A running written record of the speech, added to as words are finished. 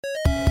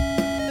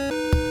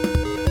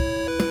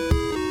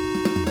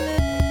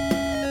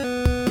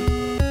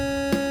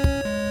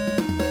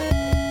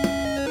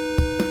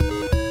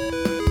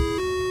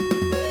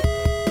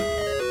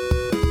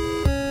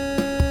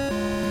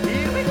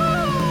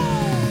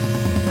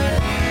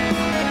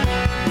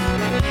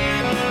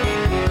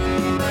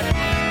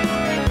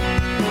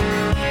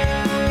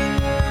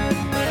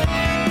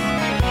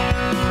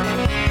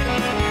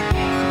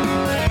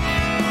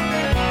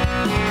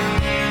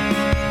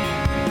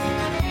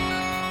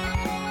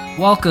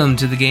Welcome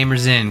to the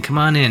Gamers Inn. Come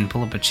on in,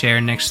 pull up a chair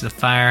next to the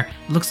fire.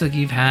 Looks like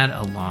you've had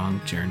a long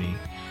journey.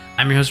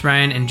 I'm your host,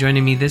 Ryan, and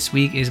joining me this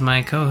week is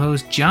my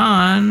co-host,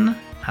 John.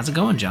 How's it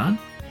going, John?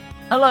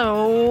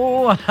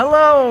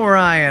 Hello,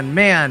 Ryan.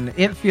 Man,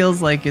 it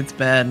feels like it's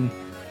been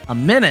a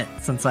minute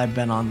since I've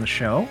been on the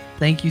show.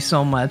 Thank you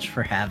so much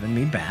for having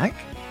me back.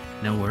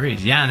 No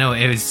worries. Yeah, no,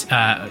 it was,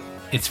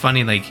 it's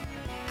funny, like,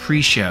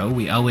 pre-show,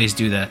 we always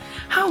do the,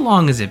 how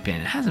long has it been?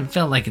 It hasn't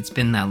felt like it's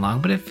been that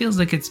long, but it feels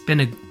like it's been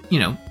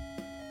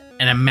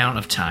an amount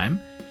of time.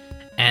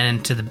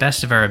 And to the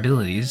best of our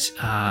abilities,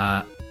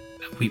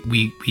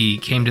 we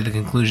came to the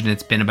conclusion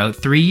it's been about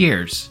 3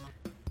 years,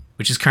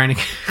 which is kind of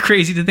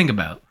crazy to think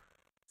about.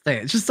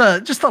 It's just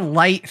a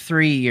light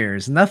 3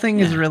 years. Nothing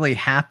has really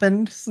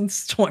happened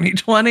since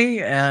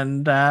 2020,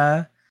 and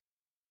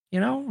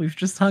we've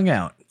just hung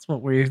out. It's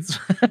what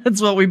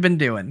we've been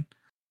doing.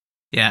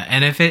 Yeah,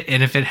 and if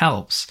it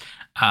helps,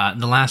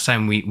 the last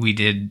time we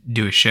did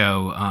do a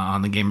show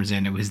on the Gamers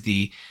Inn, it was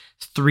the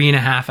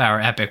 3.5 hour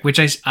epic, which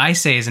I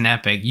say is an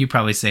epic. You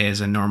probably say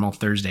is a normal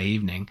Thursday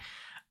evening,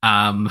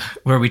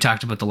 where we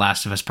talked about The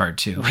Last of Us Part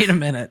 2. Wait a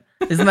minute.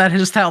 Isn't that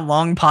just how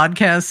long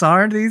podcasts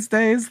are these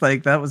days?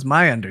 Like, that was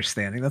my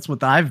understanding. That's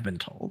what I've been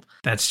told.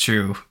 That's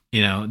true.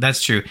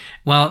 That's true.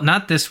 Well,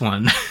 not this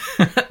one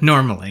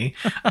normally.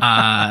 But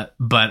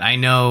I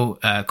know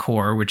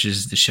Core, which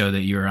is the show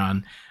that you're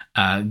on,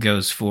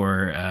 goes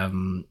for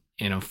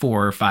 4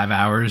 or 5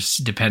 hours,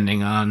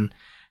 depending on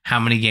how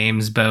many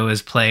games Bo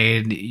has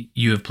played,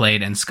 you have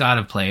played, and Scott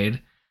have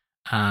played.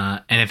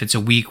 And if it's a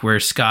week where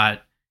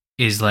Scott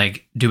is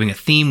like doing a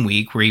theme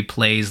week where he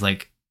plays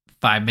like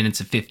 5 minutes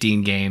of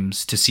 15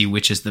 games to see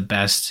which is the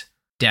best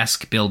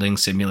desk building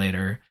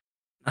simulator.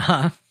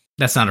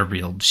 That's not a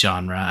real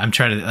genre. I'm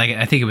trying to, like,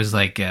 I think it was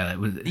like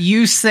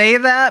you say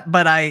that,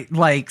 but I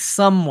like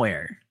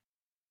somewhere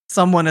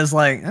someone is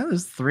like, oh,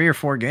 there's 3 or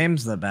 4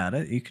 games about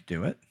it. You could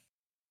do it.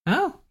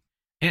 Oh,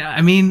 yeah.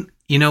 I mean,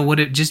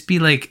 would it just be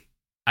like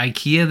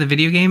IKEA the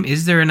video game?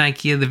 Is there an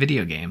IKEA the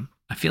video game?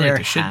 I feel like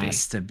there should be. There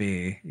has to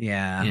be.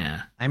 Yeah.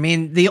 Yeah. I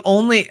mean, the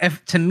only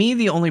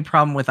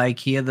problem with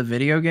IKEA the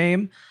video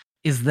game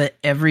is that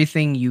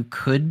everything you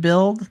could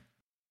build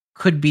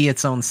could be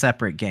its own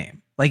separate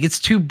game. Like, it's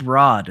too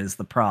broad is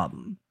the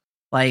problem.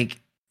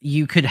 Like,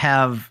 you could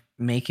have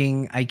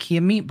making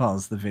IKEA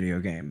meatballs the video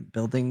game,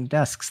 building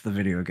desks the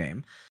video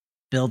game,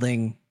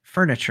 building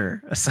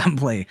furniture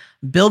assembly,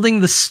 building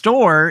the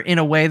store in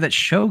a way that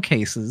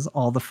showcases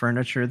all the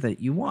furniture that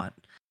you want.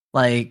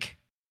 Like,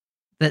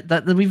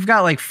 that we've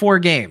got like 4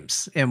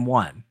 games in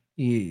one.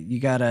 You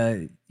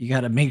gotta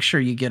make sure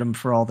you get them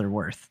for all they're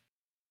worth.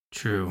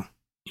 True.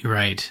 You're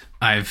right.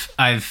 I've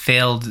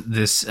failed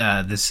this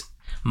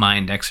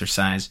mind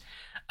exercise.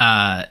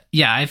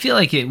 I feel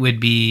like it would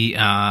be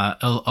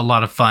a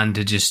lot of fun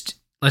to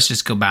let's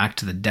just go back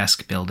to the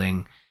desk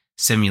building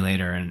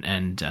simulator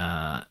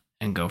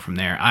and go from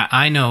there.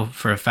 I know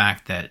for a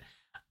fact that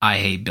I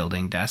hate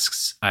building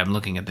desks. I'm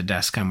looking at the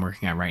desk I'm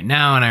working at right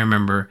now, and I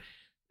remember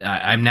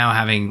I'm now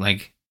having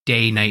like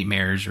day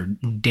nightmares or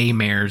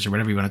daymares or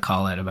whatever you want to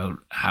call it about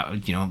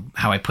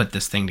how I put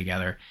this thing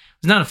together.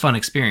 It's not a fun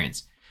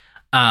experience.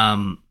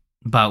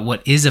 But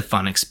what is a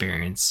fun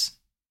experience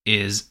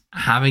is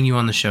having you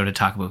on the show to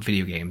talk about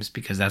video games,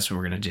 because that's what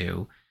we're going to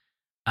do.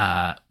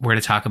 We're going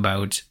to talk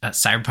about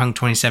Cyberpunk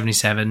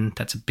 2077.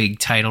 That's a big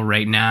title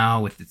right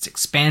now with its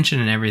expansion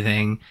and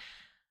everything.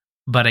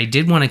 But I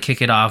did want to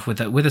kick it off with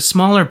a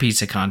smaller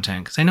piece of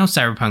content, because I know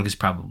Cyberpunk is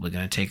probably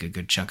going to take a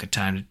good chunk of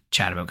time to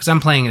chat about, because I'm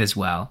playing it as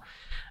well.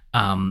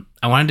 I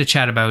wanted to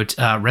chat about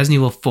Resident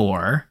Evil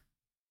 4,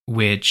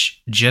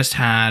 which just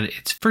had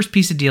its first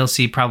piece of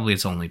DLC, probably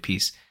its only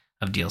piece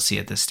of DLC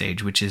at this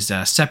stage, which is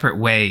Separate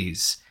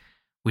Ways,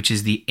 which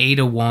is the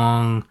Ada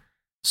Wong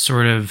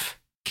sort of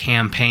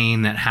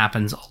campaign that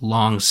happens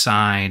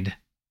alongside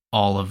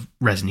all of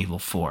Resident Evil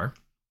 4.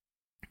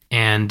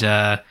 And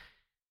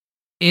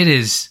it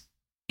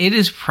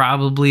is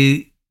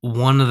probably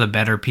one of the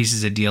better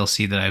pieces of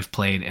DLC that I've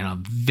played in a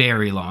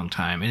very long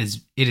time. It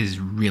is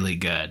really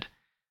good.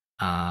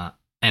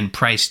 And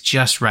priced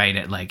just right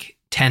at like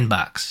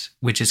 $10,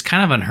 which is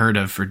kind of unheard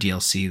of for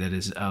DLC that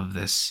is of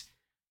this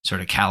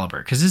sort of caliber.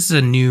 Because this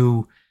is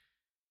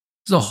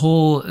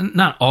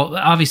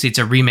obviously it's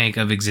a remake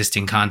of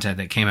existing content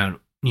that came out,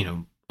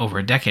 over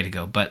a decade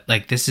ago. But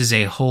like, this is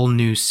a whole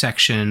new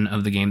section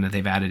of the game that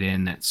they've added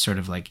in that's sort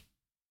of like,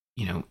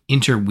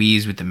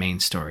 interweaves with the main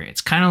story.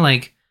 It's kind of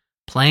like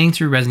playing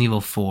through Resident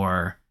Evil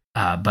 4,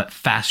 but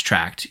fast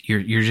tracked.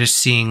 You're just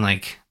seeing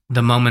like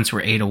the moments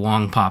where Ada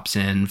Wong pops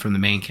in from the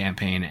main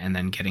campaign, and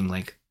then getting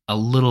like a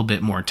little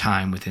bit more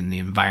time within the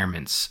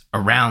environments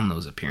around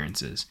those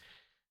appearances.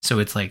 So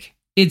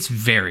it's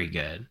very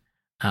good.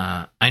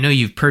 I know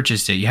you've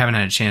purchased it. You haven't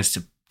had a chance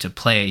to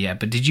play it yet,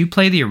 but did you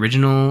play the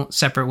original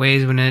Separate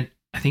Ways when I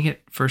think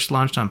it first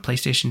launched on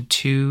PlayStation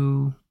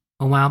 2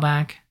 a while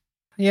back?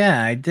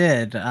 Yeah, I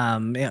did.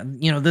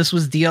 This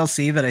was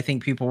DLC that I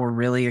think people were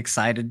really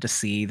excited to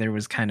see. There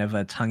was kind of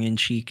a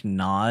tongue-in-cheek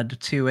nod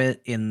to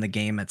it in the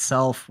game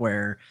itself,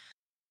 where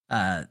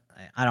I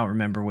I don't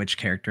remember which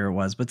character it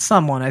was, but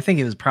someone, I think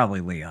it was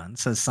probably Leon,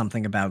 says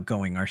something about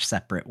going our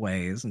separate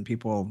ways, and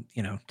people,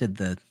 did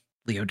the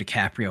Leo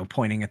DiCaprio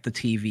pointing at the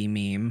TV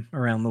meme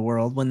around the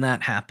world when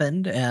that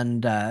happened,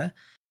 and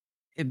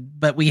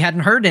but we hadn't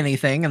heard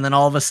anything, and then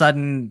all of a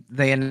sudden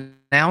they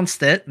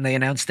announced it, and they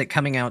announced it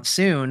coming out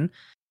soon,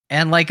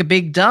 and like a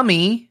big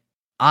dummy,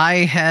 I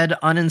had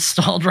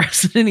uninstalled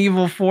Resident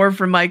Evil 4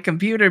 from my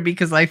computer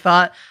because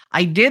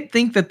I did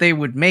think that they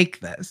would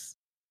make this.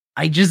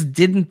 I just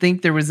didn't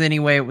think there was any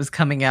way it was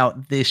coming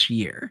out this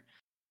year.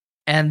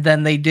 And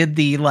then they did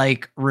the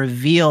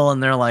reveal,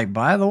 and they're like,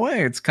 by the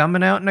way, it's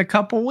coming out in a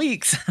couple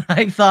weeks.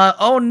 I thought,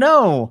 oh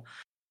no,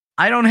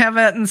 I don't have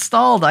that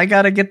installed. I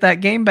got to get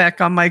that game back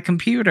on my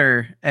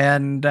computer.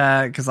 And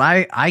because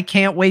I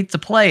can't wait to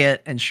play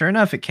it. And sure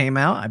enough, it came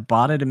out. I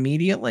bought it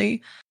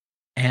immediately.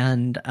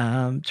 And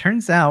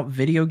turns out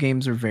video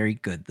games are very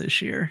good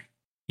this year.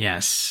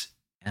 Yes.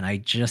 And I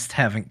just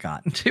haven't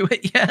gotten to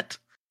it yet.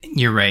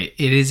 You're right.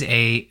 It is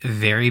a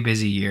very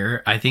busy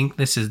year. I think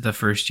this is the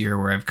first year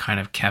where I've kind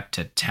of kept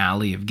a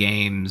tally of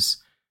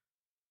games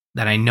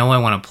that I know I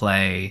want to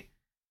play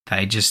that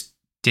I just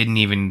didn't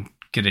even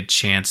get a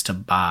chance to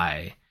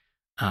buy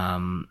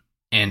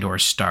and or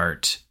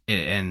start.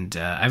 And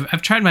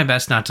I've tried my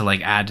best not to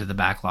add to the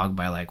backlog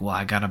by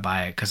I got to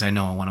buy it because I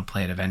know I want to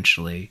play it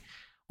eventually.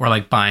 Or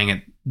buying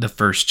it the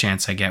first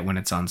chance I get when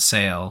it's on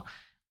sale.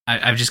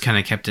 I've just kind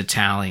of kept a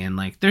tally, and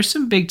there's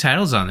some big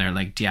titles on there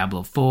like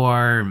Diablo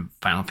 4, and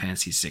Final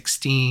Fantasy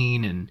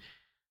 16, and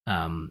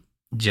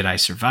Jedi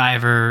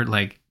Survivor,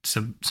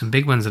 some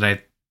big ones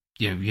that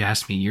you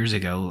asked me years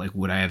ago,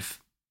 would I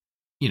have,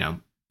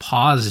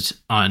 paused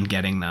on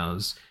getting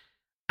those?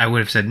 I would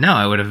have said no.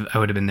 I would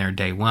have been there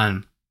day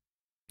one,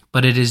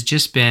 but it has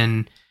just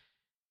been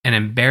an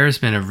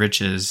embarrassment of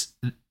riches,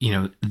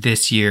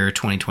 this year,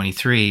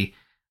 2023.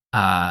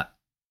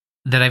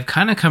 That I've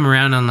kind of come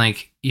around on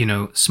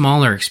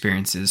smaller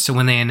experiences. So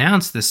when they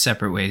announced this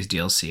Separate Ways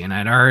DLC, and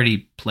I'd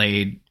already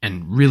played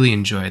and really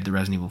enjoyed the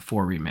Resident Evil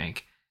 4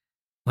 remake,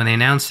 when they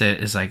announced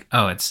it, it's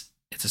oh, it's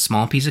a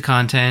small piece of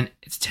content.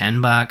 It's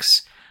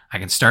 $10. I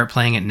can start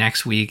playing it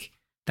next week.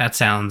 That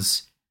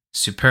sounds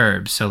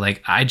superb. So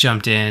I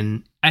jumped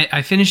in.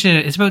 I finished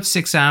it. It's about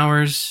 6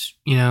 hours,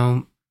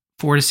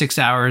 4 to 6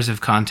 hours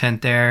of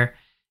content there.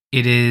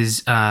 It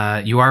is,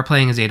 you are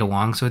playing as Ada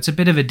Wong, so it's a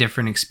bit of a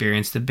different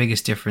experience. The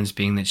biggest difference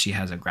being that she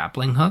has a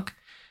grappling hook.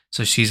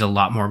 So she's a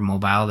lot more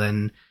mobile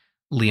than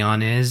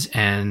Leon is,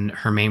 and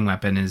her main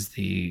weapon is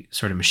the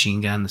sort of machine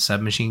gun, the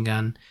submachine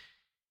gun.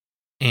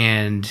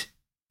 And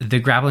the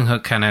grappling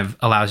hook kind of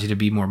allows you to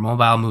be more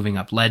mobile, moving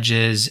up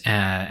ledges,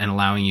 and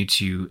allowing you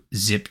to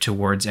zip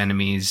towards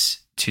enemies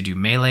to do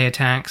melee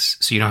attacks.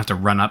 So you don't have to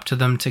run up to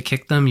them to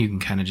kick them. You can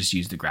kind of just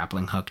use the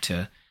grappling hook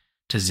to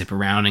zip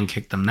around and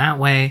kick them that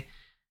way.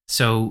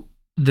 So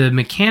the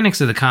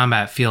mechanics of the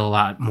combat feel a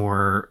lot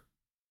more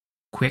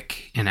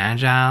quick and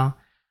agile,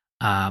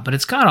 but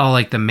it's got all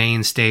the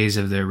mainstays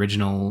of the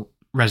original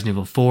Resident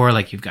Evil 4.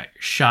 You've got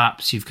your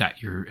shops, you've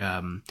got your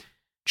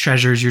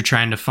treasures you're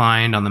trying to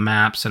find on the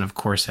maps, and of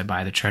course I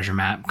buy the treasure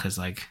map because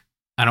I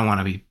don't want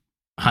to be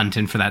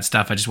hunting for that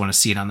stuff. I just want to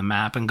see it on the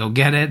map and go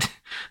get it.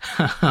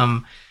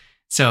 And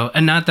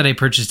not that I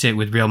purchased it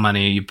with real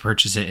money. You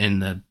purchase it in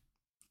the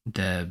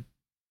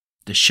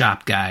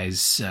shop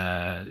guys.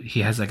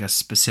 He has a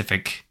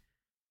specific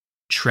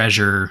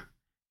treasure.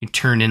 You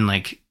turn in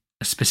a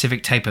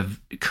specific type of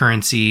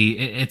currency.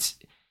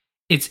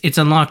 It's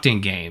unlocked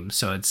in game,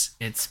 so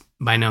it's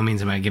by no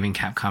means am I giving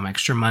Capcom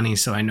extra money,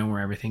 so I know where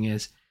everything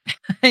is.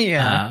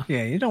 Yeah,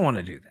 you don't want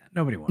to do that.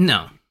 Nobody wants.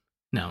 No.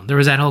 There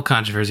was that whole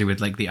controversy with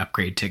the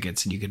upgrade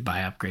tickets, and you could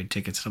buy upgrade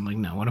tickets. And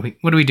I'm no,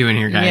 what are we doing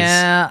here, guys?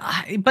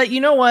 Yeah, but you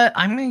know what?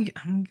 Let me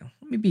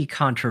be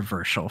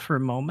controversial for a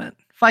moment.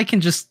 If I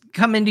can just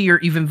come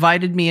you've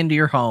invited me into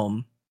your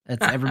home.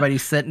 It's everybody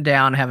sitting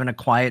down, having a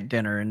quiet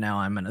dinner, and now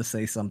I'm going to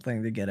say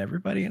something to get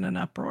everybody in an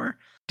uproar.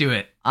 Do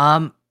it.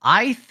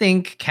 I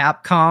think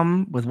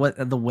Capcom, with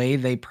the way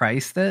they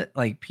priced it,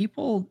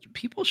 people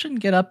shouldn't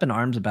get up in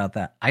arms about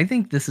that. I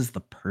think this is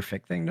the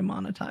perfect thing to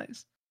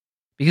monetize.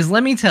 Because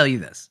let me tell you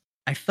this.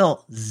 I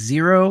felt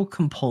zero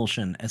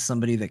compulsion as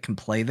somebody that can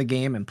play the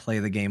game and play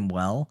the game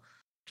well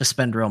to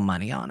spend real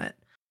money on it.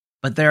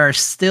 But there are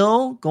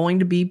still going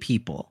to be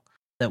people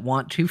that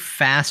want to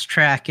fast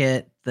track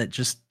it, that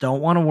just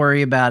don't want to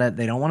worry about it.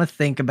 They don't want to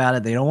think about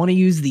it. They don't want to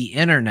use the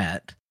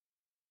internet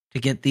to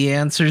get the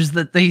answers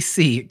that they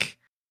seek.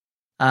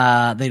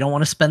 They don't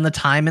want to spend the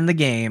time in the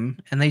game,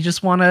 and they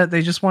just want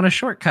a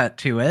shortcut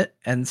to it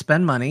and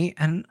spend money,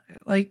 and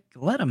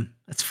let them.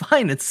 It's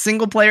fine. It's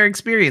single player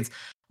experience.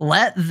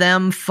 Let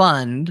them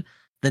fund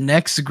the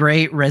next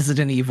great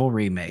Resident Evil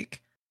remake.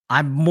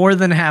 I'm more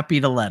than happy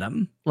to let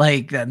them.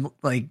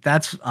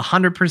 That's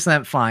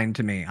 100% fine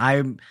to me.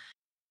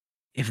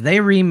 If they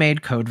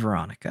remade Code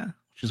Veronica,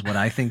 which is what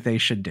I think they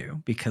should do,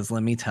 because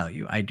let me tell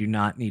you, I do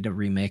not need a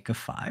remake of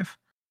 5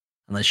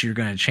 unless you're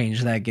going to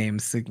change that game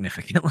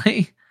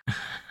significantly.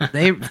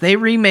 They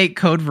remake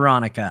Code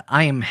Veronica.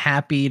 I am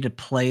happy to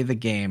play the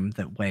game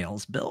that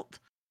Wales built.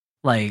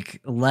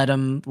 Like let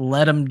them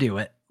do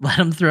it. Let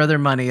them throw their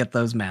money at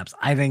those maps.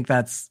 I think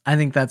that's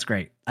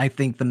great. I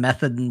think the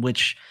method in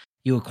which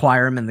you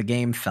acquire them in the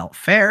game felt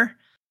fair.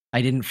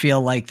 I didn't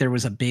feel like there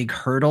was a big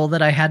hurdle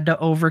that I had to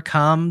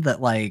overcome,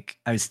 that like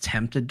I was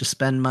tempted to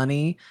spend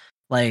money.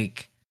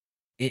 Like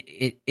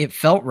it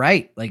felt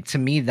right. Like to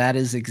me, that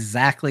is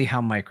exactly how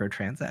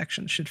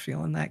microtransactions should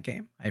feel in that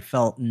game. I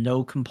felt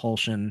no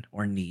compulsion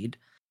or need,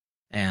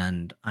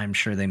 and I'm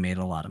sure they made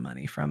a lot of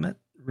money from it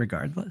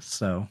regardless.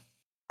 So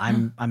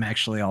I'm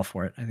actually all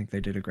for it. I think they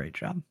did a great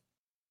job.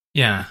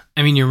 Yeah,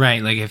 I mean, you're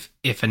right. Like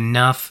if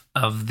enough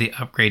of the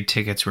upgrade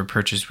tickets were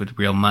purchased with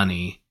real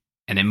money,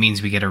 and it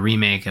means we get a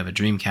remake of a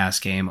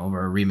Dreamcast game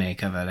over a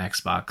remake of an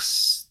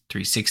Xbox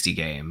 360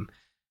 game,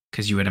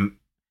 because you would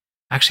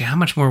actually, how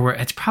much more work?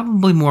 It's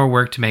probably more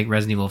work to make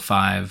Resident Evil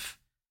 5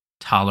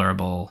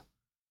 tolerable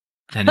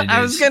than it is. I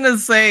was gonna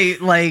say,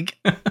 like,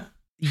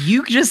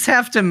 you just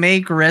have to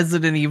make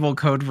Resident Evil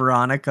Code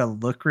Veronica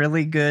look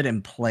really good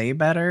and play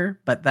better,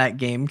 but that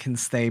game can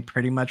stay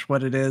pretty much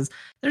what it is.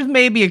 There's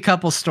maybe a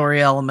couple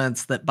story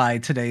elements that by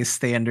today's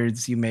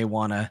standards you may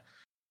want to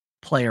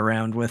play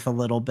around with a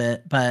little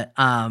bit, but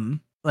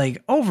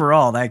like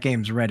overall that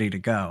game's ready to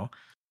go.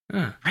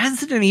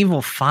 Resident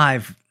Evil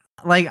 5,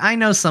 like I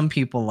know some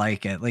people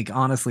like it. Like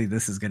honestly,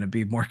 this is going to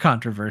be more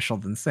controversial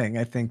than Sing.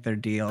 I think their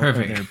deal or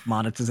their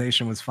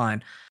monetization was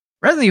fine.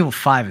 Resident Evil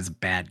 5 is a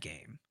bad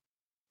game.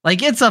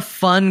 Like it's a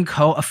fun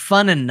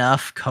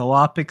enough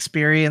co-op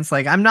experience.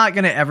 Like I'm not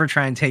going to ever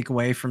try and take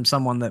away from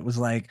someone that was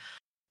like,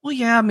 well,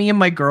 yeah, me and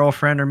my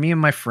girlfriend or me and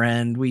my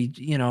friend, we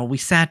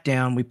sat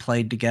down, we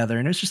played together,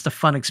 and it was just a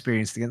fun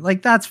experience together.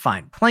 Like that's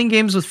fine. Playing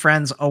games with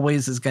friends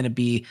always is going to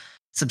be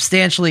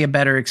substantially a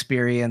better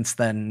experience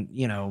than,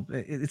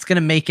 it's going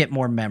to make it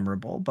more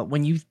memorable. But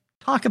when you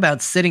talk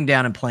about sitting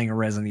down and playing a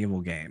Resident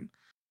Evil game,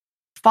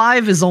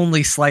 5 is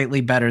only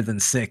slightly better than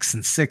 6,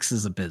 and 6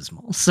 is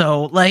abysmal.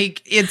 So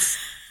like it's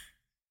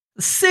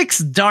 6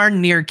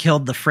 darn near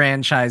killed the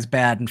franchise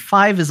bad, and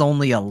 5 is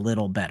only a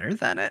little better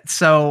than it.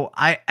 So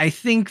I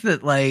think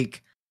that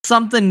like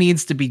something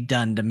needs to be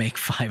done to make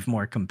 5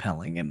 more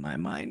compelling in my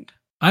mind.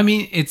 I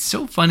mean, it's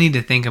so funny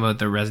to think about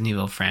the Resident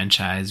Evil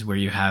franchise where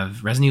you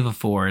have Resident Evil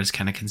 4 is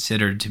kind of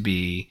considered to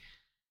be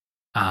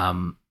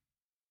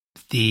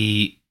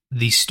the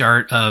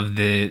start of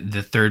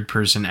the third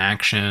person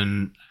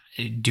action,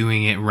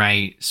 doing it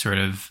right sort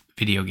of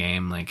video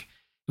game. Like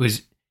it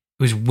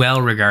was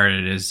well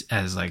regarded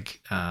as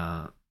like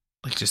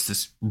just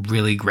this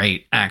really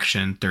great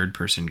action third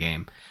person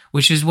game,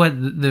 which is what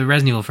the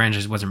Resident Evil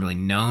franchise wasn't really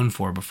known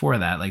for before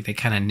that. Like they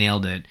kind of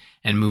nailed it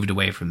and moved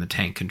away from the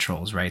tank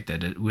controls, right?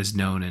 That it was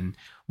known in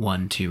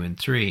 1, 2, and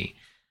 3.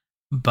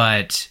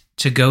 But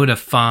to go to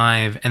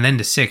 5 and then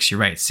to 6, you're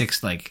right.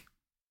 6 like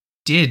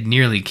did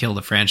nearly kill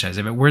the franchise.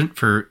 If it weren't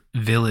for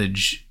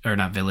Village, or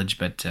not Village,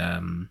 but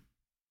well,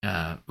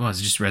 it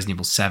was just Resident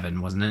Evil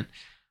 7, wasn't it?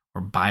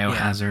 Or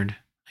Biohazard. Yeah.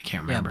 I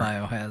can't remember.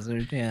 Yeah,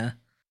 Biohazard, yeah.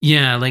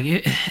 Yeah, like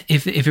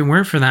if it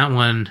weren't for that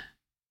one,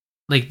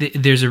 like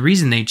there's a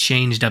reason they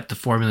changed up the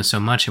formula so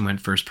much and went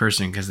first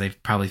person, because they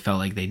probably felt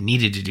like they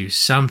needed to do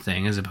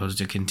something as opposed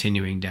to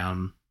continuing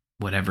down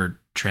whatever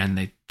trend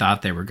they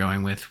thought they were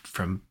going with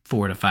from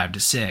 4 to 5 to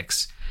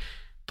 6.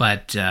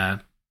 But yeah,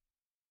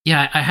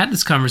 I had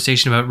this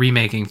conversation about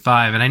remaking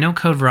 5, and I know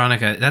Code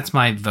Veronica, that's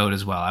my vote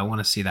as well. I want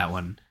to see that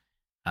one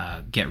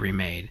get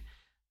remade.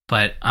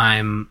 But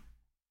I'm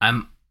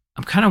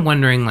kind of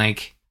wondering,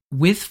 like,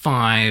 with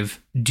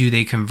 5, do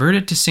they convert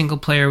it to single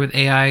player with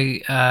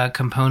AI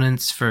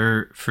components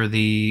for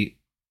the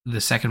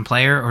second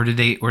player, or do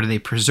they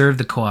preserve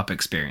the co-op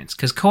experience?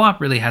 Because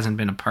co-op really hasn't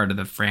been a part of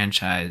the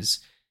franchise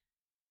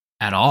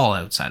at all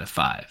outside of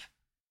 5.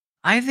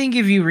 I think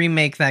if you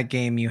remake that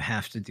game, you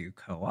have to do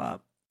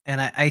co-op. And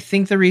I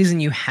think the reason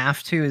you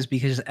have to is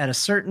because at a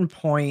certain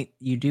point,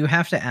 you do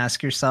have to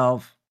ask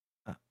yourself,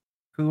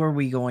 who are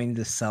we going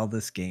to sell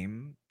this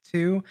game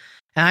to?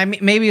 And I mean,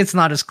 maybe it's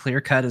not as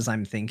clear cut as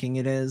I'm thinking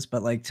it is,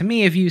 but like to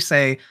me, if you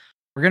say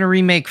we're going to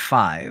remake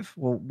 5,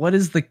 well, what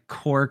is the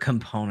core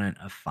component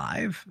of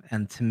 5?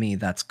 And to me,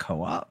 that's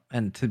co-op.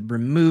 And to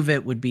remove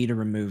it would be to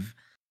remove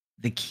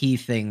the key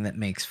thing that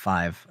makes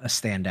 5 a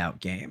standout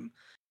game.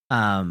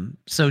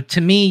 So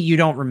to me, you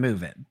don't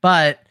remove it.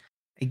 But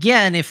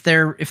again, if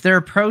their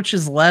approach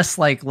is less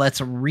like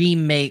let's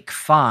remake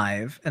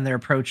 5, and their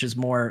approach is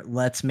more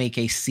let's make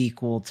a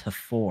sequel to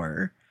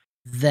 4,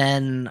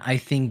 then I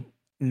think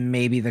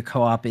maybe the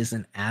co-op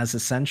isn't as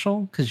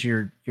essential, because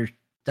you're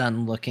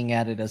done looking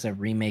at it as a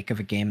remake of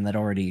a game that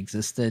already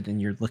existed,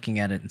 and you're looking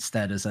at it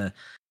instead as a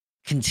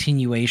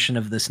continuation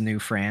of this new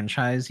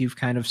franchise you've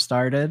kind of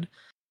started.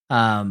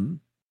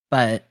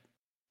 But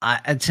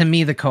to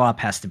me, the co-op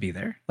has to be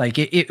there. Like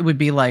it would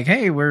be like,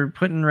 hey, we're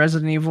putting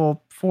Resident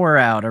Evil 4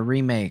 out, a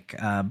remake.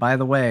 By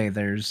the way,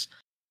 there's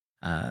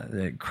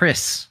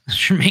Chris,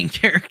 your main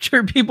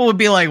character. People would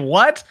be like,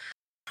 what?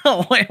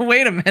 Oh,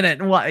 wait a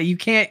minute. What? You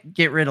can't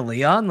get rid of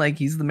Leon. Like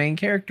he's the main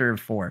character of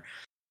 4.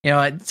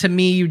 To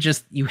me,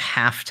 you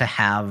have to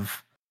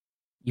have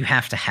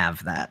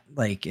that.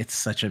 Like it's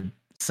such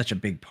a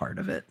big part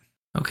of it.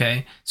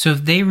 Okay. So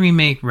if they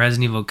remake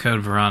Resident Evil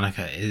Code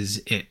Veronica,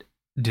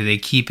 do they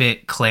keep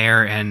it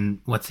Claire and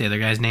what's the other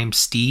guy's name?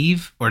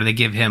 Steve? Or do they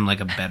give him like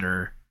a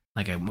better,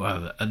 like I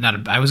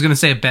was going to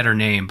say a better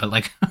name, but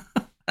like,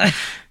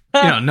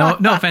 no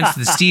offense to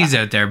the Steves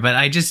out there, but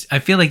I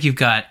feel like you've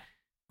got,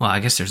 well, I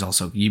guess there's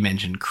also, you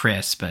mentioned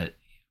Chris, but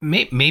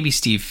maybe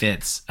Steve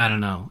fits. I don't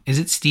know. Is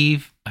it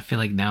Steve? I feel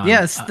like now.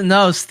 Yes.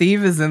 No,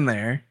 Steve is in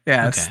there.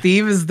 Yeah. Okay.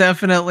 Steve is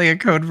definitely a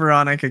Code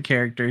Veronica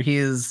character. He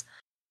is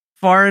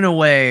far and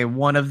away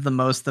one of the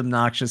most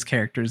obnoxious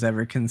characters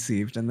ever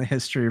conceived in the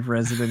history of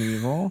Resident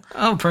Evil.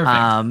 Oh,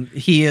 perfect.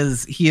 He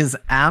is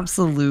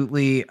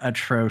absolutely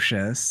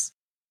atrocious.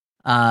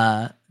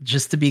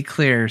 Just to be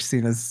clear,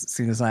 soon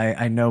as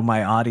I know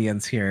my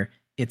audience here,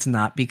 it's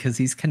not because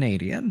he's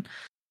Canadian.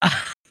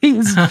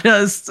 He's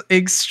just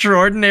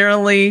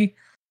extraordinarily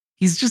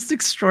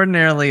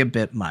a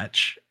bit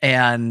much.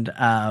 And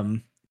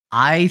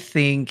I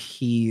think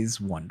he's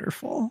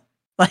wonderful.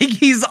 Like,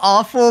 he's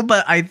awful,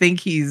 but I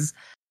think you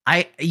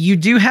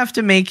do have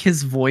to make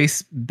his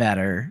voice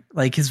better.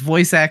 Like, his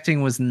voice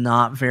acting was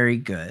not very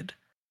good.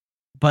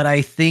 But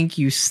I think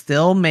you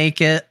still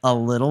make it a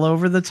little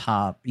over the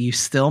top. You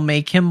still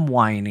make him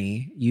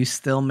whiny. You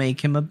still make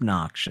him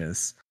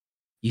obnoxious.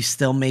 You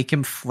still make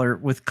him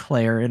flirt with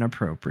Claire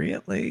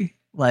inappropriately.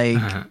 Like,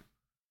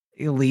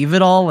 you leave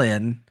it all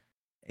in.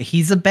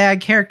 He's a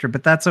bad character,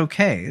 but that's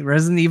okay.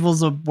 Resident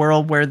Evil's a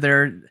world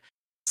where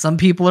some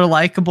people are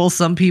likable,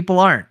 some people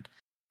aren't.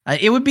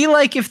 It would be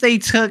like if they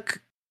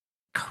took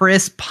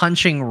Chris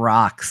punching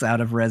rocks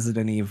out of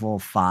Resident Evil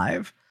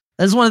 5.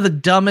 That's one of the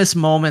dumbest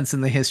moments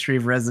in the history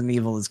of Resident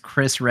Evil, is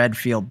Chris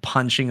Redfield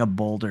punching a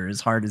boulder as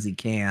hard as he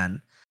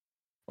can.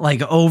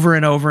 Like, over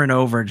and over and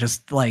over,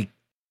 just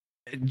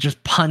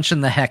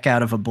punching the heck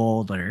out of a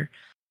boulder.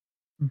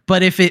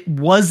 But if it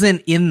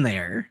wasn't in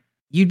there,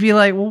 you'd be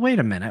like, well, wait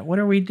a minute, what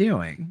are we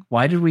doing?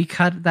 Why did we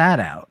cut that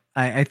out?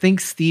 I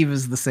think Steve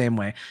is the same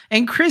way.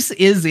 And Chris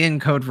is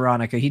in Code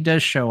Veronica. He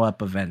does show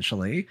up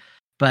eventually.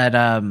 But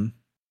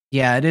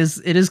yeah, it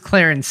is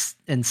Claire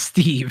and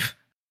Steve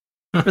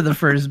for the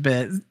first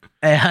bit.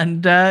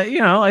 And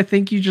I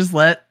think you just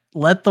let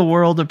the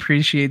world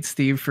appreciate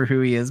Steve for who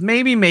he is.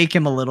 Maybe make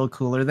him a little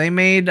cooler. They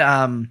made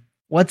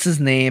what's his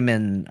name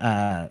in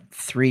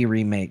 3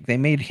 remake? They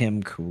made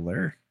him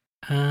cooler.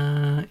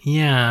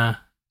 Yeah.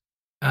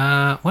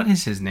 What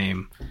is his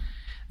name?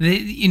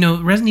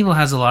 Resident Evil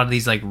has a lot of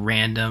these like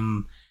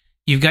random.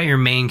 You've got your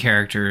main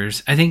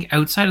characters. I think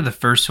outside of the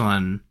first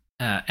one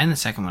and the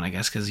second one, I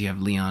guess, because you have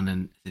Leon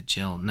and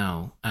Jill.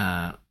 No,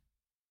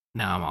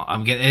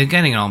 I'm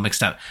getting it all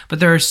mixed up. But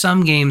there are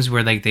some games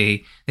where like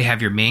they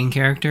have your main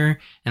character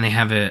and they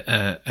have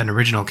an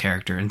original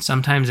character, and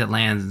sometimes it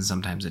lands and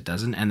sometimes it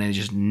doesn't, and they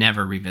just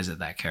never revisit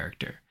that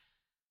character.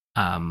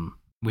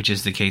 Which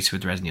is the case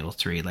with Resident Evil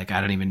 3. Like, I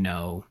don't even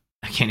know.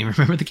 I can't even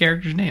remember the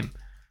character's name.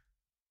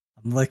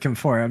 I'm looking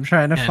for it. I'm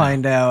trying to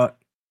find out.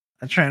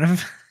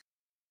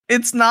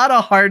 It's not a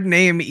hard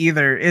name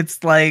either.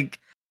 It's like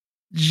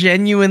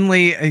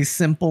genuinely a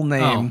simple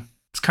name. Oh,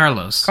 it's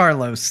Carlos.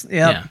 Carlos. Yep.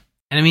 Yeah.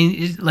 And I mean,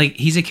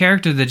 he's a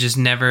character that just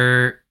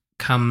never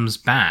comes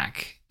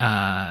back.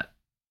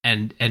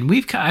 And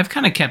I've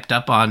kind of kept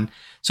up on.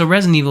 So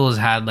Resident Evil has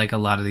had like a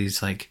lot of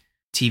these like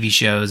TV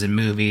shows and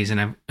movies,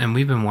 and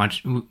we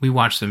watch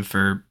them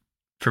for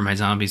my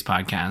Zombies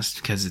podcast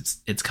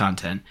because it's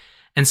content.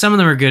 And some of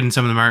them are good and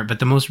some of them aren't. But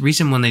the most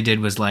recent one they did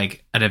was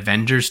like an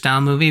Avengers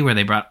style movie where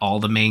they brought all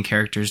the main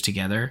characters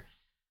together.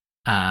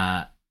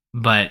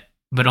 But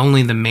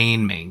only the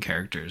main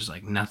characters,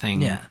 like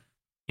nothing. Yeah.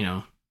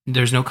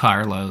 There's no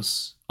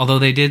Carlos. Although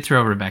they did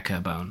throw Rebecca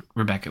a bone.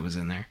 Rebecca was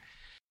in there.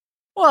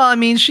 Well, I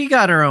mean, she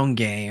got her own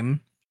game.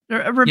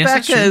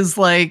 Rebecca is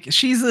like,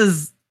 she's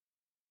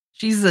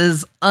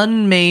as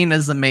unmain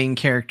as a main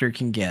character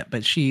can get,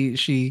 but she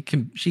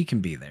can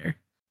be there.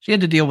 She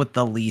had to deal with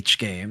the Leech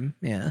game.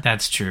 Yeah.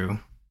 That's true.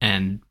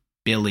 And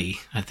Billy,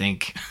 I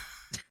think.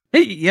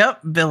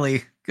 Yep,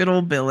 Billy. Good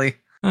old Billy.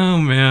 Oh,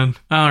 man.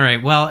 All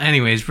right. Well,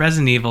 anyways,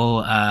 Resident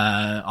Evil,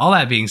 all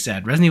that being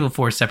said, Resident Evil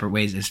 4 Separate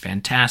Ways is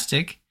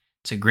fantastic.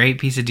 It's a great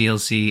piece of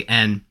DLC.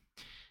 And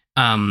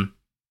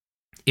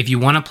if you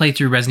want to play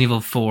through Resident Evil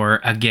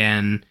 4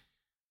 again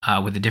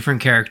with a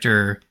different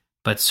character,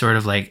 but sort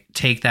of like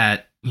take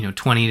that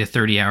 20 to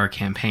 30 hour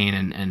campaign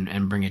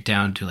and bring it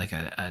down to like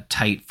a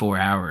tight 4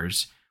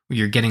 hours, where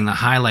you're getting the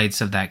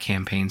highlights of that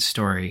campaign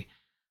story,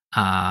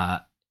 it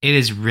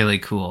is really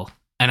cool.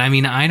 And I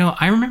mean,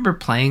 I remember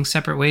playing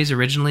Separate Ways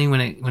originally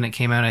when it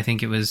came out. I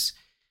think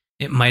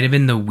it might have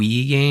been the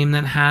Wii game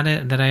that had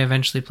it, that I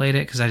eventually played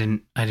it, because I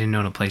didn't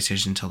own a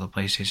PlayStation until the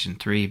PlayStation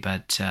 3.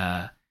 But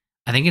I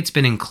think it's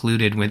been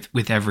included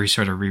with every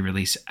sort of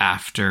re-release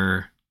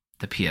after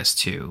the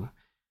PS2.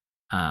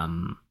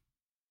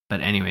 But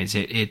anyways,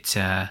 it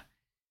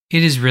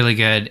is really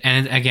good.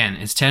 And again,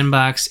 it's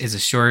 $10. It's a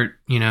short,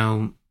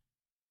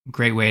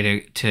 great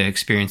way to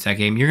experience that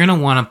game. You're going to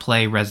want to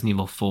play Resident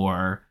Evil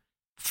 4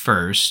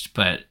 first,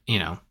 but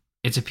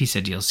it's a piece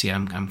of DLC.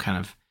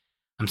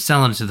 I'm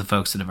selling it to the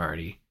folks that have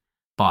already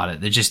bought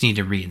it. They just need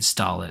to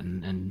reinstall it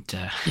and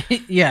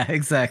Yeah,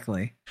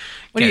 exactly.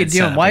 What get are you it set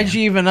doing? up Why'd again.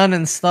 you even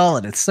uninstall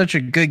it? It's such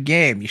a good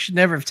game. You should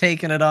never have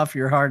taken it off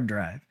your hard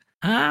drive.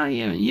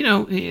 Yeah,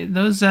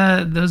 those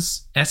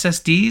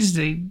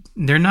SSDs,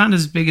 they're not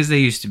as big as they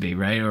used to be,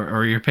 right?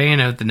 Or you're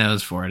paying out the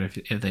nose for it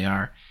if they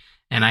are.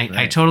 And I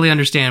Right. totally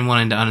understand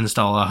wanting to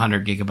uninstall a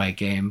 100 gigabyte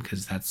game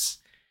because that's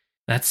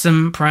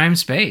some prime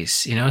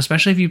space,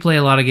 especially if you play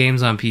a lot of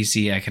games on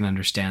PC. I can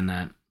understand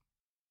that.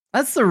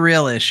 That's the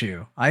real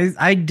issue.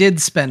 I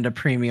did spend a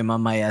premium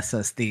on my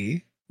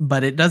SSD,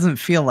 but it doesn't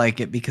feel like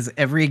it because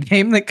every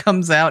game that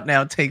comes out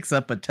now takes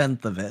up a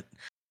tenth of it.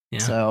 Yeah.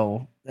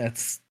 So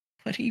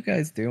what are you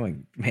guys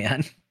doing,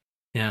 man?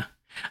 Yeah.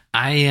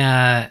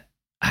 I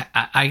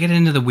get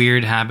into the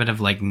weird habit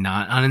of like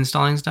not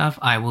uninstalling stuff.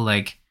 I will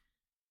like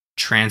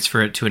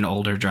transfer it to an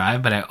older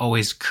drive, but I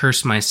always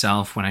curse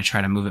myself when I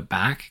try to move it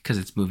back because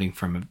it's moving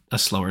from a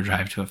slower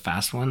drive to a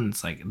fast one.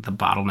 It's like the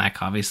bottleneck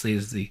obviously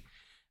is the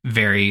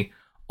very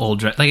old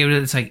drive. Like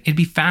it's like it'd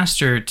be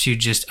faster to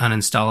just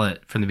uninstall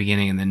it from the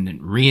beginning and then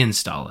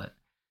reinstall it.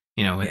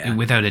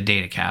 Without a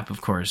data cap, of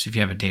course. If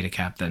you have a data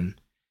cap, then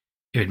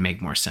it would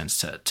make more sense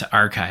to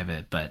archive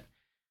it. But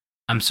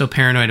I'm so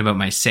paranoid about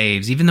my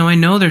saves, even though I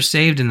know they're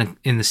saved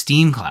in the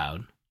Steam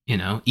cloud.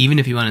 Even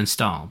if you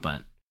uninstall.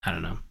 But I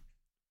don't know.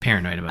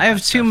 Paranoid about. I have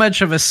that too stuff.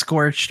 much of a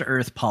scorched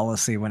earth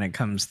policy when it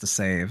comes to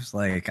saves.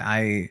 Like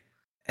I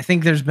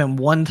think there's been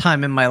one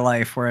time in my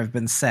life where I've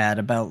been sad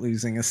about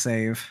losing a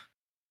save.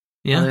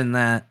 Yeah. Other than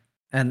that,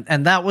 and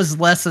that was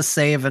less a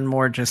save and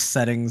more just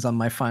settings on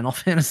my Final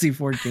Fantasy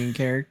 14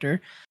 character.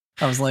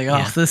 I was like,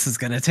 Yeah. this is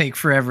gonna take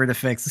forever to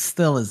fix. It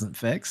still isn't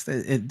fixed.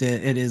 It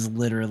is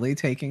literally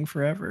taking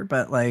forever.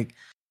 But like,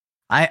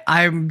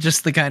 I'm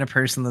just the kind of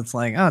person that's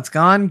like, oh, it's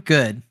gone.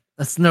 Good.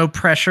 That's no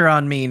pressure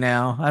on me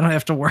now. I don't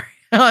have to worry.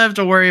 I don't have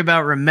to worry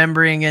about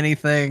remembering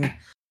anything.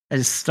 I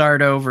just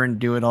start over and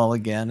do it all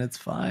again. It's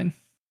fine.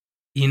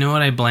 You know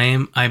what I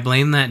blame? I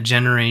blame that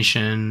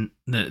generation,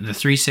 the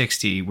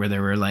 360, where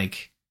there were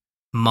like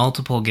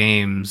multiple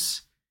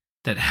games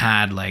that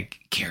had like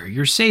carry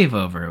your save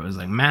over. It was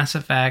like Mass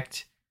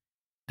Effect,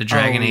 the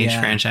Dragon Age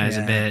franchise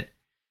a bit.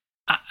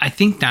 I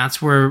think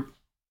that's where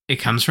it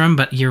comes from,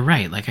 but you're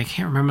right. Like I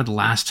can't remember the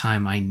last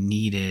time I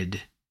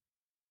needed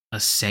a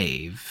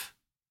save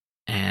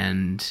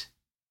and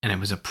it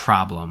was a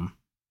problem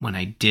when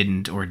I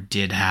didn't or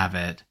did have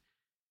it.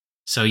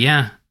 So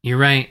yeah, you're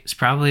right. It's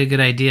probably a good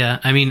idea.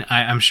 I mean,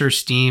 I'm sure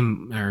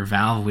Steam or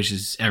Valve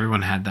wishes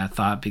everyone had that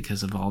thought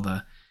because of all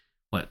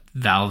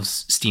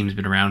Valve's Steam's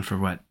been around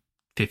for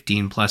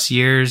 15 plus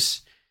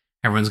years.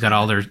 Everyone's got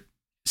all their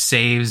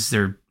saves,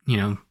 their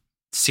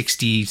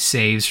 60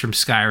 saves from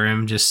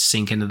Skyrim just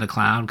sync into the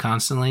cloud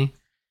constantly.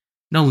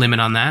 No limit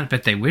on that,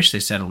 but they wish they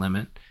set a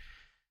limit.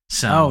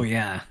 So Oh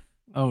yeah.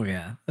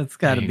 That's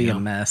got to There you be a go.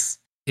 mess.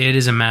 it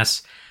is a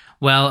mess.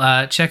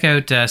 Well, check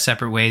out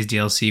Separate Ways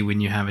DLC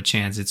when you have a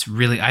chance.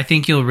 I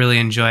think you'll really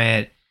enjoy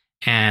it,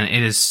 and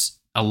it is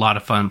a lot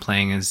of fun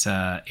playing as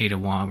Ada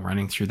Wong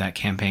running through that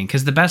campaign.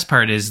 Because the best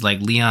part is like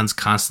Leon's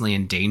constantly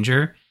in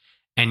danger,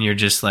 and you're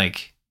just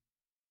like,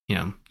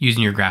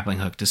 using your grappling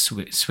hook to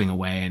swing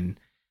away, and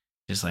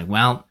just like,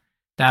 well,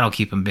 that'll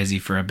keep him busy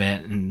for a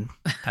bit, and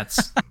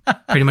that's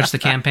pretty much the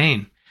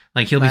campaign.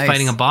 Like he'll be Nice.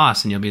 fighting a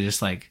boss, and you'll be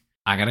just like,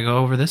 I gotta go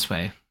over this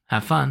way.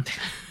 Have fun.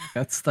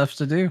 Got stuff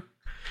to do.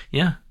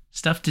 Yeah.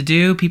 Stuff to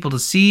do, people to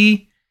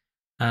see,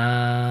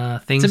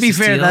 things To be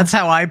fair, steal. that's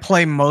how I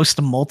play most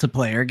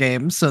multiplayer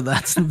games, so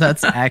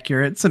that's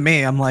accurate to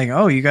me. I'm like,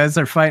 oh, you guys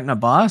are fighting a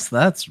boss?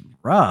 That's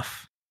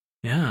rough.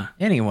 Yeah,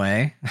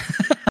 Anyway,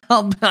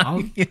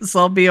 I guess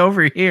I'll be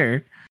over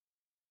here.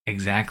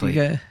 exactly.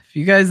 If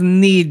you guys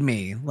need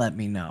me, let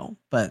me know.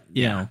 But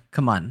Yeah.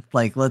 come on,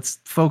 like let's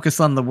focus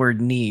on the word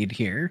need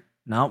here,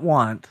 not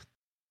want.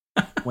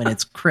 When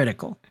it's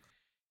critical.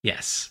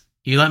 Yes.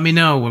 You let me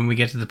know when we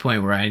get to the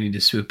point where I need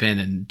to swoop in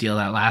and deal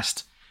that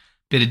last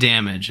bit of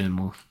damage,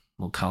 and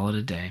we'll call it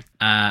a day.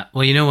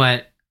 Well, you know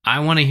what? I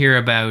want to hear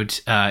about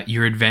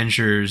your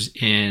adventures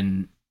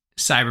in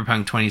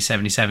Cyberpunk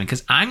 2077,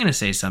 because I'm going to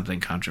say something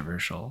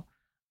controversial.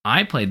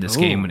 I played this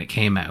game when it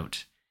came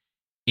out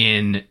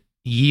in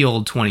ye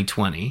old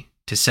 2020,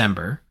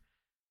 December.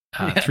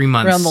 3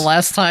 months. Around the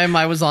last time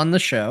I was on the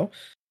show.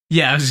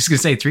 Yeah, I was just going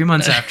to say 3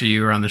 months after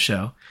you were on the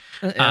show.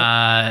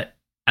 And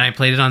I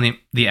played it on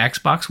the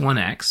Xbox One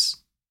X,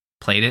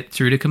 played it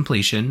through to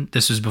completion.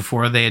 This was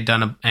before they had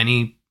done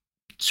any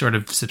sort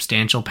of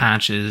substantial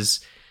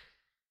patches.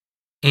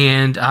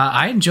 And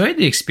I enjoyed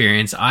the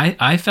experience.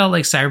 I felt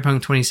like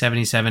Cyberpunk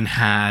 2077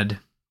 had,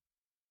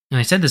 and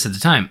I said this at the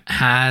time,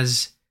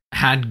 has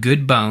had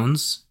good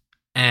bones,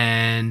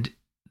 and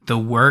the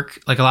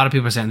work, like a lot of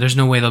people are saying, there's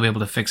no way they'll be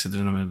able to fix it.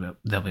 There's no way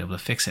they'll be able to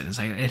fix it. And it's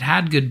like, it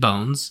had good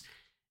bones,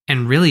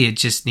 and really it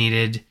just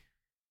needed,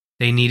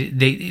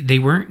 they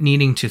weren't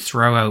needing to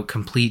throw out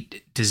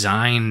complete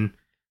designs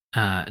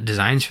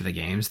for the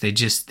games.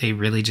 They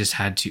really just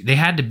had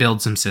to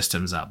build some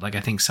systems up. Like I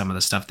think some of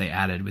the stuff they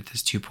added with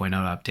this 2.0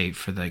 update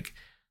for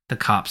the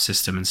cop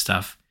system and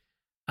stuff.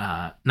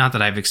 Not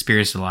that I've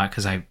experienced a lot,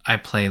 because I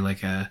play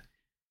like a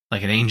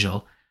like an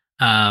angel.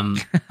 But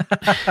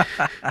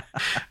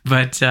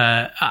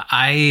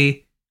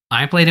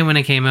I played it when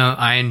it came out.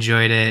 I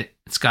enjoyed it.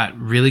 It's got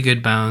really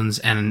good bones,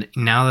 and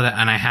now that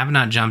I have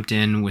not jumped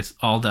in with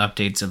all the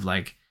updates of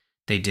like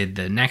they did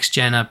the next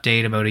gen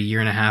update about a year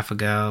and a half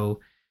ago,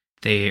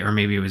 or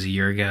maybe it was a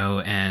year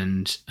ago,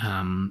 and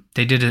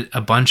they did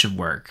a bunch of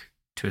work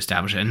to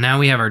establish it. And now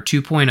we have our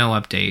 2.0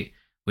 update,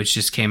 which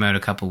just came out a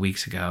couple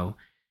weeks ago,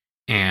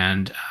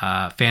 and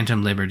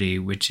Phantom Liberty,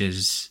 which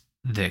is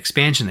the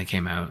expansion that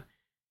came out.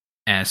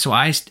 So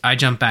I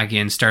jumped back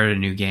in, started a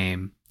new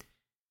game,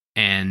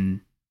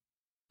 and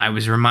I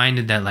was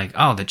reminded that like,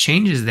 oh, the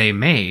changes they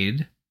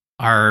made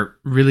are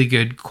really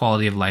good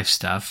quality of life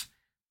stuff,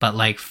 but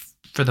like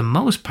for the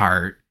most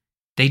part,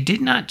 they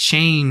did not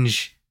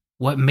change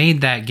what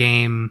made that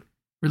game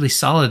really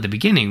solid at the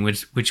beginning,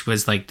 which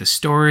was like the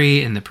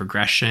story and the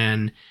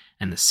progression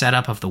and the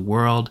setup of the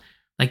world.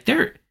 Like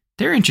they're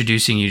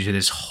introducing you to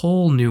this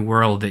whole new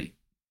world that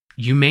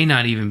you may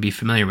not even be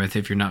familiar with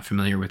if you're not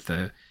familiar with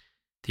the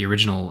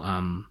original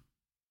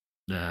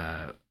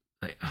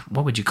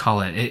what would you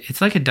call it?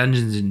 It's like a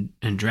Dungeons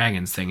and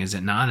Dragons thing, is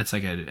it not? It's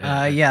like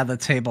yeah, the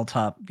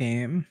tabletop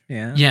game.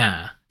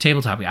 Yeah,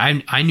 tabletop.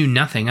 I knew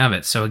nothing of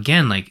it, so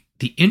again, like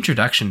the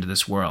introduction to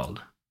this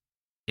world,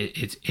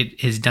 it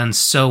is done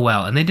so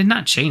well, and they did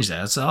not change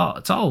that. It's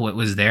all what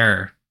was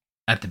there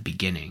at the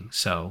beginning.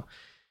 So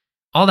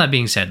all that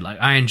being said, like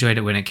I enjoyed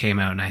it when it came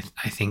out, and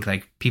I think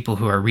like people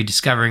who are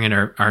rediscovering it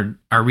are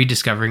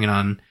rediscovering it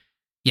on.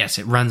 Yes,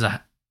 it runs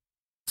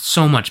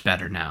so much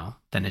better now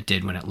than it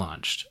did when it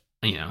launched.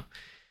 You know,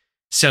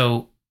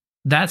 so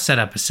that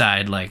setup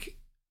aside, like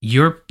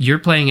you're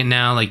playing it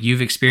now, like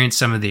you've experienced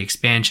some of the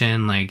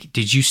expansion. Like,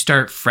 did you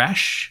start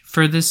fresh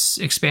for this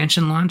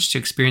expansion launch to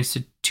experience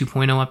the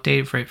 2.0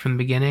 update right from the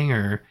beginning,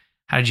 or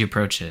how did you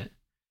approach it?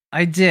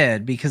 I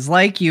did, because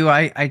like you,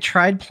 I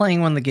tried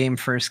playing when the game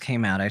first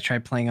came out. I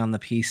tried playing on the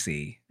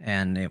PC,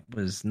 and it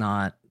was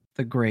not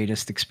the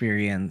greatest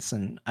experience.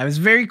 And I was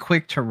very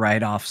quick to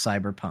write off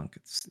Cyberpunk.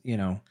 It's,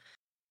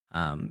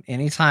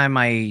 anytime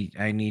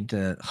I need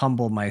to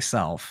humble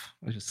myself,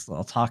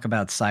 I'll talk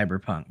about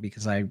Cyberpunk,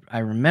 because I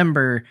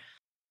remember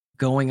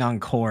going on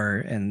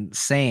Core and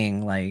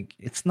saying like,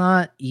 it's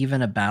not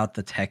even about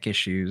the tech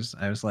issues.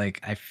 I was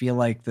like, I feel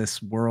like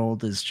this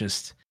world is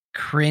just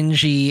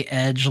cringy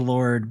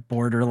edgelord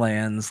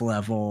Borderlands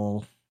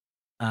level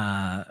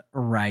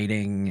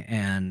writing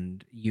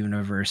and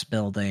universe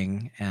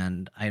building,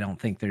 and I don't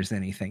think there's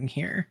anything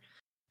here.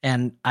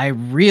 And I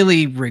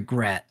really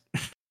regret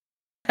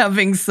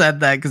having said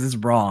that, because it's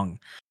wrong.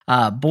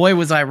 Boy,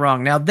 was I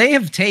wrong. Now, they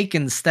have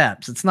taken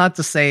steps. It's not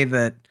to say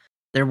that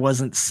there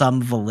wasn't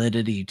some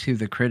validity to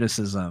the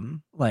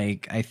criticism.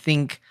 Like, I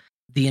think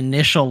the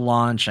initial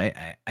launch,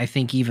 I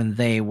think even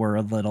they were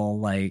a little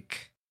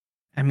like,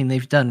 I mean,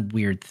 they've done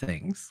weird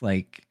things.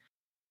 Like,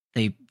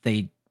 they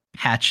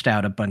patched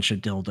out a bunch of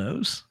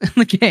dildos in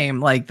the game.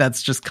 Like,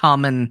 that's just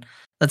common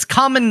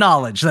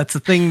knowledge. That's the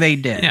thing they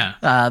did.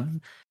 Yeah.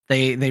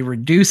 They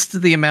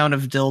reduced the amount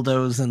of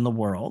dildos in the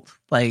world.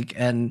 Like,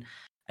 and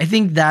I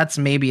think that's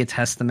maybe a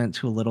testament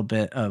to a little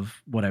bit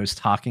of what I was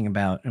talking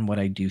about, and what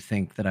I do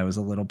think that I was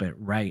a little bit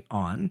right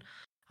on,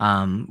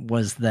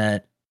 was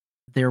that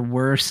there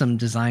were some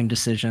design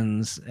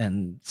decisions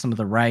and some of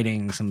the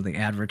writing, some of the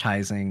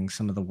advertising,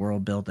 some of the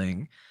world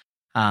building,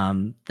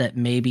 that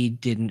maybe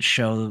didn't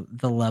show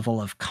the level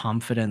of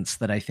confidence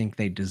that I think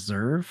they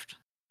deserved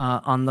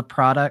on the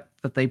product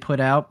that they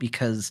put out,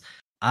 because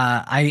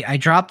I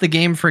dropped the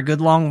game for a good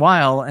long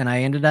while, and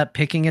I ended up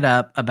picking it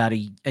up about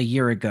a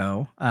year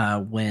ago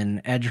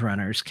when Edge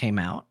Runners came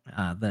out,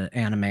 the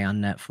anime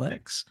on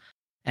Netflix.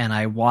 And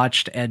I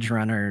watched Edge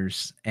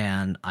Runners,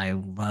 and I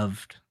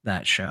loved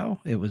that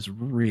show. It was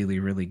really,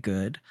 really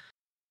good.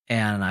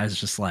 And I was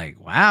just like,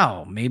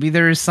 wow, maybe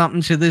there is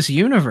something to this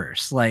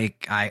universe.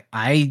 Like,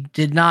 I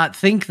did not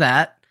think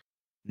that.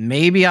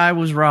 Maybe I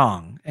was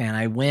wrong. And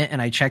I went and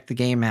I checked the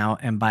game out.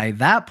 And by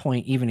that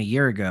point, even a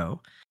year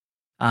ago,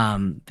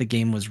 the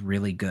game was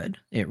really good.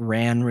 It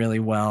ran really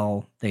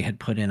well. They had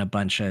put in a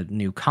bunch of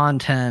new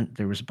content.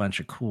 There was a bunch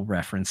of cool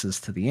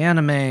references to the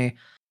anime.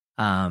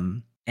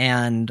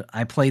 And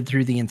I played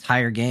through the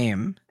entire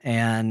game,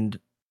 and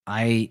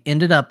I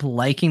ended up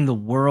liking the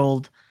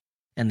world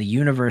and the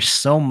universe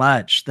so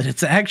much that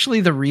it's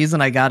actually the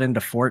reason I got into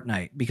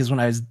Fortnite, because when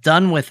I was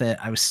done with it,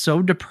 I was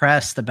so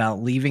depressed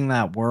about leaving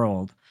that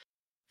world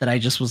that I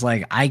just was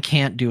like, I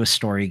can't do a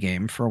story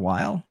game for a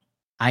while.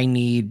 I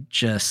need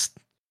just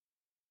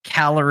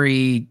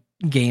calorie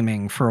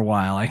gaming for a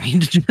while. I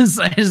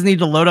just need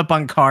to load up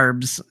on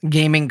carbs,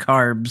 gaming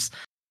carbs.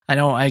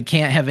 I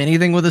can't have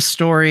anything with a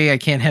story. I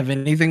can't have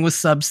anything with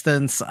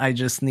substance. I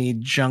just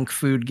need junk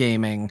food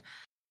gaming.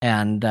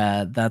 And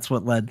that's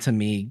what led to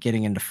me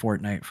getting into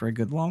Fortnite for a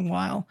good long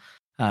while.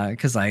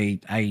 Because I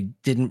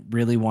didn't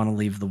really want to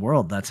leave the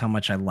world. That's how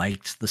much I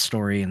liked the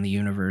story and the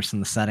universe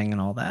and the setting and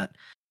all that.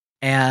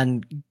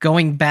 And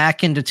going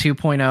back into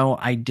 2.0,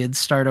 I did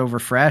start over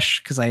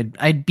fresh, because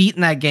I'd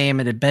beaten that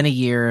game. It had been a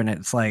year, and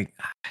it's like,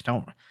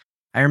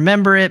 I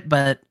remember it,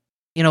 but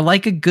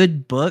like a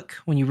good book,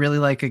 when you really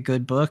like a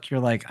good book, you're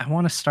like, I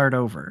want to start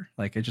over.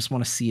 Like, I just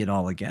want to see it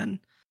all again.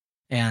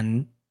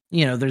 And,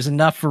 there's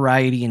enough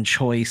variety and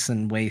choice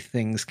and way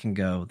things can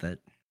go that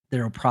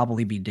there'll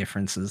probably be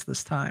differences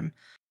this time.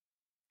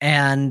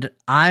 And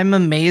I'm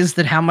amazed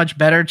at how much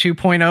better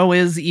 2.0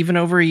 is even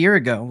over a year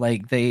ago.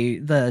 Like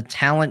the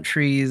talent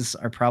trees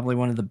are probably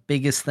one of the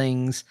biggest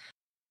things.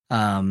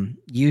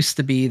 Used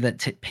to be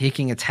that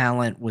picking a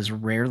talent was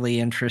rarely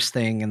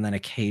interesting, and then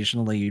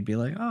occasionally you'd be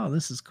like, oh,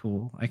 this is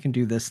cool, I can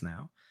do this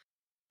now.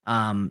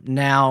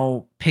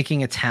 Now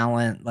picking a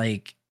talent,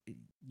 like,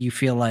 you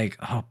feel like,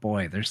 oh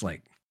boy, there's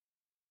like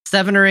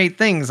 7 or 8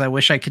 things I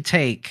wish I could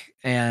take,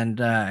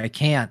 and I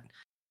can't.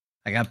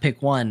 I got to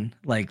pick one.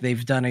 Like,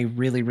 they've done a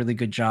really, really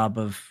good job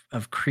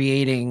of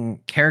creating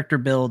character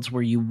builds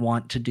where you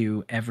want to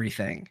do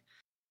everything.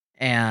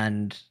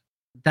 And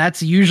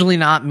that's usually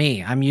not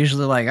me. I'm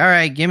usually like, all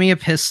right, give me a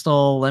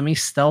pistol, let me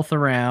stealth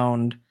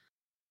around,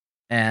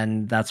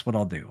 and that's what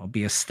I'll do. I'll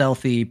be a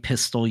stealthy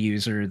pistol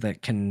user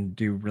that can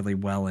do really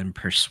well in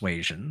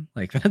persuasion.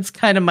 Like, that's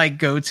kind of my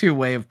go-to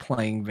way of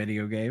playing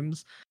video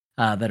games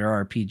that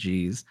are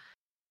RPGs.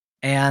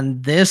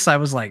 And this, I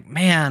was like,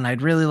 man,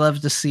 I'd really love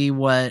to see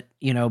what,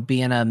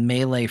 being a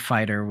melee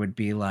fighter would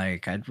be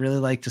like. I'd really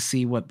like to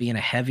see what being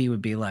a heavy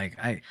would be like.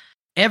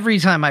 Every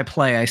time I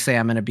play, I say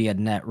I'm going to be a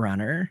net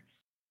runner.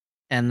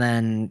 And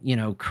then,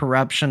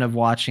 corruption of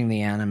watching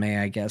the anime,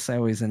 I guess I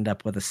always end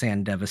up with a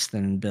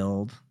Sandevistan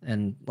build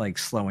and like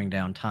slowing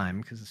down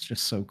time because it's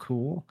just so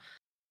cool.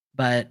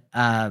 But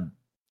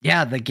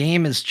yeah, the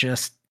game is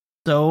just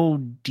so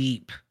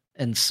deep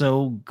and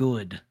so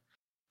good.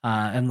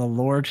 And the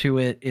lore to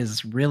it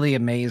is really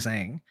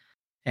amazing.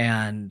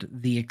 And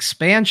the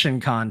expansion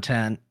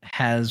content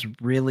has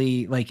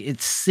really, like, it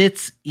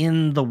sits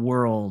in the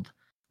world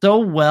so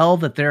well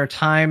that there are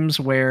times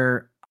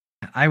where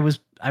I was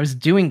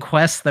doing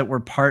quests that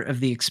were part of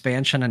the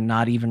expansion and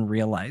not even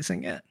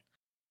realizing it.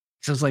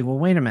 So I was like, well,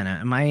 wait a minute.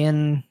 Am I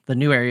in the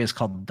new area is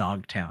called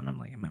Dogtown? I'm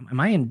like, am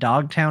I in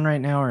Dogtown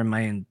right now, or am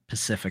I in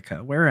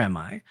Pacifica? Where am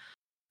I?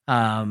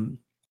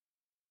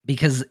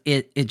 Because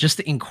it just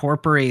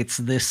incorporates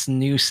this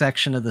new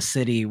section of the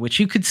city, which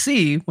you could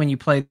see when you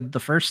played the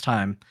first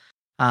time.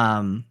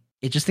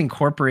 It just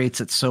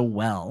incorporates it so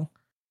well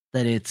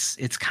that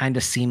it's kind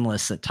of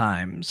seamless at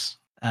times.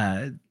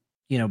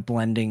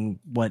 Blending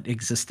what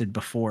existed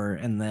before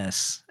and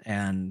this,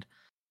 and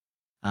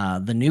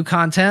the new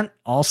content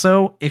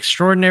also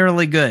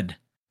extraordinarily good,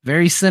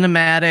 very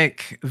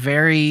cinematic,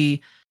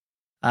 very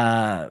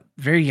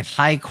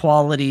high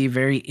quality,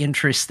 very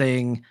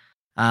interesting.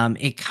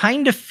 It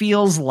kind of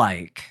feels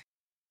like,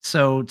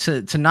 so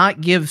to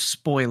not give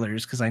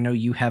spoilers, because I know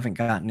you haven't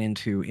gotten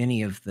into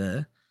any of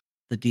the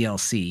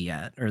DLC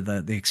yet, or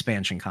the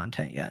expansion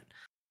content yet.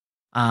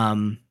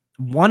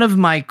 One of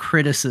my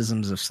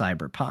criticisms of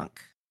Cyberpunk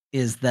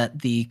is that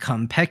the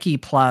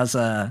Konpeki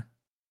Plaza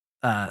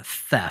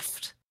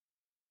theft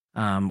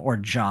or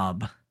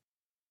job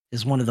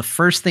is one of the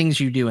first things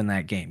you do in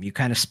that game. You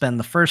kind of spend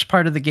the first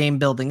part of the game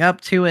building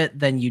up to it,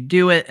 then you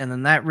do it, and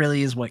then that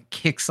really is what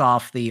kicks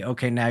off the,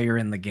 okay, now you're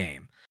in the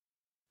game.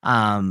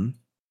 And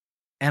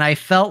I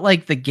felt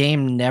like the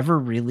game never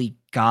really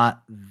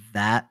got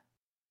that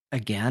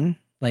again,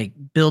 like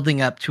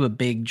building up to a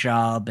big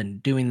job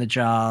and doing the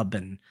job,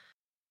 and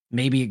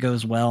maybe it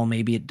goes well,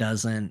 maybe it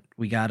doesn't.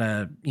 We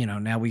gotta,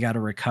 now we gotta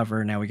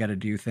recover, now we gotta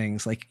do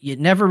things. Like, it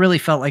never really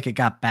felt like it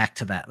got back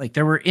to that. Like,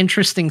 there were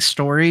interesting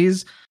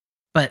stories,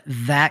 but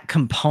that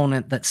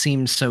component that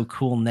seems so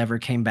cool never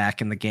came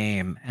back in the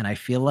game. And I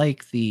feel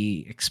like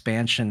the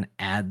expansion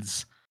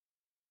adds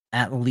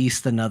at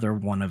least another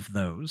one of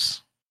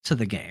those to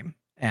the game.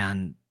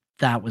 And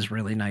that was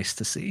really nice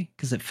to see,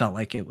 because it felt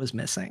like it was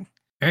missing.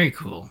 Very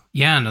cool.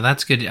 Yeah, no,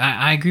 that's good.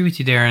 I agree with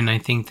you, Darren. I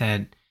think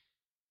that,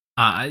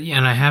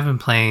 and I have been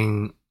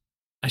playing,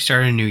 I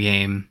started a new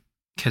game,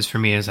 because for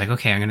me, it's like,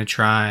 okay, I'm going to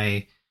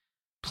try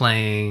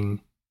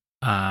playing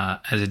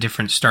as a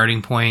different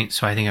starting point.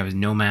 So I think I was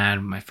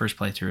Nomad my first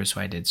playthrough,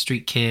 so I did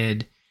Street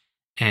Kid,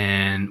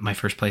 and my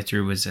first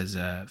playthrough was as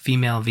a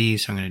female V,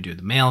 so I'm going to do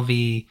the male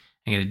V.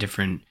 I get a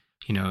different,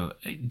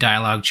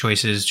 dialogue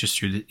choices just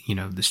through the,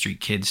 the Street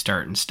Kid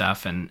start and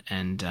stuff, and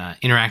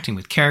interacting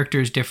with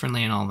characters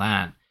differently and all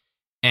that.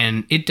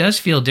 And it does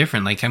feel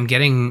different. Like,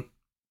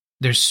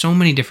 there's so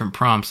many different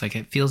prompts. Like,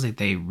 it feels like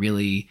they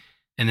really,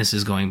 and this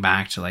is going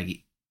back to,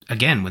 like,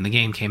 again, when the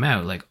game came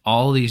out, like,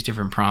 all these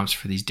different prompts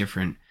for these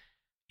different,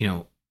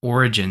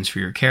 origins for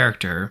your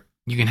character.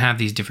 You can have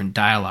these different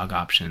dialogue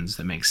options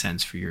that make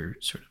sense for your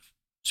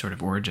sort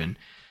of origin.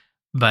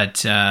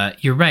 But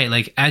you're right.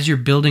 Like, as you're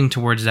building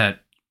towards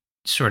that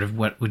sort of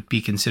what would be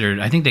considered,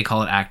 I think they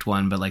call it Act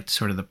 1, but like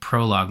sort of the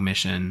prologue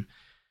mission,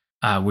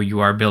 where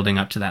you are building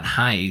up to that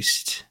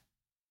heist.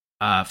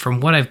 From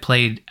what I've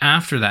played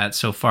after that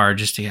so far,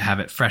 just to have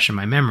it fresh in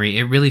my memory,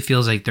 it really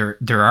feels like there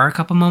are a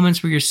couple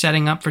moments where you're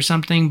setting up for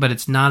something, but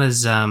it's not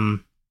as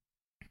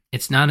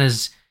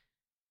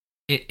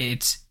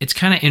it's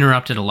kind of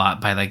interrupted a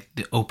lot by like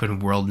the open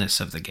worldness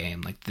of the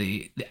game. Like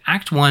the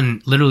Act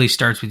 1 literally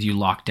starts with you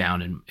locked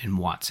down in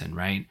Watson,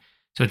 right?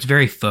 So it's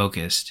very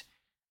focused.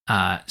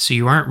 So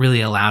you aren't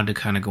really allowed to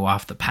kind of go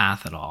off the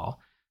path at all.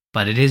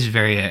 But it is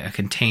very a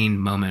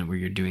contained moment where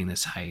you're doing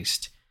this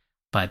heist.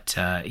 But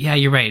yeah,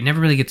 you're right. It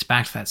never really gets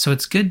back to that. So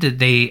it's good that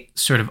they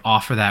sort of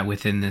offer that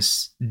within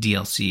this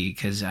DLC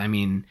because, I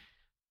mean,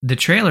 the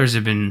trailers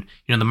have been,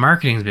 the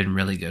marketing's been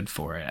really good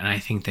for it. And I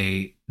think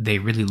they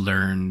really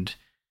learned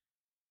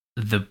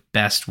the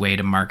best way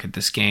to market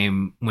this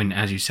game when,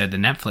 as you said, the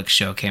Netflix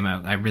show came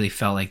out. I really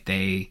felt like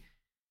they've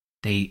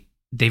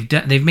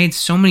made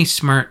so many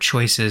smart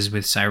choices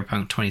with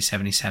Cyberpunk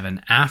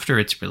 2077 after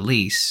its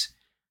release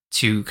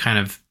to kind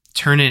of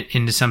turn it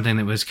into something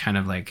that was kind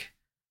of like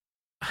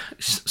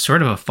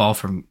sort of a fall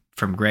from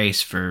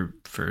grace for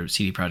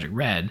CD Projekt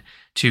Red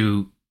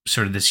to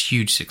sort of this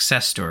huge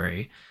success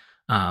story,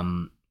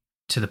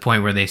 to the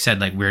point where they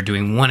said like we're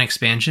doing one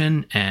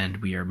expansion and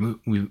we are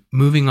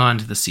moving on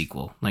to the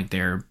sequel. Like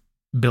they're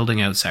building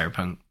out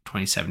Cyberpunk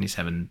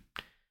 2077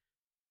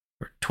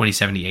 or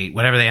 2078,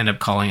 whatever they end up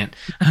calling it.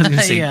 I was going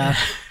to say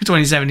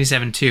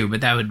 2077 too, but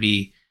that'd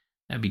be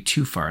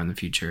too far in the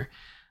future.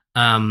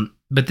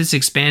 But this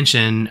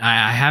expansion,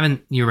 I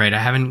haven't, you're right, I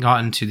haven't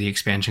gotten to the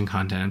expansion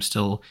content. I'm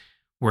still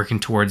working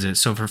towards it.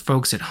 So for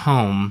folks at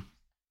home,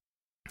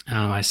 I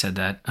don't know why I said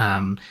that,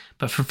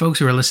 but for folks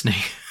who are listening.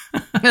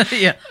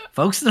 Yeah,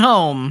 folks at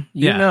home,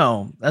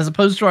 know, as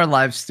opposed to our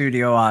live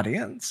studio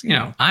audience. You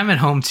know, I'm at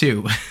home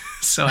too,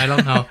 so I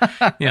don't know,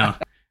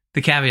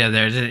 the caveat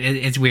there,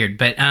 it's weird.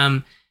 But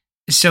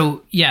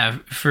so yeah,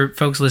 for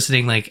folks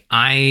listening, like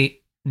I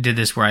did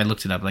this where I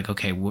looked it up, like,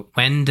 okay,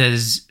 when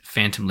does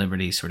Phantom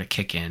Liberty sort of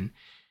kick in?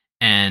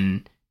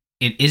 And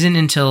it isn't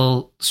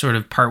until sort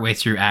of partway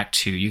through Act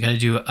 2. You got to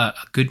do a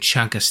good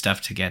chunk of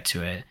stuff to get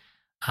to it.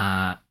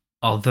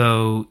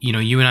 Although,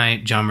 you and I,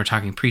 John, were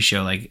talking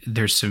pre-show, like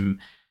there's some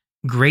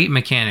great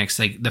mechanics.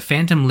 Like the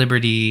Phantom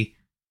Liberty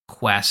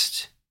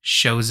quest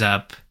shows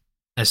up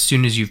as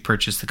soon as you've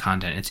purchased the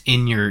content. It's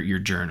in your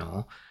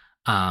journal.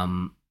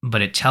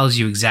 But it tells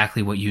you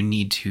exactly what you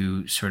need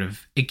to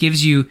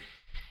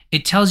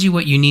it tells you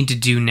what you need to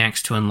do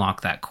next to unlock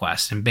that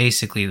quest. And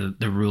basically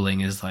the ruling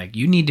is like,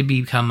 you need to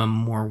become a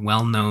more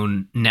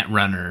well-known net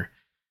runner.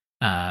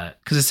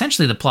 Because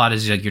essentially the plot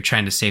is like you're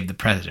trying to save the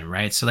president,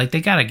 right? So like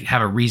they got to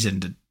have a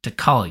reason to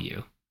call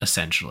you,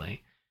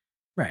 essentially.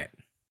 Right.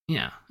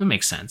 Yeah, that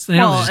makes sense.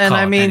 There are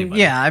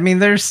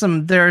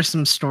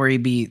some story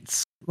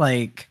beats.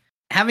 Like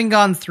having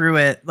gone through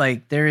it,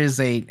 like there is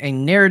a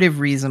narrative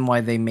reason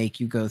why they make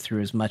you go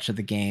through as much of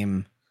the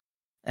game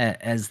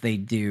as they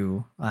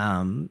do.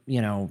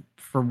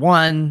 For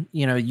one,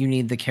 you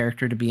need the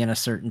character to be in a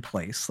certain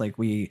place. Like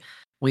we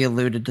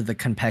alluded to the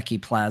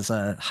Konpeki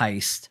Plaza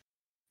heist.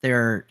 There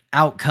are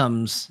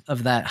outcomes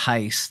of that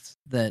heist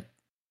that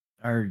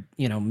are,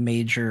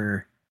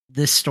 major.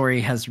 This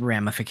story has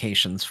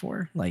ramifications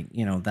for, like,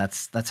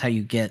 that's how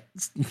you get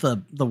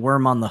the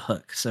worm on the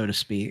hook, so to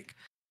speak.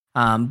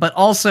 But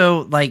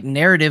also like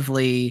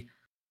narratively,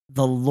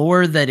 the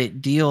lore that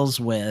it deals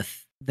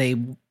with,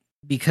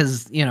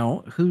 because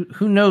who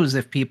knows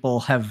if people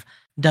have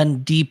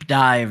done deep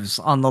dives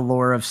on the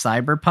lore of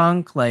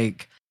Cyberpunk.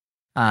 Like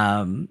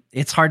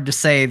it's hard to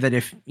say that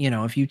if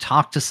you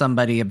talk to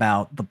somebody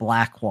about the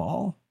Black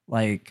Wall,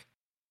 like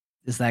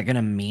is that going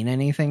to mean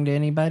anything to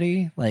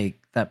anybody? Like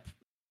that,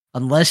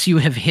 unless you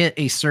have hit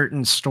a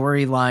certain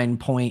storyline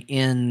point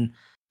in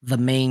the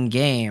main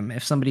game,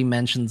 if somebody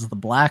mentions the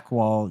Black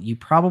Wall, you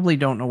probably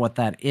don't know what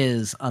that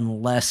is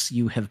unless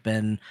you have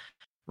been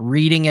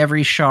reading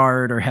every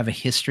shard or have a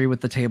history with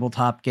the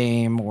tabletop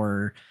game,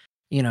 or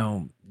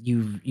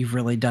you've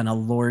really done a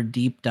lore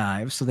deep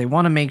dive. So they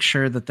want to make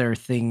sure that there are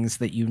things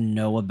that you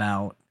know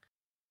about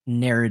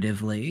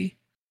narratively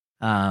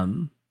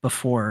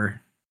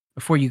before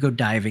you go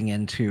diving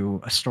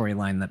into a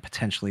storyline that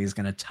potentially is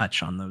going to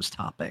touch on those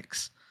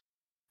topics.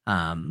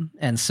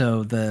 And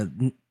so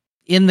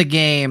in the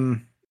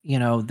game,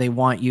 they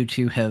want you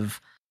to have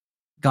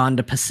gone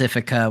to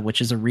Pacifica, which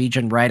is a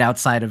region right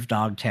outside of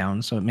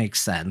Dogtown. So it makes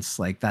sense.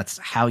 Like that's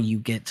how you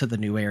get to the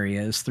new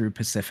areas, through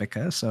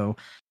Pacifica. So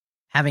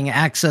having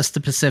access to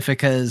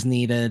Pacifica is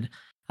needed.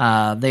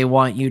 They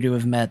want you to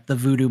have met the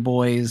Voodoo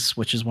Boys,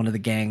 which is one of the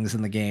gangs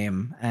in the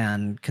game.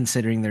 And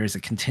considering there is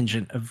a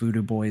contingent of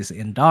Voodoo Boys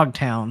in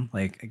Dogtown,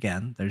 like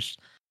again, there's,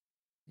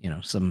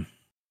 some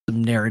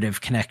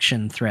narrative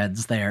connection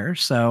threads there.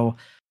 So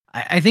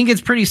I think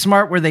it's pretty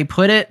smart where they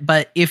put it,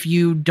 but if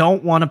you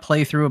don't want to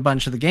play through a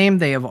bunch of the game,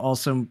 they have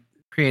also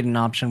created an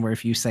option where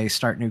if you say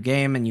start new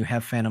game and you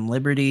have Phantom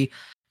Liberty,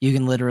 you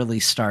can literally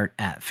start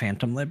at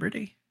Phantom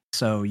Liberty.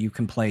 So you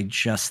can play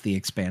just the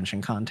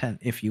expansion content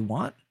if you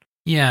want.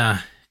 Yeah.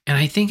 And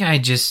I think I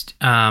just,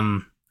 I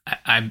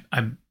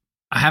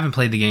haven't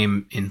played the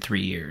game in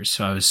 3 years,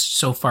 so I was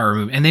so far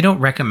removed. And they don't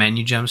recommend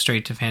you jump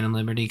straight to Phantom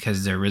Liberty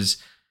because there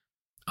was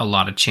a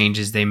lot of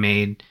changes they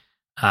made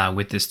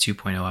with this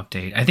 2.0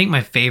 update. I think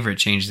my favorite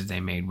change that they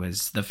made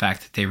was the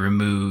fact that they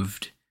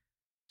removed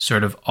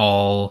sort of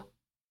all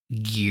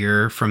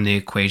gear from the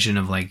equation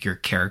of like your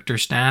character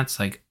stats.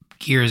 Like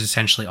gear is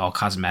essentially all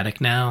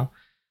cosmetic now.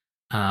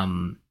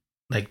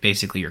 Like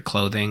basically your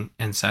clothing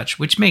and such,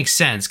 which makes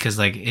sense because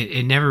like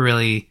it never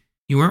really,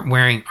 you weren't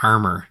wearing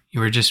armor,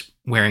 you were just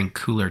wearing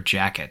cooler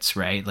jackets,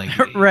 right? Like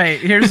right,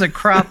 here's a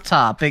crop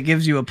top, it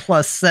gives you a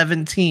plus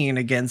 17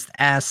 against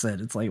acid.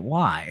 It's like,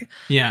 why?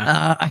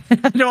 Yeah.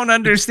 I don't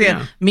understand.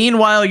 Yeah.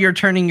 Meanwhile, you're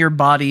turning your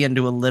body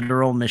into a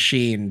literal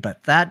machine,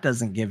 but that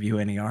doesn't give you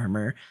any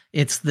armor.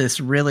 It's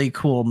this really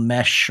cool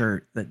mesh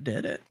shirt that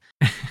did it.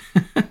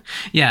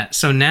 Yeah,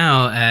 so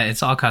now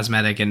it's all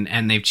cosmetic,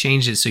 and they've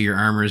changed it so your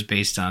armor is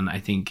based on, I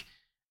think,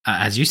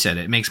 as you said,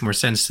 it makes more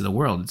sense to the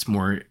world. It's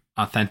more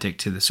authentic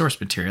to the source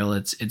material.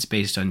 It's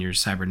based on your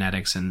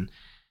cybernetics and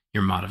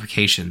your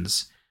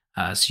modifications.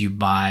 So you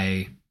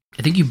buy,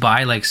 I think you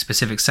buy like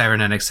specific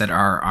cybernetics that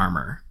are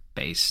armor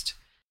based.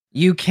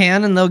 You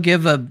can, and they'll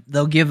give a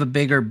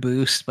bigger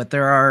boost, but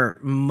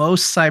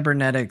most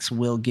cybernetics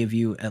will give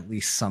you at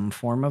least some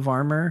form of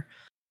armor.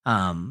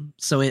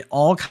 So it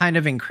all kind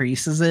of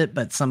increases it,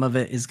 but some of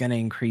it is going to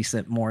increase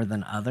it more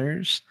than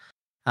others.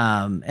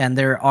 And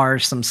there are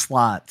some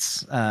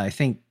slots, I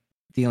think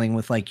dealing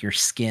with like your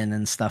skin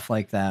and stuff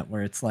like that,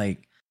 where it's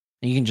like,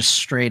 you can just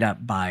straight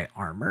up buy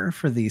armor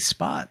for these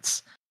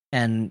spots.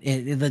 And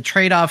the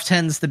trade-off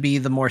tends to be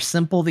the more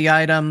simple the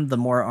item, the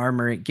more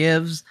armor it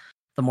gives.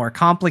 The more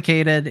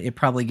complicated, it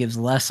probably gives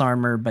less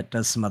armor, but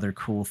does some other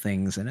cool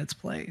things in its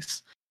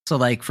place. So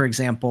like, for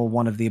example,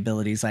 one of the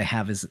abilities I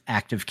have is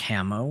active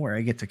camo, where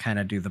I get to kind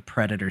of do the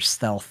predator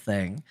stealth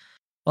thing.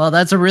 Well,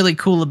 that's a really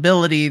cool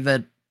ability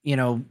that,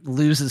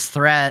 loses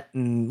threat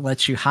and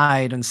lets you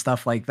hide and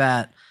stuff like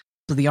that.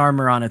 So the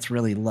armor on it's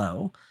really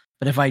low.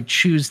 But if I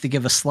choose to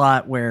give a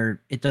slot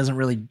where it doesn't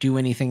really do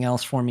anything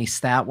else for me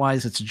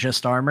stat-wise, it's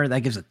just armor,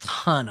 that gives a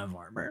ton of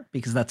armor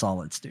because that's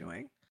all it's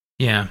doing.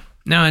 Yeah.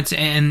 No, it's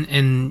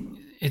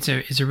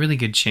a really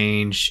good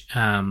change.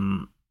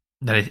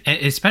 That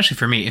especially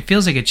for me, it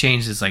feels like a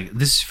change that's like,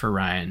 this is for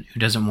Ryan, who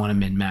doesn't want to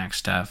min-max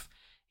stuff.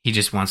 He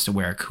just wants to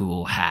wear a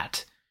cool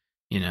hat,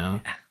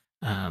 And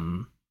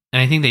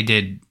I think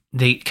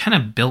they kind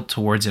of built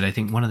towards it. I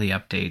think one of the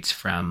updates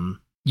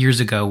from years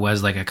ago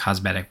was like a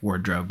cosmetic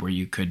wardrobe where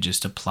you could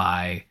just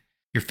apply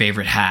your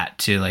favorite hat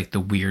to like the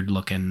weird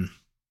looking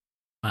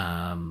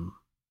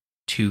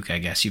toque, I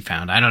guess you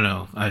found. I don't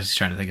know. I was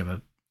trying to think of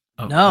a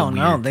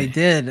No, they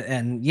did.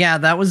 And yeah,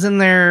 that was in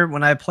there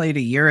when I played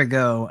a year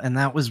ago, and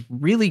that was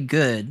really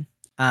good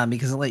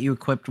because it let you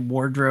equip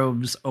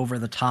wardrobes over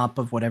the top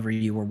of whatever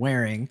you were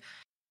wearing.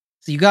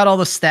 So you got all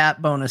the stat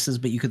bonuses,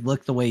 but you could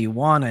look the way you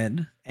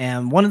wanted.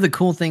 And one of the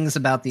cool things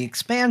about the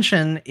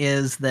expansion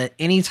is that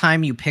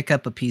anytime you pick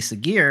up a piece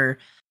of gear,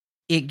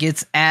 it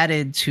gets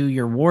added to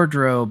your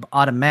wardrobe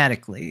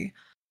automatically.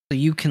 So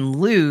you can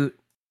loot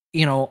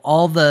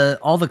all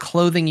the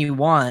clothing you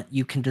want.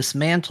 You can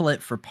dismantle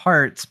it for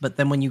parts, but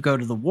then when you go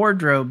to the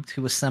wardrobe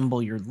to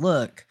assemble your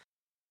look,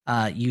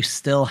 you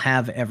still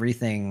have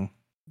everything,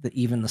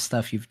 even the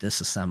stuff you've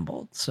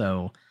disassembled.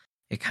 So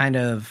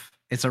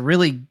it's a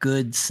really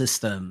good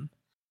system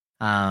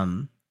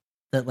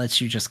that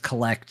lets you just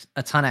collect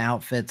a ton of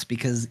outfits,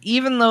 because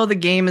even though the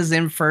game is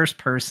in first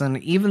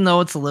person, even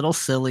though it's a little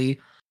silly,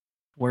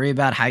 worry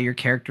about how your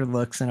character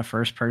looks in a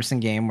first-person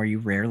game where you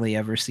rarely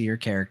ever see your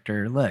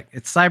character. Look,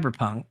 it's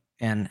Cyberpunk,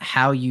 and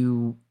how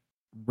you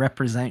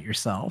represent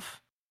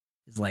yourself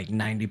is like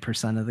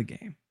 90% of the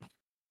game.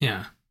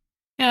 Yeah.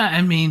 Yeah,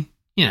 I mean,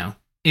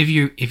 if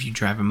you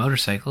drive a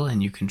motorcycle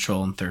and you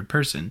control in third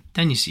person,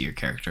 then you see your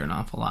character an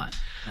awful lot.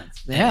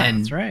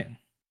 That's right.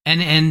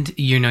 And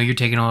you're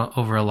taking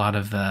over a lot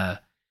of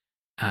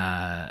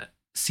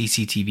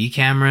CCTV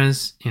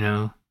cameras,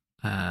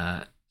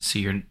 so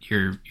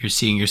you're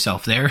seeing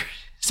yourself there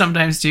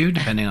sometimes too,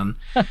 depending on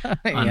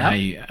how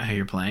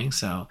you're playing.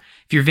 So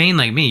if you're vain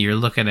like me, you're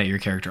looking at your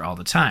character all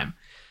the time.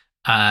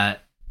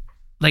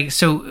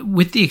 So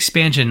with the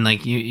expansion,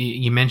 like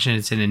you mentioned,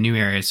 it's in a new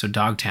area, so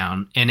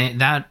Dogtown, and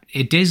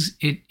it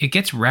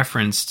gets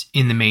referenced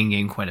in the main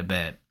game quite a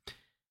bit.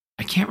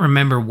 I can't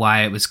remember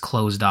why it was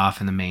closed off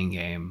in the main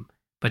game,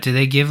 but do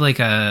they give like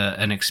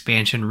an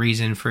expansion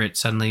reason for it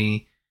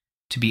suddenly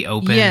to be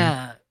open?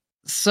 Yeah.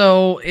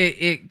 So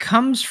it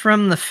comes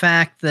from the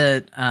fact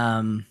that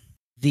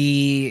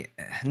the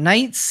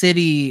Night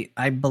City,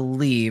 I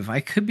believe, I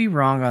could be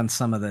wrong on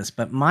some of this,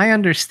 but my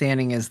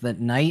understanding is that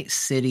Night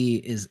City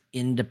is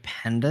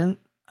independent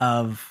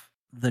of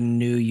the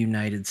new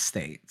United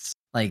States.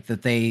 Like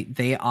that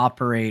they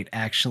operate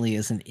actually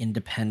as an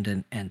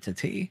independent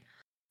entity.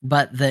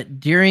 But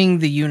that during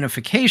the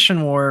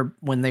Unification War,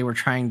 when they were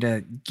trying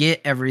to get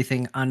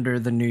everything under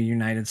the new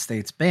United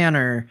States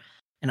banner,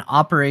 an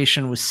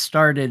operation was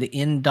started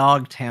in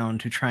Dogtown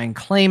to try and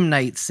claim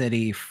Night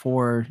City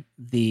for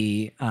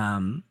the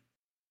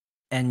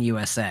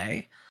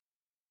NUSA.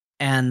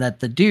 And that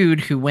the dude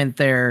who went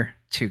there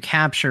to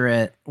capture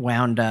it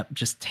wound up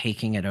just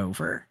taking it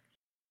over.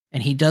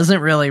 And he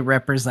doesn't really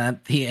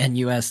represent the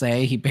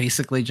NUSA. He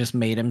basically just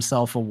made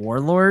himself a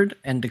warlord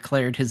and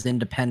declared his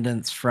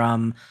independence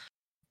from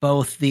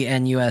both the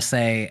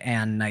NUSA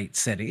and Night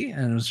City,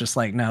 and it was just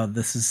like, no,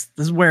 this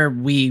is where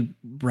we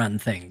run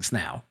things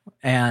now.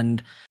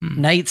 And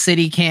Night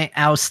City can't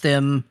oust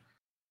him.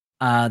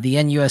 The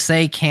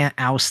NUSA can't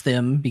oust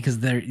him because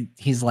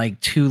he's like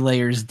 2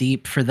 layers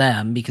deep for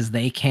them because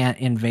they can't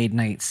invade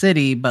Night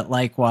City, but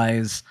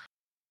likewise,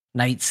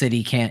 Night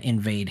City can't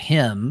invade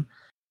him.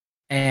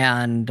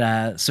 And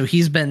so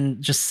he's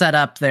been just set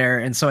up there.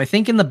 And so I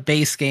think in the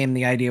base game,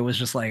 the idea was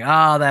just like,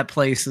 that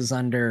place is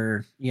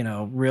under,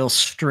 real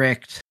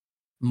strict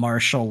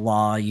martial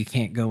law. You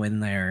can't go in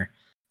there.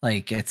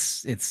 Like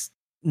it's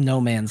no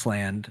man's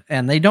land.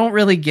 And they don't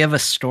really give a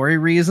story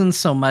reason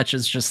so much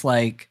as just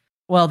like,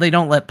 well, they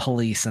don't let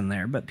police in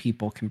there, but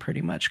people can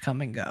pretty much come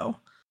and go.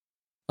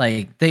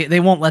 Like they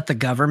won't let the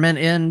government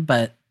in,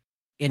 but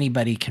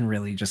anybody can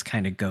really just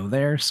kind of go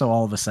there. So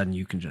all of a sudden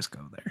you can just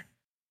go there.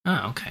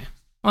 Oh, okay.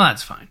 Well,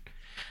 that's fine.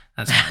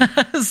 That's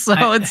fine.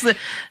 So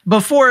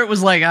before it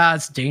was like,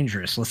 it's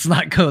dangerous. Let's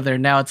not go there.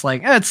 Now it's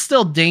like, it's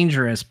still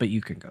dangerous, but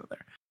you can go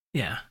there.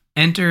 Yeah.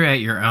 Enter at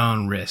your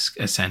own risk,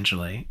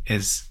 essentially,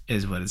 is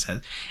what it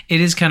says. It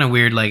is kind of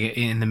weird. Like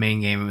in the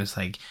main game, it was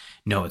like,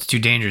 no, it's too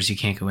dangerous. You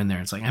can't go in there.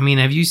 It's like, I mean,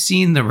 have you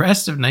seen the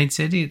rest of Night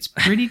City? It's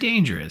pretty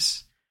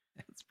dangerous.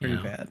 It's pretty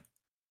bad.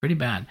 Pretty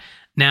bad.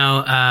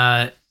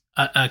 Now,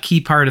 a key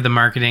part of the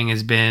marketing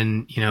has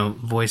been,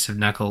 voice of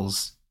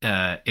Knuckles,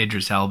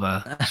 Idris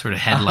Elba, sort of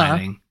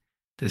headlining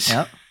this.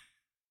 Yep.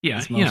 Yeah,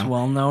 his most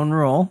well-known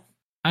role.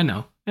 I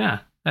know. Yeah,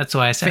 that's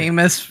why I said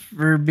famous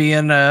for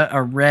being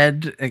a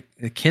red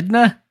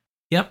echidna.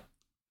 Yep,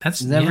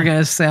 that's never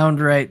gonna sound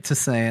right to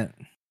say it.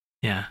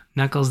 Yeah,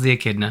 Knuckles the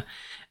echidna.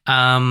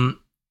 And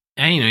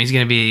he's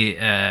gonna be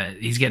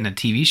he's getting a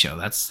TV show.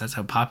 That's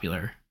how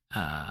popular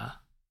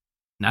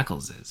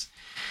Knuckles is.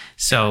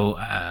 So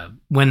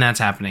when that's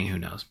happening, who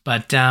knows?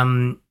 But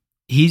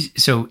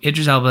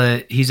Idris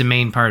Elba, he's a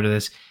main part of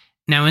this.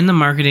 Now in the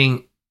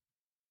marketing,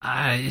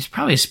 it's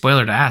probably a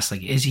spoiler to ask.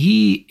 Like, is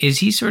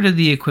he sort of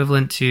the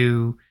equivalent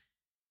to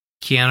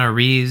Keanu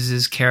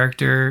Reeves'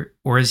 character,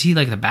 or is he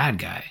like the bad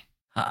guy?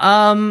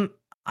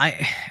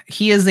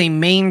 He is a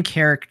main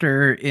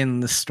character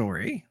in the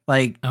story.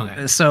 Like,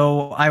 okay.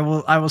 So I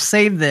will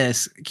say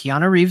this: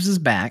 Keanu Reeves is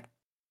back,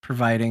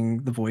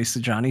 providing the voice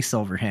of Johnny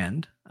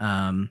Silverhand.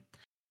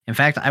 In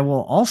fact, I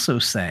will also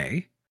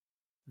say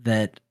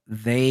that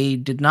they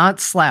did not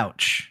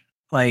slouch.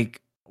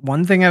 Like,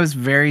 one thing I was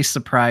very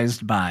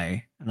surprised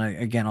by,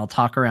 and I'll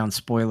talk around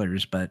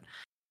spoilers, but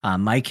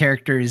my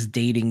character is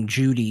dating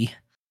Judy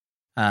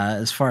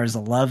as far as a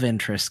love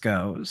interest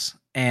goes.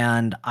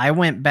 And I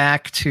went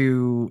back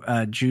to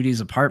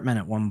Judy's apartment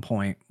at one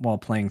point while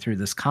playing through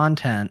this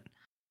content,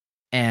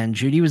 and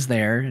Judy was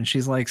there, and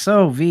she's like,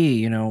 "So,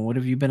 V, what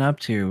have you been up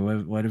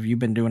to? What have you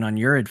been doing on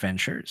your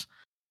adventures?"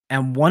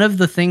 And one of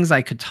the things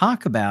I could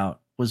talk about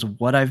was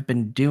what I've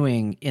been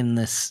doing in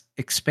this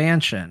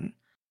expansion.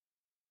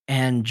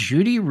 And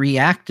Judy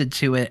reacted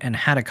to it and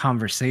had a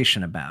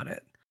conversation about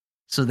it.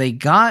 So they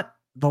got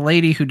the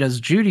lady who does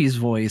Judy's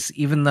voice,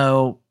 even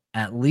though,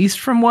 at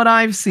least from what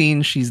I've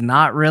seen, she's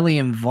not really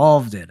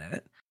involved in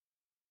it,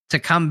 to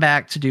come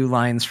back to do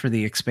lines for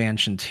the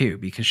expansion too,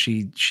 because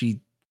she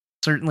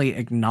certainly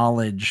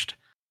acknowledged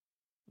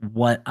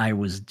what I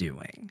was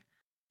doing.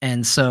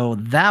 And so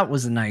that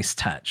was a nice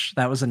touch.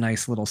 That was a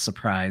nice little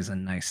surprise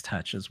and nice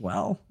touch as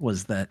well,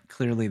 was that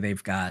clearly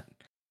they've got,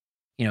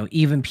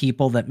 even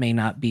people that may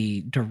not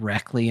be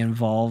directly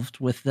involved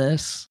with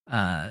this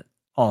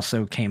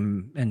also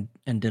came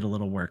and did a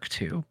little work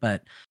too.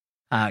 But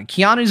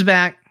Keanu's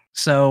back.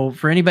 So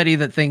for anybody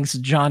that thinks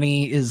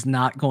Johnny is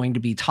not going to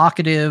be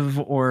talkative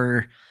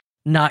or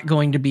not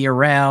going to be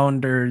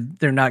around, or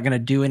they're not going to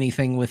do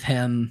anything with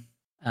him,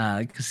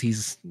 because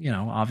he's,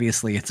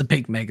 obviously it's a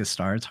big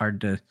megastar. It's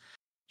hard to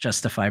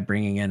justify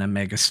bringing in a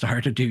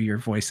megastar to do your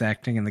voice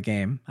acting in the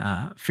game.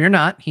 Fear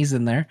not, he's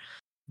in there.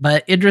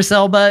 But Idris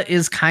Elba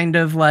is kind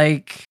of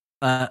like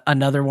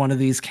another one of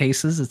these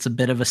cases. It's a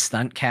bit of a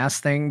stunt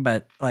casting,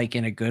 but like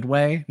in a good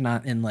way,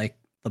 not in like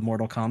the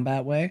Mortal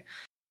Kombat way.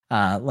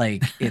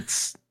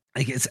 It's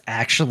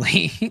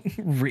actually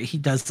he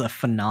does a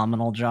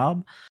phenomenal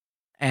job,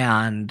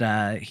 and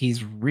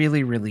he's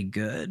really, really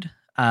good.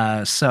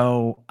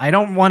 So I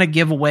don't want to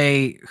give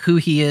away who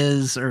he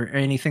is or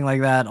anything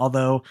like that.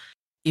 Although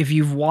if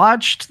you've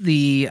watched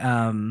the,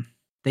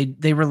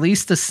 they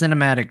released a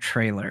cinematic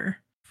trailer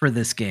for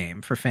this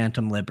game, for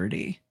Phantom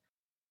Liberty.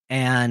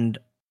 And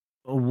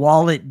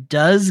while it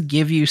does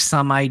give you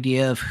some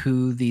idea of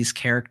who these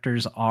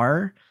characters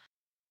are,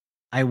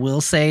 I will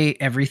say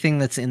everything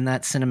that's in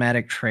that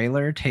cinematic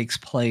trailer takes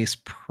place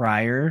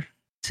prior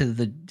to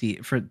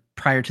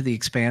the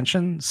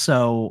expansion.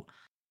 So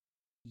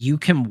you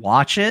can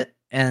watch it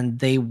and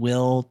they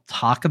will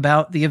talk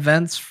about the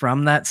events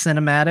from that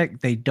cinematic.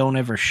 They don't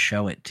ever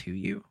show it to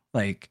you.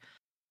 Like,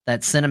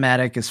 that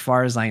cinematic, as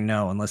far as I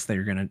know, unless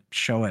they're going to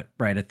show it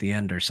right at the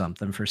end or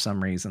something for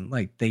some reason,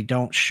 like, they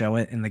don't show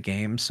it in the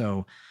game.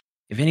 So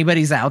if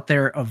anybody's out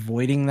there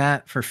avoiding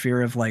that for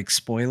fear of like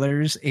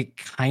spoilers, it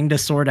kind of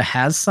sort of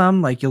has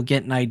some. Like you'll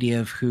get an idea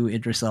of who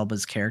Idris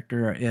Elba's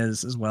character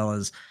is, as well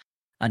as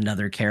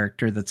another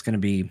character that's going to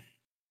be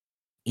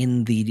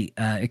in the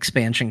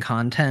expansion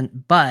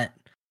content. But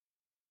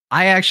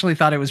I actually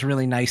thought it was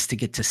really nice to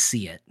get to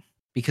see it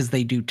because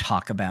they do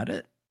talk about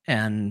it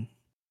and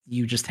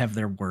you just have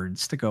their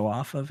words to go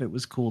off of. It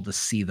was cool to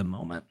see the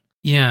moment.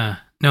 Yeah.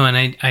 No,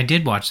 and I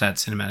did watch that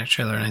cinematic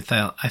trailer, and I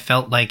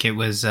felt like it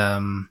was a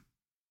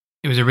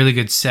really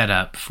good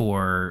setup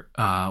for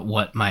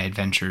what my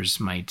adventures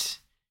might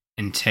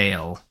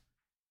entail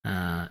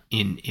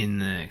in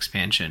the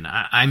expansion.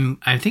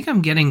 I think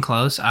I'm getting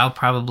close. I'll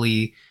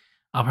probably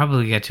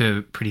get to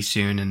it pretty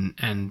soon,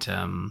 and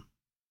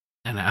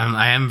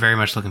I am very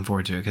much looking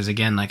forward to it because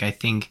again, like I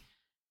think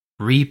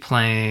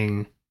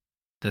replaying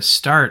the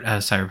start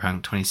of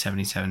Cyberpunk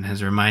 2077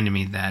 has reminded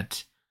me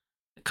that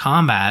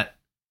combat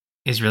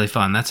is really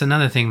fun. That's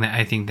another thing that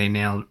I think they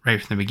nailed right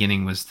from the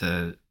beginning was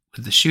the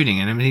shooting.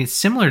 And I mean, it's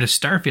similar to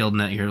Starfield in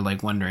that you're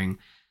like wondering,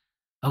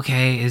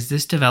 okay, is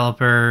this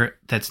developer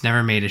that's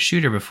never made a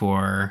shooter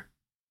before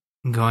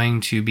going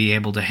to be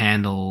able to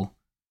handle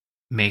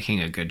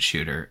making a good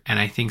shooter? And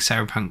I think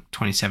Cyberpunk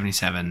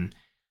 2077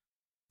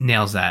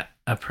 nails that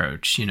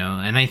approach, you know.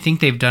 And I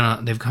think they've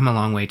come a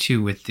long way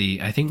too with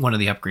I think one of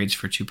the upgrades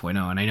for 2.0,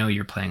 and I know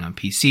you're playing on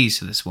PC,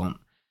 so this won't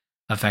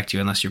affect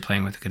you unless you're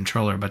playing with a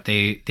controller, but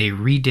they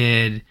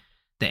redid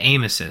the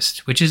aim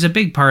assist, which is a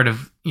big part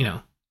of, you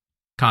know,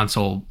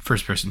 console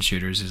first person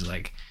shooters is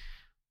like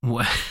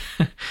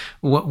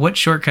what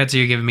shortcuts are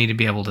you giving me to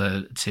be able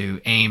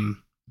to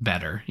aim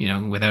better, you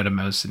know, without a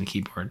mouse and a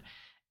keyboard.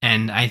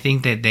 And I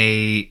think that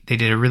they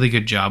did a really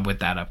good job with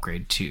that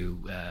upgrade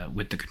too,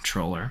 with the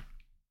controller.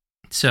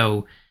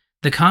 So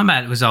the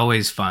combat was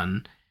always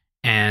fun,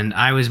 and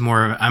I'm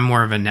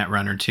more of a net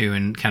runner too,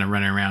 and kind of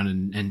running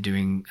around and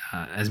doing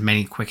as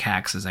many quick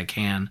hacks as I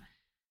can.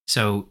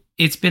 So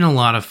it's been a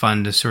lot of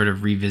fun to sort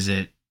of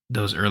revisit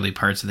those early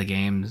parts of the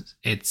game.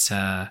 It's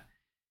and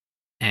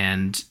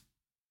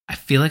I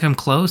feel like I'm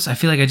close. I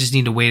feel like I just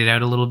need to wait it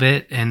out a little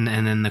bit, and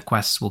then the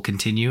quests will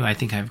continue. I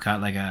think I've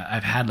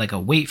had like a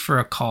wait for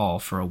a call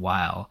for a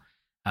while,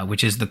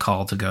 which is the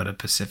call to go to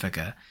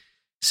Pacifica.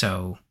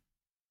 So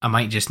I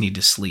might just need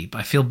to sleep.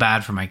 I feel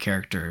bad for my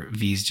character.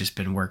 V's just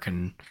been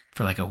working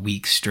for like a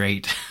week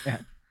straight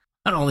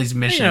on all these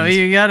missions. You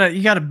know,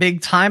 you got a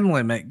big time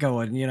limit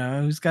going. You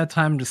know, who's got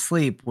time to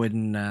sleep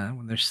when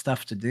there's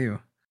stuff to do?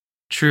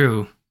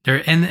 True.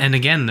 And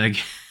again, like,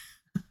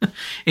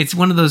 it's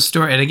one of those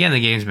stories. And again, the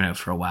game's been out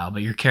for a while,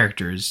 but your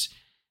character is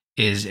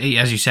as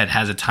you said,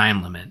 has a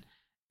time limit,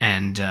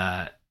 and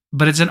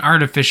but it's an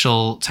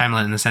artificial time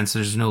limit in the sense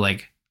there's no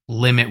like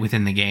limit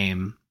within the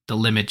game. The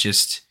limit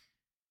just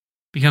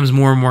becomes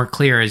more and more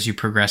clear as you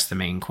progress the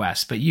main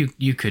quest. But you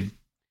could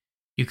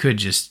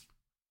just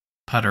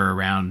putter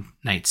around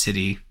Night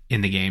City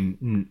in the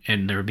game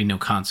and there would be no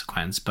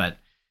consequence. But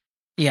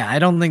yeah, I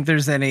don't think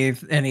there's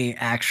any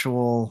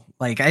actual,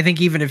 like, I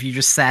think even if you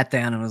just sat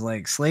down and was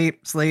like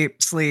sleep,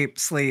 sleep, sleep,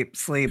 sleep,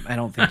 sleep, I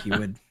don't think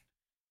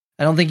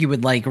you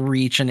would like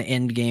reach an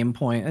end game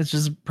point. It's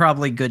just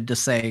probably good to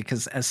say,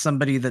 because as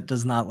somebody that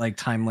does not like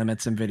time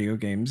limits in video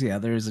games, yeah,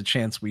 there is a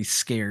chance we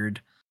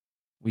scared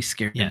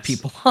yes.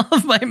 people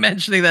off by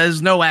mentioning that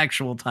there's no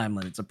actual time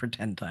limit. It's a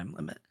pretend time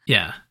limit.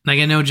 Yeah. Like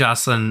I know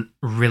Jocelyn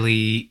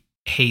really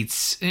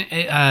hates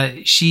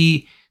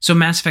so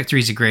Mass Effect 3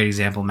 is a great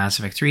example. Mass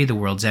Effect 3, the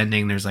world's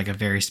ending. There's like a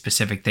very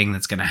specific thing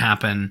that's going to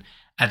happen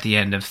at the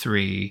end of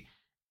 3.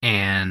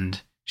 And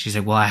she's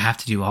like, well, I have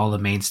to do all the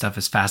main stuff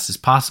as fast as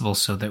possible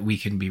so that we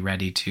can be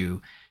ready to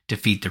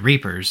defeat the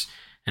Reapers.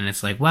 And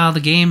it's like, well,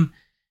 the game,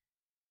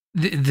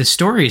 the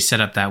story is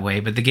set up that way,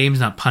 but the game's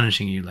not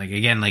punishing you. Like,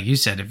 again, like you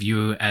said, if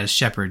you as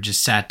Shepard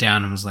just sat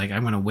down and was like,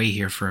 I'm going to wait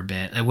here for a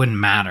bit, it wouldn't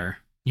matter.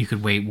 You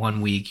could wait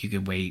 1 week, you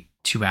could wait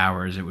 2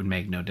 hours. It would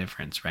make no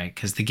difference, right?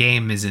 Because the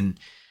game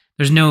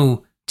there's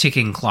no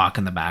ticking clock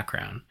in the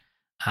background.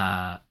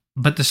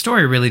 But the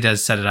story really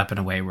does set it up in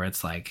a way where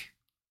it's like,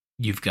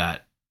 you've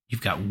got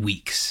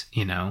weeks,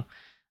 you know?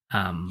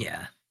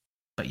 Yeah.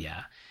 But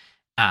yeah.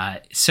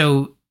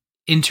 So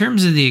in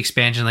terms of the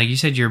expansion, like you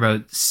said, you're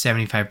about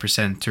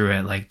 75% through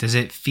it. Like, does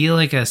it feel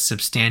like a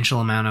substantial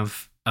amount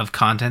of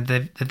content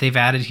that they've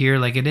added here?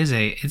 Like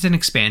it's an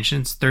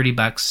expansion. It's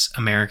 $30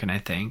 American, I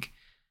think.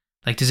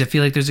 Like, does it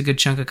feel like there's a good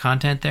chunk of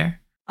content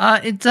there?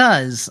 It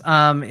does.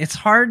 It's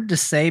hard to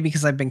say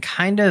because I've been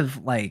kind of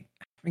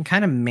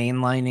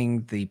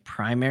mainlining the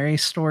primary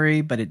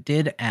story, but it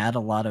did add a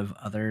lot of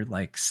other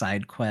like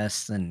side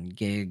quests and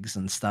gigs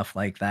and stuff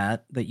like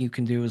that you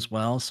can do as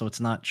well. So it's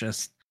not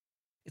just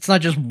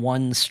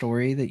one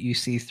story that you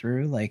see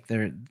through. Like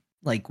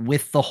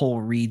with the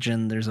whole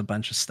region, there's a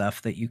bunch of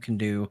stuff that you can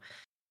do.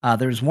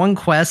 There's one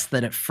quest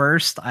that at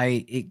first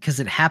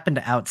because it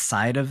happened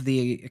outside of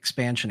the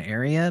expansion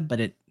area, but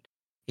it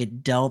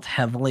dealt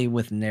heavily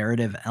with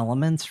narrative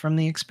elements from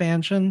the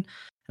expansion. And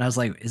I was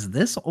like, is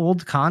this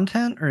old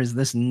content or is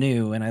this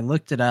new? And I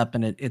looked it up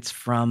and it's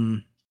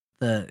from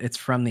the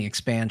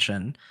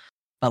expansion.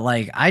 But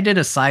like I did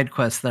a side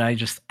quest that I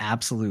just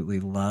absolutely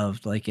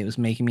loved. Like it was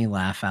making me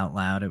laugh out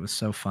loud. It was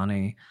so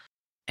funny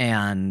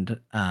and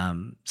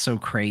so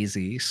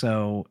crazy.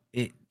 So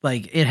it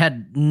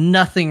had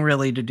nothing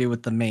really to do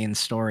with the main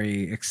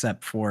story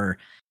except for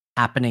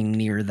happening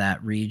near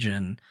that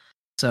region.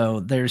 So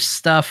there's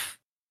stuff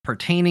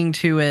pertaining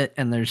to it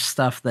and there's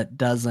stuff that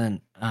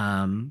doesn't,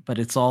 but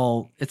it's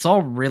all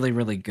really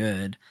really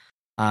good.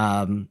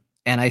 And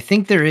I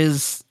think there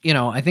is,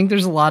 I think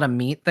there's a lot of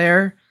meat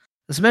there,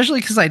 especially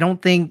because I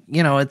don't think,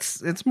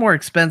 it's more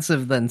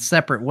expensive than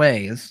Separate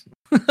Ways,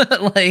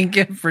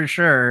 like for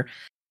sure.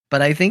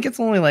 But I think it's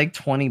only like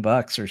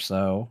 $20 or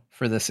so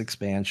for this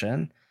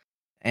expansion.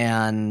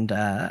 And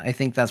I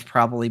think that's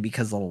probably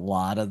because a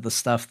lot of the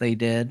stuff they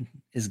did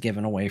is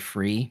given away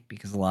free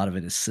because a lot of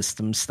it is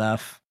system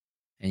stuff.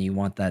 And you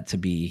want that to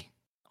be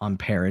on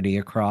parity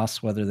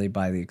across whether they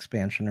buy the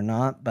expansion or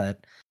not.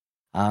 But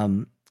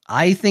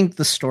I think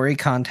the story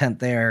content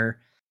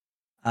there,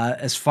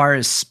 as far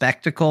as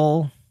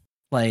spectacle,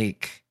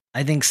 like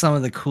I think some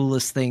of the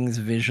coolest things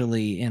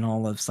visually in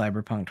all of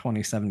Cyberpunk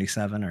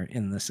 2077 are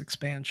in this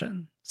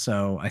expansion.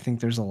 So I think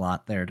there's a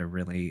lot there to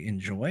really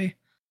enjoy.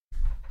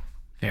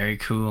 Very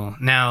cool.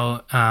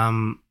 Now,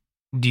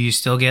 do you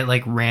still get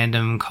like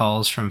random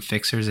calls from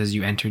fixers as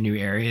you enter new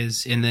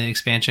areas in the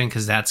expansion?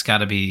 Because that's got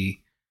to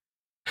be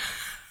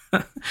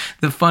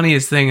the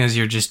funniest thing. Is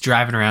you're just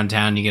driving around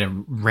town, you get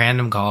a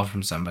random call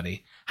from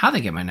somebody. How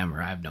they get my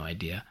number, I have no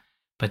idea.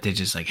 But they're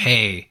just like,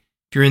 "Hey,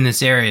 if you're in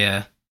this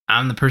area,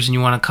 I'm the person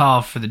you want to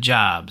call for the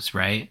jobs,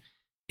 right?"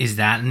 Is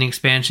that an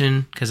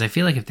expansion? Because I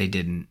feel like if they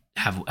didn't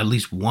have at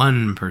least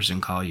one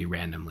person call you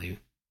randomly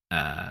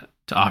to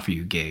offer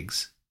you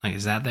gigs, like,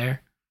 is that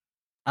there?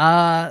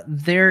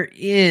 There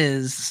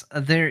is.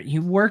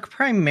 You work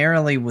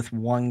primarily with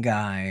one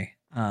guy,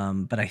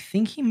 but I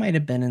think he might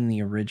have been in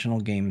the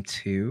original game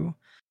too.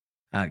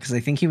 Because I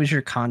think he was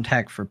your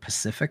contact for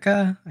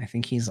Pacifica. I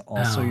think he's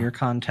also your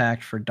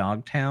contact for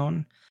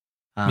Dogtown.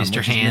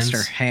 Mr. Hands.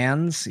 Mr.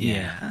 Hands,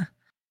 yeah.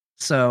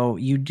 So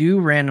you do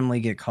randomly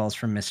get calls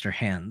from Mr.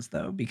 Hands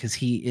though, because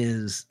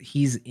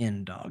he's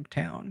in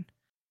Dogtown.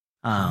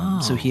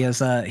 So he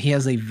has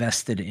a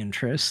vested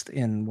interest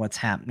in what's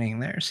happening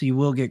there. So you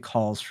will get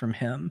calls from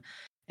him.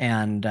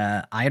 And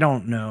I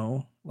don't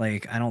know,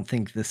 like I don't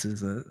think this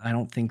is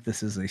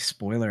a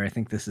spoiler. I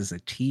think this is a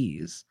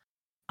tease.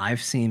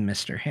 I've seen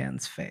Mr.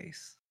 Hands'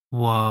 face.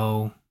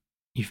 Whoa.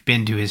 You've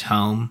been to his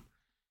home.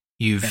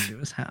 You've been to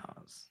his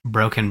house.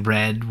 Broken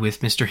bread with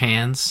Mr.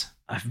 Hands.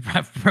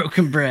 I've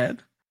broken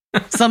bread.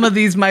 Some of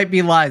these might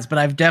be lies, but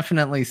I've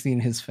definitely seen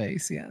his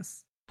face,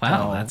 yes.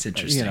 Wow, that's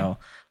interesting.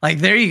 Like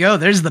there you go.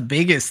 There's the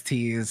biggest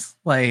tease.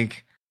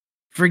 Like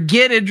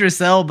forget Idris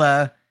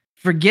Elba,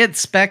 forget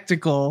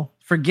spectacle,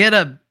 forget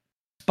a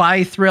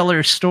spy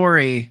thriller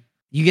story.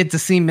 You get to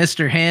see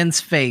Mr.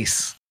 Hand's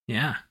face.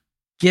 Yeah.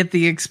 Get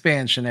the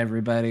expansion,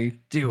 everybody.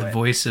 Do it. The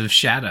voice of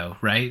Shadow,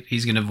 right?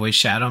 He's going to voice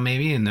Shadow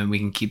maybe, and then we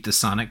can keep the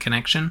Sonic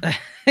connection.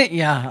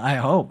 Yeah, I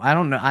hope. I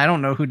don't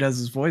know who does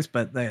his voice,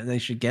 but they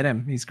should get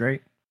him. He's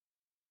great.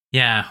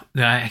 Yeah,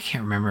 I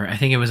can't remember. I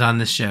think it was on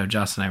this show,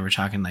 Joss and I were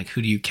talking, like,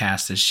 who do you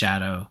cast as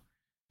Shadow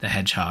the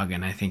Hedgehog?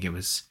 And I think there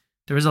was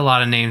a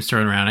lot of names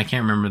thrown around. I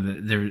can't remember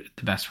the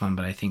best one,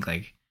 but I think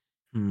like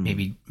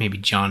maybe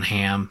John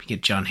Hamm.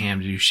 Get John Hamm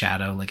to do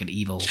Shadow, like an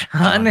evil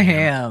John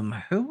Hamm.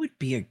 Who would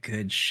be a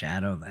good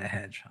Shadow the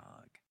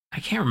Hedgehog?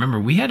 I can't remember.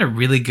 We had a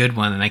really good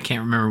one, and I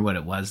can't remember what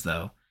it was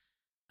though.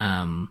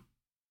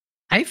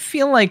 I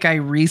feel like I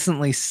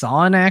recently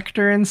saw an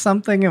actor in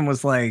something and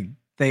was like,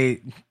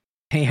 they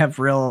have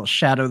real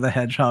Shadow the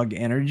Hedgehog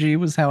energy,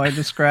 was how I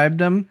described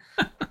him.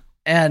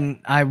 And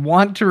I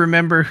want to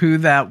remember who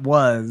that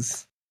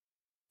was,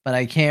 but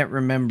I can't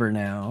remember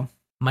now.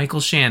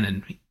 Michael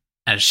Shannon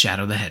as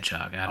Shadow the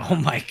Hedgehog. Oh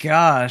my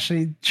gosh,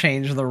 he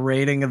changed the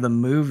rating of the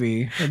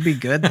movie. It'd be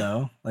good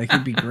though. Like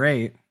it'd be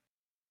great.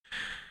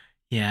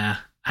 Yeah,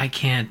 I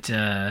can't.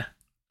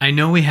 I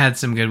know we had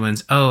some good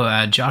ones.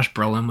 Oh, Josh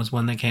Brolin was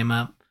one that came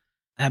up.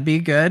 That'd be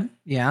good.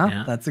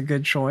 Yeah, that's a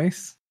good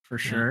choice for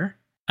sure.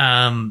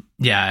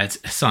 Yeah, it's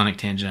a Sonic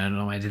tangent. I don't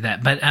know why I did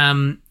that, but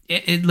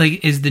it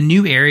like, is the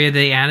new area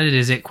they added,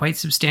 is it quite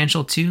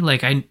substantial too?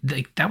 Like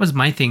that was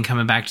my thing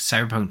coming back to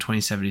Cyberpunk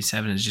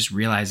 2077, is just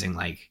realizing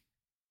like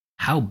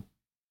how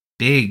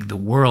big the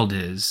world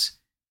is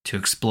to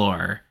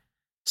explore.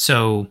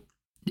 So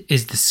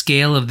is the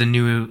scale of the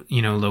new,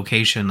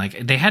 location, like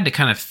they had to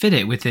kind of fit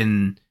it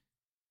within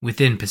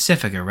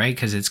Pacifica, right?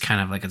 Because it's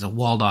kind of like it's a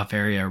walled off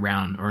area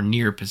around or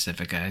near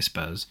Pacifica, I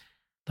suppose.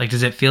 Like,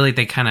 does it feel like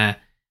they kind of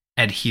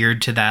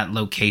adhered to that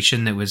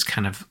location that was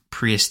kind of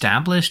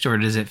pre-established, or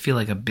does it feel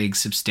like a big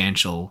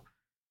substantial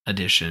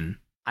addition?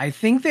 I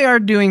think they are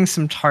doing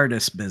some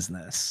TARDIS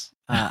business.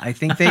 I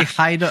think they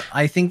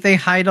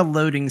hide a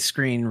loading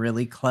screen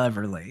really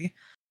cleverly,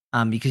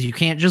 because you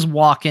can't just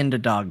walk into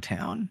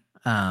Dogtown.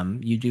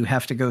 You do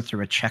have to go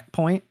through a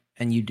checkpoint,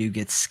 and you do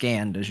get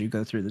scanned as you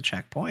go through the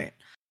checkpoint.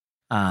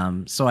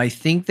 So I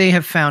think they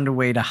have found a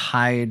way to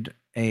hide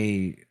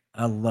a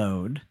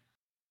load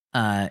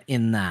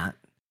in that.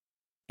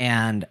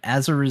 And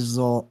as a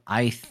result,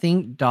 I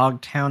think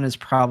Dogtown is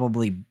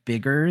probably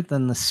bigger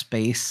than the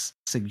space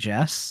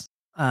suggests,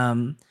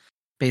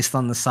 based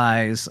on the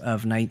size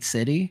of Night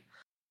City.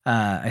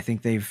 I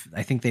think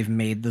they've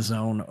made the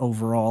zone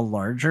overall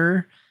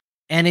larger,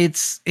 and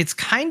it's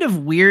kind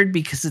of weird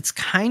because it's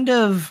kind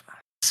of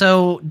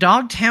so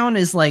Dogtown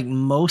is like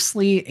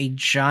mostly a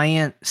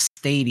giant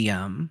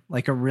stadium,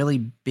 like a really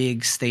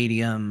big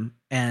stadium,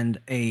 and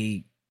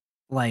a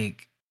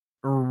like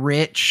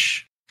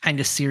rich kind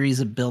of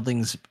series of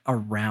buildings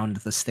around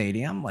the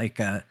stadium, like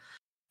a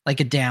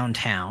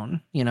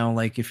downtown,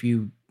 like if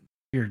your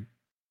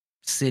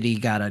city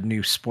got a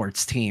new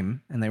sports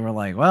team and they were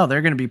like, well,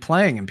 they're going to be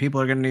playing and people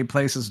are going to need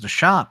places to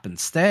shop and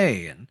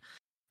stay, and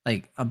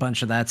like a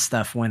bunch of that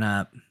stuff went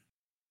up.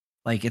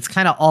 Like it's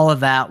kind of all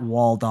of that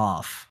walled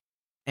off,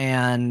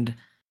 and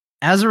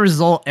as a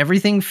result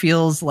everything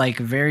feels like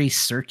very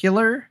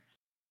circular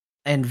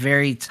and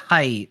very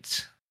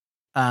tight.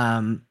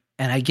 And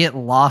I get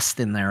lost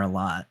in there a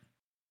lot,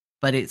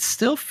 but it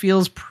still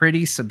feels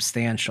pretty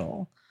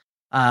substantial.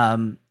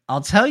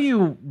 I'll tell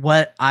you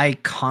what I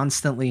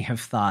constantly have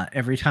thought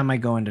every time I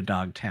go into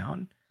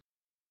Dogtown.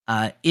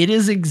 It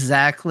is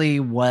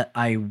exactly what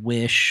I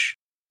wish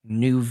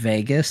New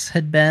Vegas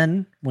had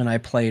been when I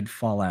played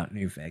Fallout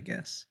New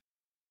Vegas.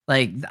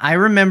 Like, I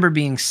remember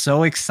being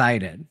so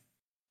excited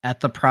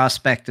at the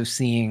prospect of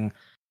seeing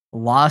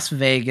Las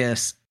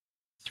Vegas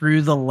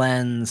through the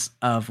lens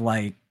of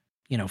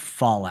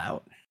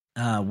Fallout,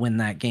 when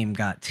that game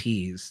got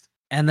teased.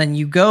 And then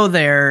you go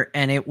there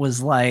and it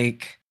was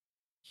like,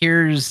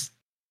 here's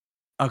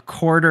a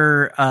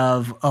quarter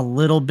of a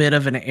little bit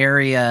of an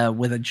area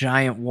with a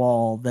giant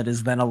wall that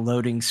is then a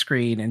loading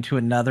screen into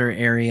another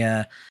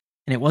area.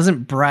 And it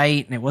wasn't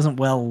bright and it wasn't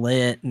well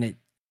lit. And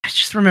I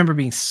just remember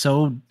being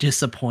so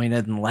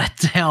disappointed and let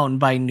down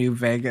by New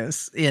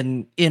Vegas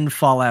in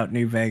Fallout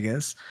New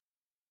Vegas.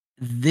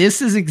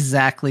 This is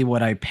exactly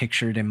what I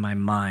pictured in my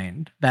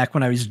mind back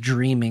when I was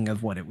dreaming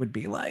of what it would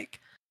be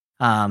like.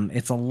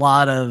 It's a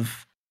lot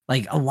of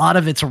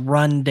it's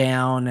run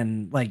down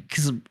and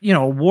because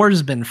a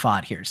war's been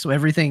fought here, so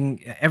everything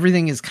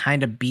is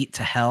kind of beat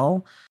to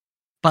hell.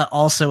 But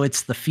also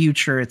it's the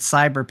future, it's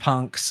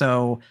cyberpunk,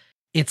 so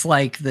it's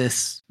like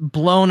this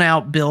blown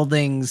out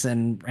buildings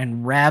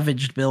and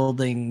ravaged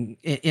building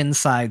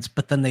insides,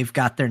 but then they've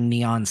got their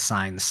neon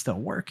signs still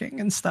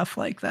working and stuff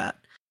like that.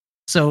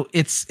 So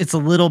it's a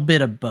little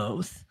bit of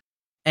both.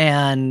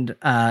 And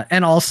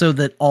also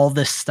that all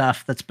this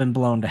stuff that's been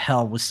blown to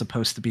hell was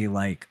supposed to be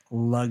like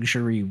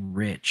luxury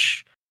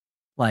rich,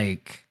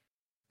 like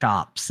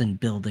shops and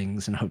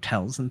buildings and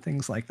hotels and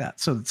things like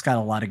that. So it's got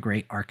a lot of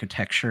great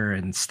architecture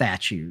and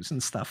statues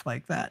and stuff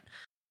like that.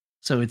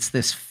 So it's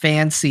this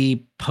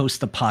fancy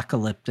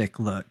post-apocalyptic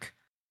look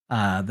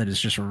that is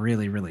just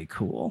really, really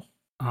cool.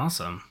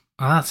 Awesome.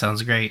 Oh, that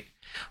sounds great.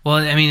 Well,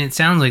 I mean, it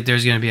sounds like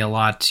there's going to be a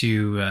lot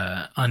to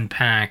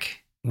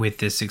unpack with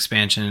this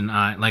expansion.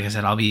 Like I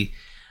said, I'll be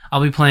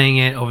playing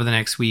it over the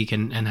next week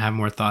and have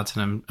more thoughts,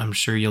 and I'm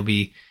sure you'll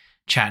be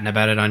chatting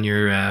about it on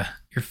your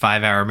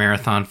 5-hour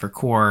marathon for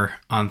Core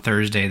on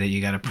Thursday that you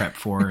got to prep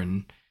for.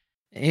 And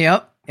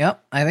Yep.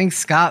 I think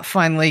Scott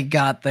finally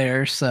got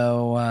there,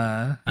 so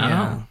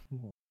yeah,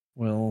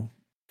 we'll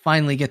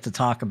finally get to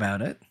talk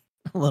about it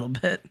a little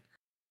bit.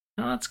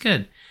 Oh, that's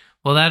good.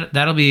 Well,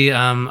 that'll be.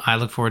 I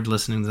look forward to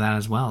listening to that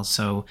as well.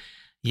 So,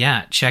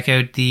 yeah, check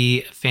out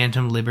the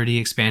Phantom Liberty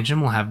expansion.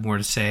 We'll have more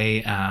to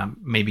say,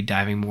 maybe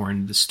diving more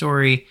into the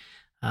story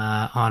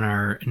on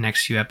our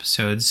next few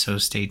episodes. So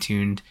stay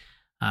tuned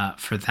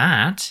for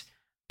that.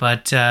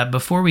 But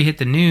before we hit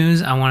the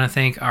news, I want to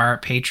thank our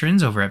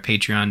patrons over at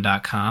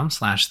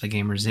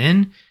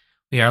patreon.com/thegamersin.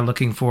 We are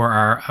looking for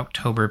our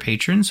October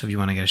patrons. So if you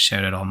want to get a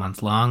shout out all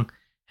month long,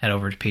 head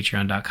over to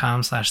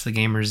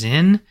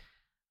patreon.com/thegamersin.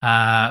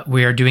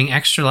 We are doing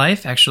Extra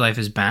Life. Extra Life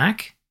is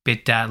back.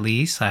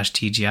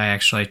 bit.ly/TGI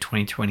Extra Life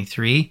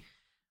 2023.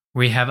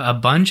 We have a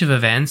bunch of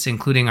events,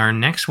 including our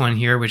next one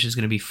here, which is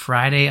going to be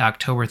Friday,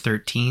 October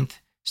 13th,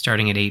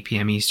 starting at 8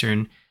 p.m.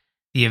 Eastern.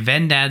 The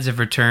Avendads have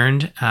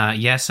returned.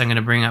 Yes, I'm going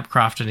to bring up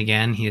Crofton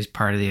again. He is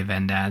part of the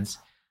Avendads.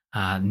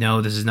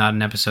 No, this is not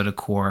an episode of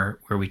Core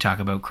where we talk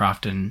about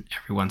Crofton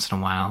every once in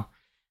a while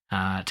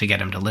to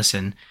get him to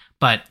listen.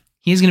 But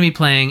he's going to be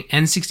playing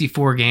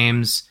N64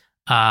 games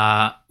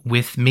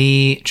with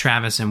me,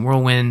 Travis, and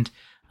Whirlwind,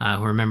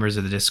 who are members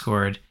of the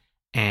Discord.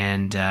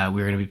 And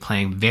we're going to be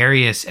playing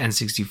various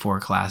N64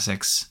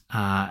 classics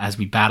as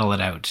we battle it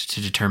out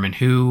to determine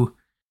who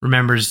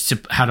remembers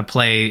how to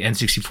play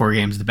N64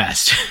 games the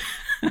best.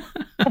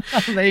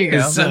 There you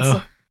go.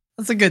 So,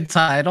 that's a good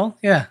title.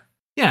 Yeah.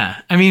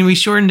 Yeah. I mean, we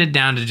shortened it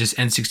down to just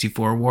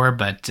N64 War,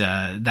 but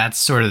that's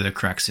sort of the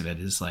crux of it,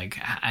 is like,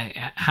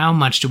 how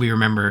much do we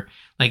remember?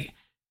 Like,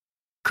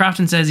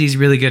 Crofton says he's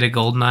really good at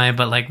GoldenEye,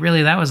 but like,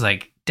 really, that was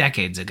like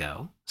decades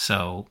ago.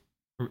 So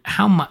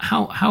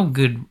how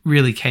good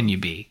really can you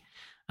be?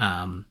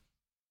 So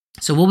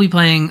we'll be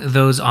playing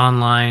those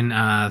online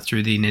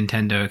through the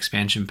Nintendo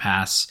expansion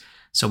pass.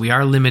 So we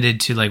are limited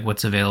to like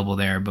what's available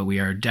there, but we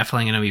are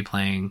definitely going to be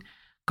playing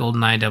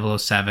GoldenEye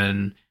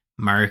 007,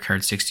 Mario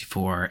Kart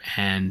 64,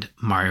 and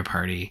Mario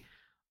Party.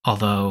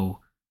 Although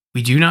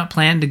we do not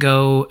plan to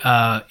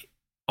go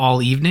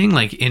all evening,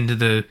 like into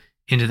the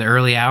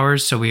early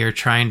hours. So we are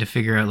trying to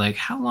figure out like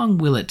how long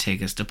will it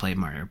take us to play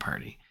Mario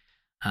Party.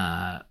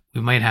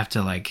 We might have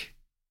to like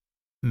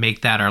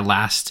make that our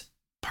last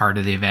part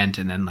of the event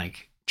and then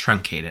like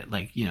truncate it,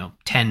 like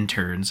 10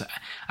 turns.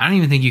 I don't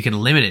even think you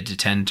can limit it to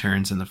 10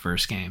 turns in the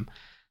first game.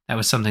 That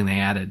was something they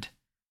added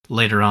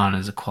later on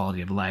as a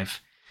quality of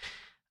life.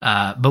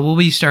 But we'll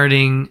be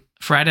starting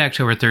Friday,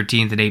 October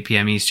 13th at 8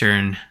 p.m.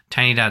 Eastern,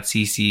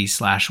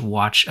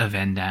 tiny.cc/watch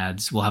event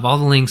ads. We'll have all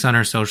the links on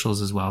our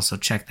socials as well, so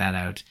check that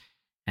out.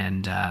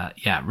 And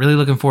really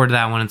looking forward to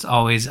that one. It's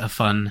always a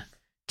fun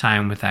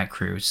time with that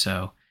crew.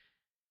 So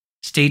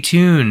stay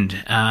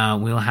tuned.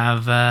 We'll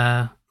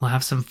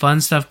have some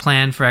fun stuff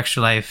planned for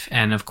Extra Life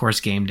and, of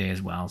course, game day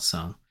as well.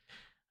 So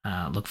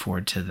look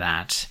forward to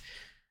that.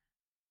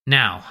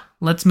 Now,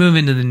 let's move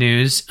into the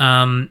news.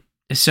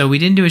 So we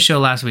didn't do a show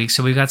last week,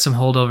 so we got some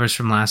holdovers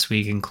from last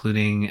week,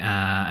 including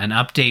an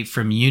update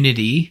from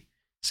Unity.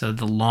 So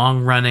the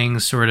long-running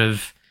sort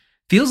of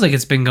feels like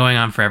it's been going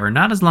on forever.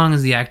 Not as long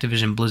as the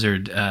Activision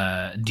Blizzard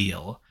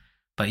deal,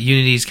 but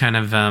Unity's kind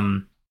of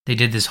they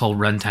did this whole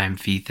runtime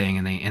fee thing,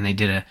 and they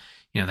did a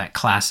that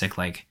classic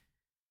like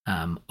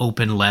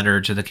open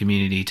letter to the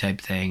community type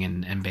thing,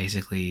 and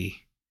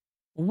basically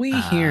we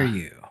hear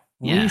you.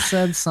 We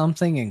said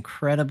something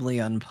incredibly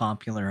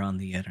unpopular on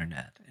the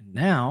internet, and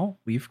now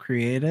we've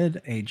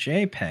created a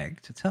JPEG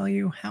to tell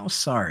you how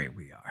sorry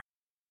we are.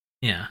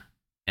 Yeah,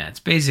 it's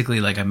basically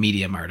like a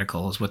Medium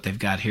article is what they've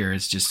got here.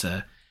 It's just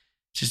a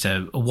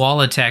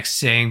wall of text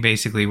saying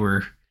basically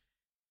we're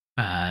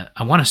I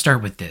want to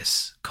start with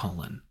this :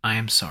 I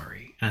am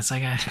sorry. And it's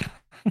like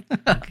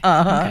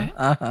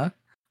okay.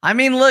 I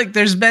mean, look,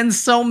 there's been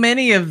so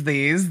many of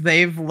these.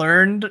 They've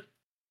learned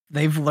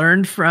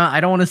from,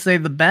 I don't want to say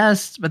the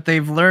best, but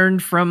they've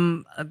learned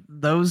from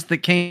those that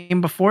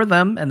came before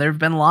them, and there've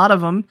been a lot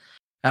of them.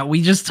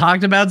 We just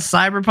talked about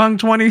Cyberpunk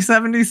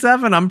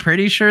 2077. I'm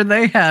pretty sure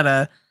they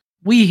had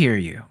we hear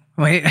you.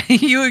 Wait,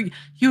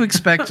 you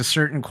expect a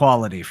certain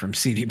quality from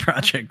CD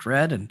Projekt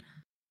Red, and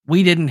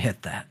we didn't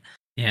hit that.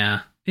 Yeah,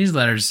 these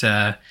letters,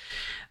 they're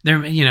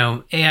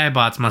AI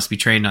bots must be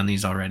trained on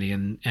these already,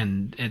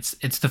 and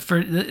it's the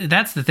first.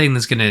 That's the thing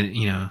that's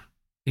gonna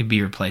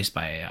be replaced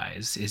by AI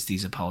is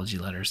these apology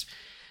letters.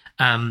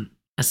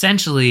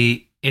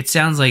 Essentially, it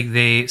sounds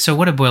like so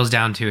what it boils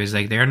down to is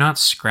like they're not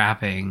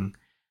scrapping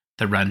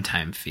the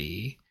runtime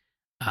fee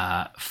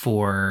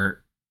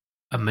for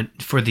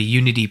the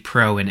Unity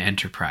Pro and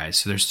Enterprise.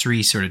 So there's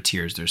three sort of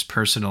tiers. There's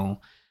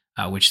Personal,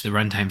 which the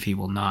runtime fee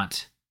will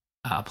not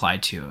apply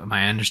to.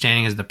 My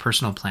understanding is the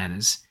Personal plan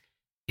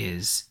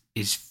is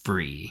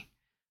free,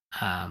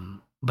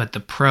 but the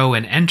Pro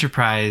and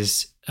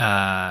Enterprise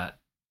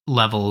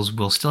levels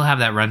will still have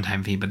that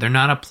runtime fee, but they're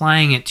not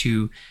applying it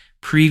to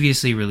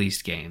previously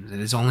released games. It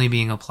is only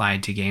being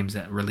applied to games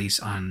that release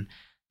on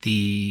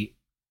the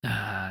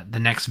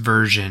next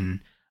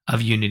version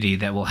of Unity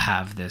that will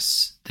have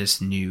this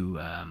new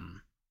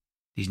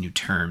these new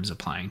terms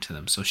applying to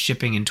them. So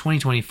shipping in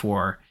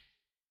 2024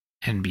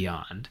 and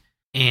beyond.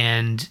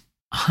 And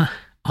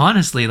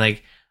honestly,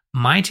 like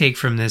my take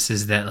from this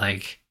is that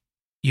like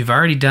you've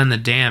already done the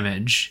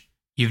damage.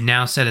 You've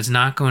now said it's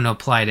not going to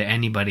apply to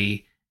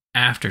anybody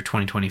after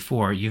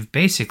 2024. You've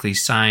basically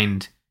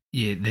signed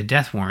the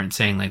death warrant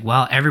saying like,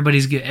 well,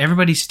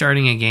 everybody's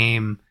starting a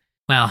game.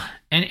 Well,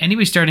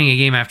 anybody starting a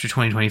game after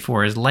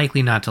 2024 is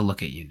likely not to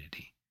look at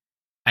Unity.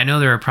 I know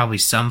there are probably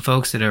some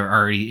folks that are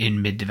already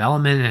in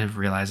mid-development and have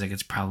realized like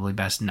it's probably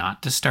best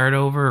not to start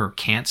over or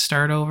can't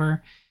start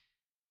over.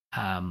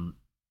 And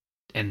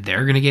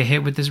they're going to get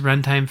hit with this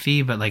runtime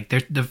fee, but like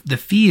the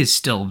fee is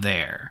still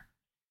there.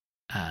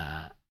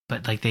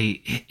 But like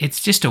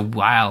it's just a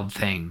wild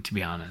thing, to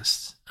be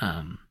honest,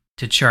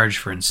 to charge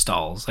for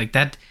installs. Like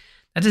that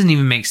doesn't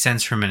even make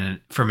sense from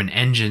an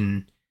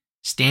engine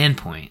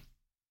standpoint.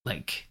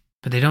 Like,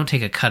 but they don't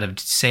take a cut of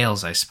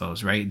sales, I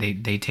suppose, right?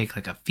 They take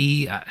like a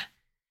fee.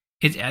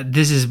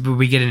 This is where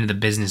we get into the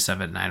business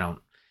of it, and I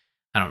don't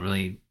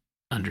really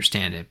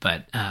understand it,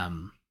 but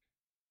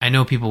I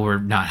know people were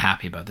not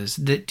happy about this.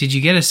 Did you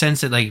get a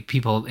sense that like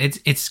people,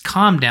 it's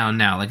calmed down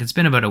now? Like it's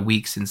been about a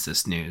week since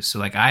this news, so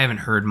like I haven't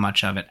heard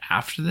much of it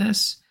after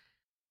this.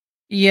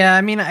 Yeah,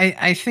 I mean,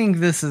 I think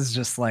this is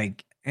just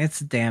like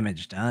it's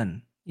damage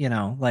done.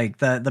 Like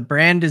the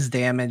brand is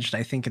damaged.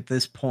 I think at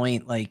this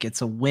point, like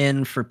it's a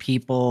win for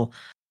people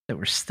that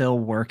were still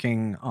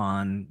working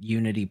on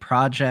Unity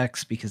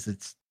projects because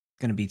it's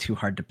going to be too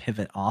hard to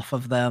pivot off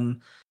of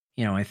them.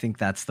 I think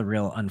that's the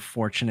real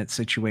unfortunate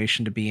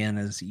situation to be in,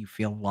 is you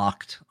feel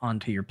locked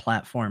onto your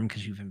platform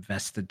because you've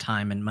invested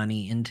time and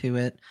money into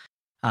it,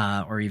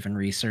 or even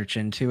research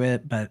into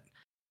it. But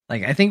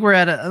like, I think we're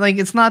at like,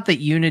 it's not that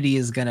Unity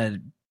is going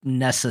to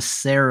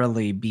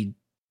necessarily be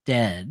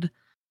dead,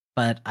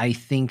 but I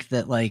think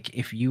that like,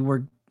 if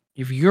you're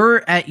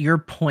at your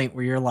point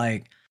where you're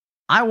like,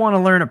 I want to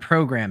learn a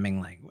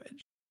programming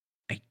language,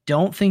 I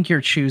don't think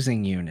you're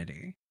choosing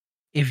Unity.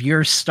 if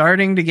you're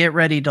starting to get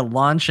ready to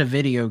launch a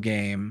video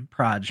game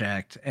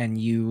project and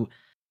you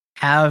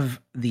have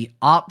the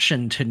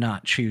option to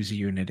not choose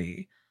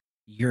Unity,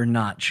 you're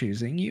not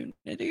choosing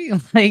Unity.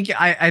 Like,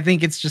 I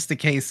think it's just a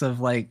case of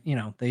like,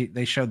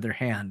 they showed their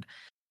hand.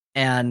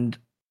 And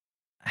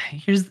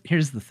here's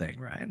the thing,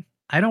 Ryan.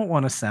 I don't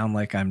want to sound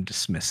like I'm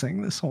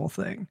dismissing this whole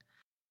thing,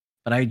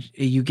 but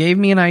you gave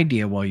me an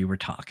idea while you were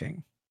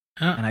talking.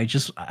 And I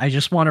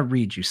just want to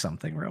read you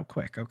something real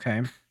quick,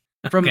 okay?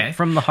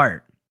 From the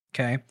heart,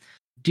 okay?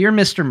 Dear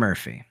Mr.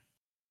 Murphy,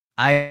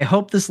 I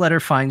hope this letter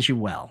finds you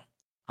well.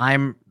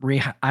 I'm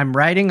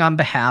writing on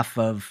behalf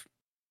of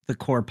the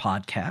Core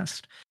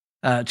Podcast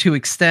to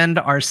extend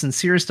our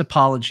sincerest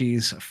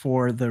apologies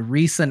for the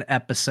recent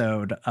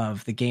episode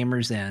of The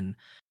Gamers Inn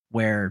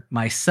where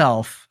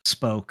myself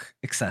spoke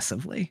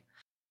excessively.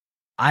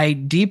 I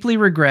deeply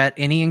regret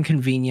any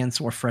inconvenience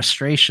or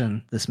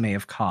frustration this may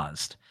have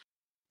caused.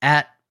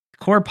 At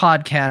Core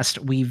Podcast,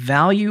 we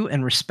value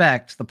and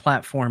respect the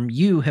platform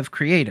you have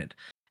created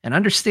and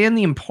understand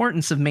the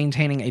importance of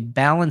maintaining a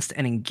balanced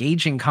and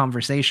engaging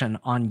conversation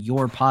on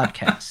your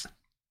podcast.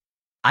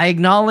 I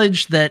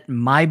acknowledge that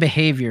my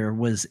behavior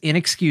was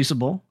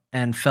inexcusable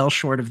and fell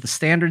short of the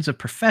standards of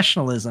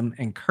professionalism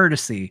and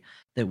courtesy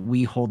that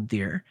we hold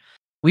dear.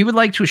 We would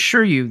like to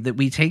assure you that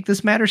we take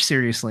this matter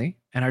seriously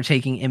and are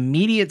taking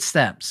immediate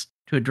steps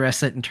to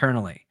address it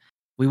internally.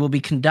 We will be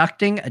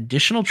conducting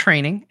additional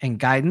training and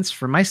guidance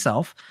for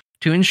myself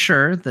to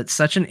ensure that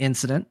such an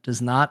incident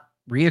does not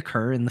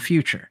reoccur in the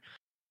future.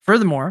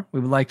 Furthermore, we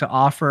would like to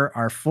offer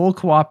our full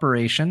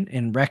cooperation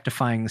in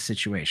rectifying the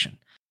situation.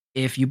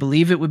 If you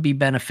believe it would be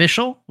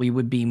beneficial, we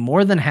would be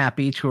more than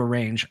happy to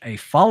arrange a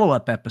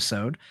follow-up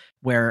episode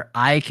where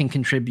I can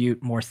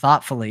contribute more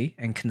thoughtfully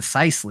and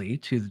concisely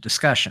to the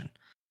discussion.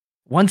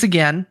 Once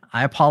again,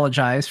 I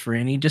apologize for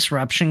any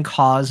disruption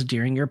caused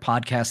during your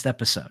podcast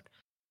episode.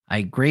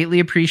 I greatly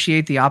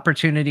appreciate the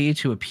opportunity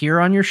to appear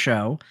on your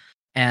show,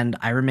 and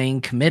I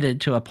remain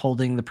committed to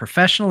upholding the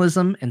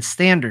professionalism and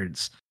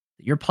standards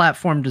that your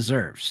platform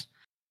deserves.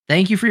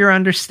 Thank you for your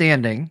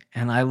understanding,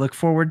 and I look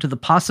forward to the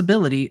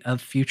possibility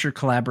of future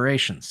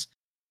collaborations.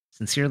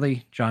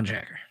 Sincerely, Jon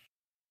Jagger.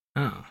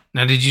 Oh,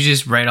 now did you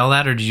just write all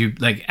that, or did you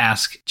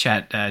ask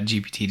Chat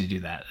GPT to do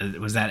that?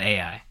 Was that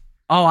AI?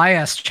 Oh, I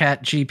asked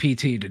Chat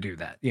GPT to do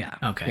that. Yeah.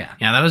 Okay.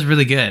 Yeah, that was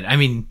really good. I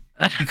mean,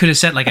 you could have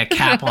set a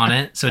cap on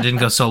it so it didn't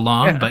go so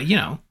long, but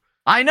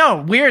I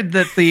know. Weird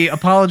that the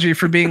apology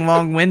for being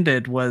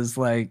long-winded was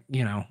a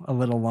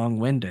little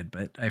long-winded,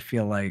 but I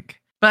feel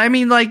like. But I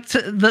mean,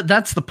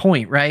 that's the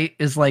point, right?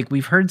 Is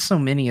we've heard so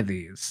many of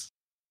these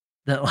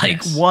that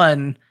yes.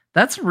 One,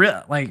 that's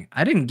real.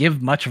 I didn't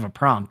give much of a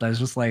prompt. I was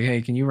just like,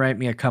 hey, can you write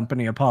me a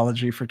company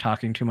apology for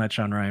talking too much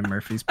on Ryan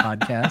Murphy's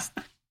podcast?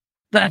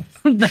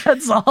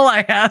 That's all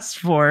I asked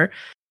for.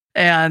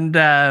 And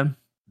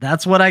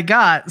that's what I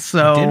got.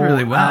 So you did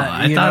really well.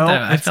 I thought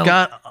that it's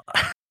got,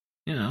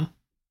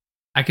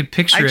 I could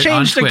picture it on Twitter. I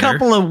changed a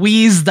couple of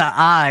wheezed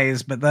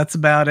eyes, but that's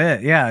about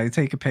it. Yeah. I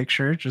take a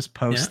picture, just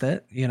post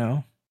it,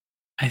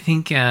 I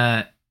think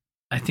I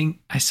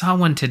saw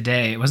one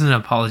today. It wasn't an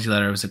apology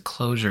letter. It was a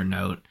closure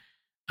note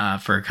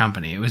for a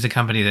company. It was a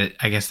company that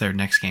I guess their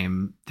next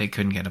game, they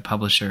couldn't get a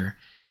publisher.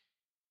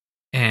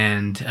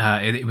 And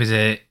it was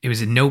a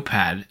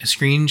notepad, a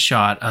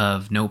screenshot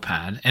of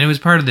Notepad. And it was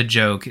part of the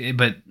joke,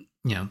 but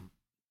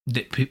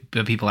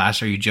people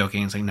asked, are you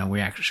joking? It's no,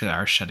 we actually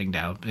are shutting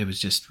down. It was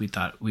just, we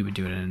thought we would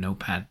do it in a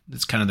notepad.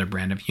 It's kind of their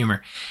brand of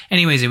humor.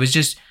 Anyways, it was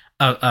just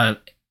a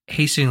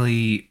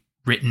hastily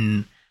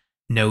written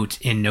note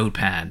in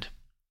Notepad.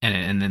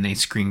 And then they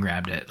screen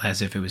grabbed it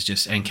as if it was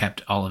just, and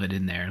kept all of it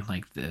in there,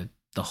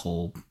 the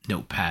whole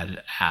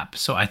Notepad app.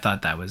 So I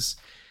thought that was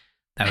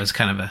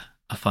kind of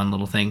a fun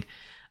little thing.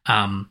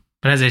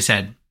 But as I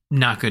said,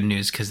 not good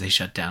news because they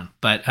shut down.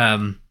 But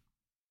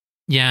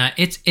yeah,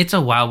 it's a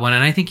wild one,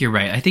 and I think you're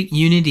right. I think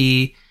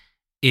Unity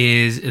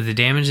the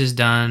damage is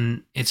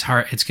done. It's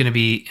hard. It's going to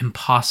be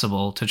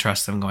impossible to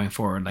trust them going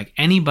forward.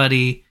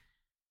 Anybody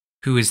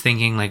who is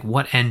thinking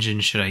what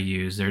engine should I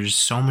use? There's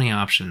so many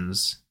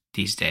options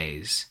these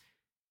days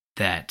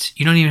that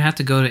you don't even have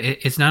to go to.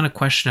 It's not a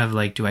question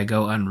of do I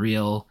go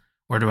Unreal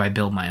or do I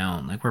build my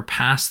own? We're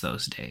past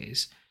those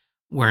days.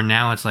 Where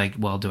now it's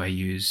well, do I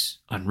use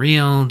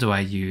Unreal? Do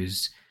I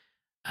use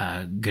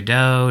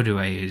Godot? Do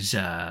I use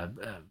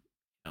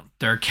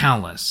there are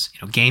countless,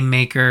 Game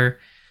Maker.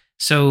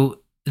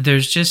 So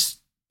there's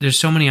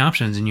so many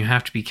options, and you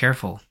have to be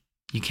careful.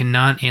 You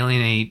cannot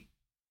alienate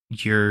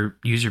your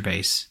user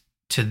base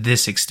to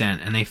this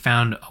extent, and they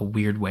found a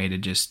weird way to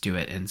just do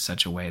it in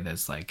such a way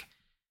that's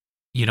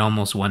you'd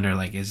almost wonder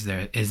is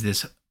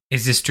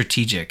this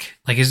strategic?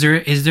 Is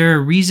there a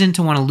reason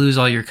to want to lose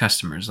all your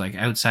customers?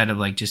 Outside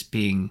of just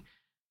being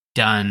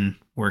done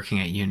working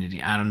at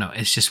Unity? I don't know.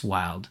 It's just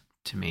wild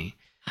to me.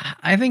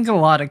 I think a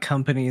lot of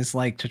companies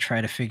like to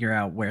try to figure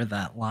out where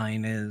that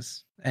line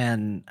is,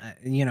 and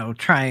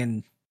try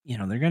and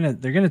they're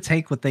gonna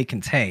take what they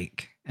can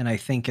take. And I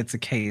think it's a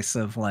case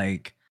of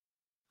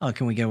Oh,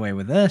 can we get away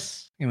with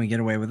this? Can we get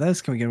away with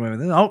this? Can we get away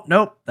with this? Oh,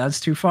 nope, that's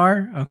too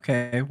far.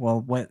 Okay,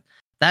 well, what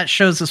that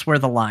shows us where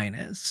the line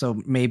is.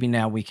 So maybe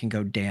now we can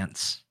go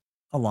dance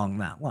along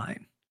that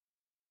line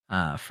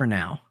for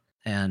now.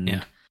 And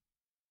Yeah.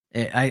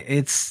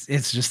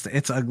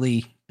 it's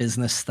ugly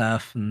business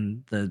stuff,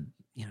 and the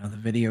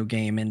video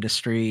game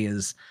industry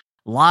is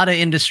a lot of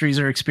industries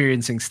are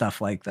experiencing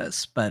stuff like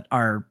this, but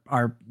our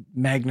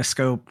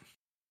magnoscope,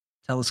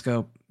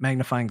 telescope,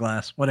 magnifying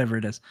glass, whatever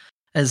it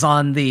is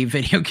on the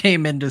video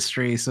game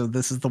industry. So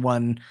this is the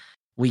one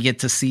we get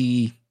to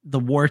see the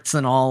warts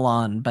and all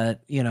on.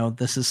 But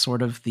this is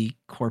sort of the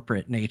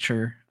corporate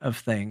nature of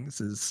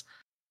things. Is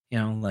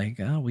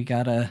we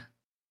gotta,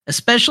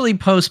 especially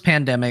post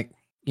pandemic.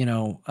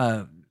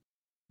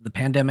 The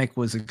pandemic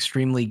was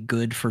extremely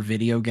good for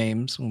video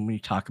games when we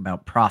talk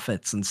about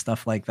profits and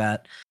stuff like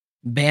that.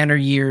 Banner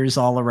years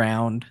all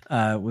around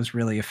was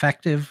really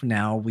effective.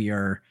 Now we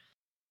are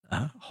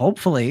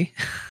hopefully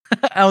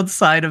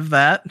outside of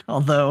that,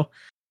 although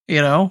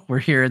we're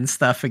hearing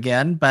stuff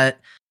again, but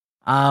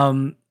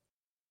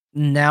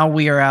now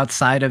we are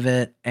outside of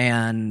it,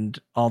 and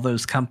all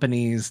those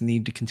companies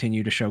need to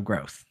continue to show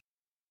growth.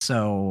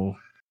 So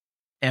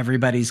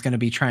everybody's going to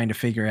be trying to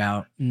figure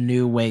out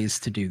new ways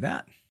to do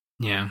that.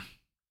 Yeah.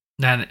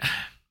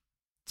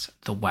 That's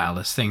the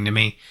wildest thing to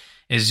me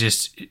is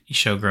just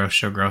show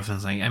growth. And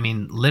it's like, I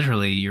mean,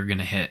 literally you're going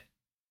to hit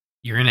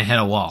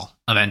a wall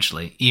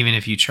eventually, even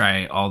if you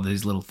try all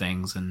these little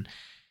things. And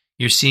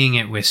you're seeing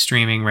it with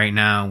streaming right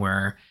now,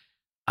 where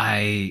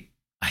I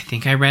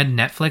think I read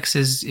Netflix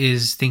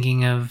is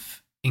thinking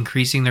of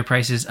increasing their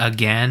prices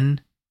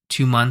again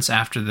 2 months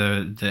after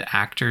the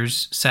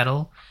actors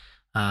settle.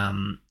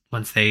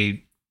 Once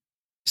they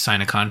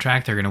sign a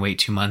contract, they're going to wait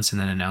 2 months and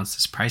then announce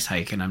this price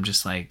hike. And I'm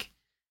just like,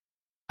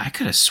 I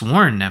could have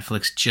sworn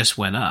Netflix just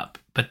went up,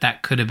 but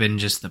that could have been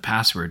just the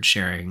password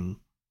sharing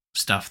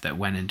stuff that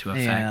went into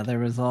effect. Yeah, there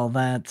was all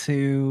that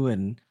too.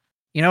 And,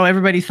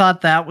 everybody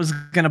thought that was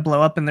going to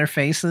blow up in their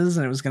faces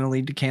and it was going to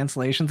lead to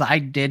cancellations. I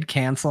did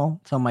cancel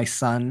till my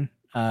son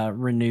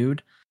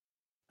renewed.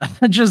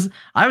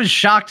 I was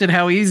shocked at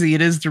how easy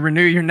it is to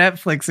renew your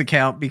Netflix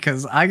account,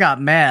 because I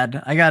got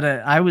mad.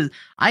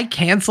 I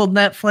canceled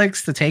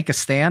Netflix to take a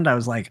stand. I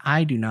was like,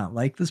 I do not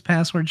like this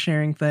password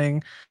sharing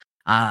thing.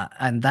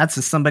 And that's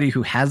as somebody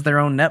who has their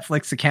own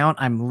Netflix account.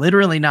 I'm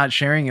literally not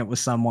sharing it with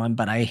someone,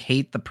 but I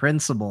hate the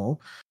principle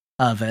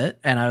of it.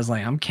 And I was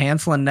like, I'm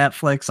canceling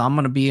Netflix. I'm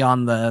going to be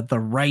on the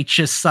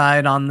righteous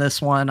side on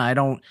this one. I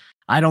don't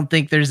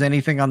think there's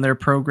anything on their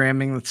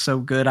programming that's so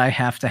good I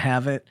have to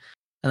have it.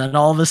 And then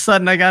all of a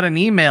sudden I got an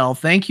email.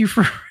 Thank you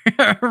for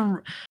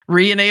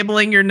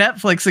re-enabling your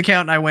Netflix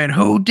account. And I went,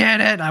 who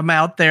did it? I'm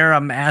out there.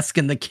 I'm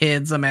asking the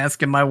kids. I'm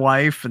asking my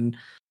wife. And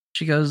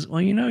she goes,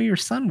 well, your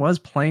son was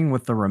playing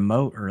with the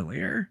remote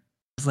earlier.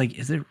 I was like,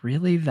 is it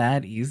really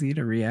that easy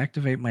to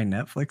reactivate my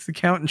Netflix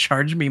account and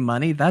charge me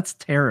money? That's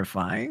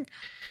terrifying.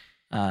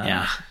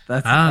 Yeah.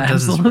 That's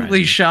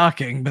absolutely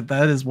shocking, but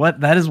that is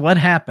what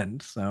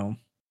happened. So,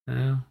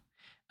 man,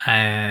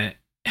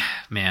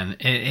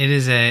 it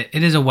is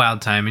a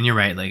wild time, and you're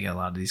right. Like, a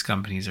lot of these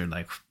companies are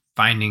like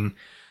finding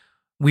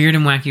weird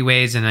and wacky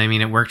ways, and I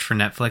mean, it worked for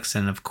Netflix,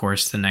 and of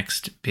course, the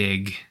next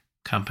big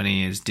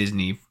company is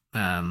Disney,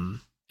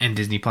 and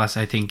Disney Plus.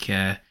 I think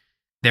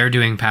they're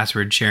doing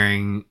password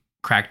sharing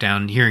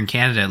crackdown here in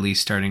Canada, at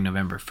least starting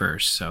November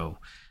 1st. So,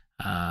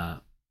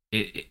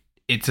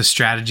 it's a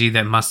strategy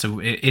that must have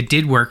it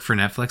did work for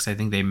Netflix. I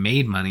think they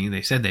made money.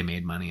 They said they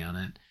made money on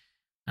it.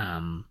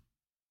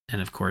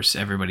 And of course,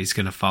 everybody's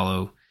going to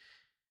follow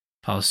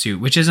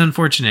suit, which is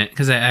unfortunate,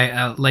 because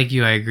I like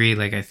you, I agree.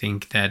 Like, I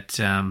think that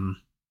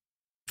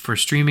for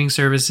streaming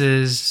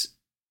services,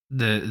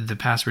 the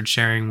password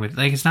sharing with,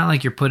 like, it's not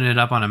like you're putting it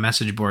up on a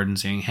message board and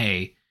saying,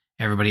 hey,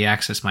 everybody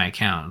access my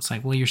account. It's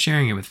like, well, you're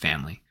sharing it with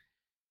family,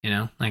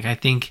 like, I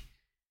think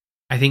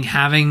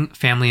having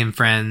family and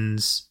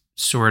friends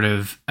sort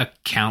of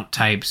account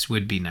types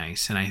would be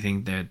nice. And I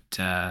think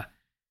that,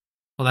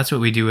 well, that's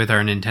what we do with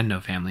our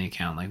Nintendo family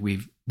account. Like,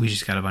 we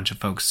just got a bunch of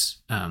folks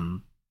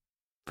from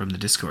the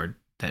Discord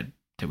that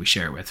we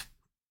share with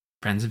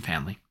friends and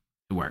family.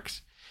 It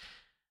works.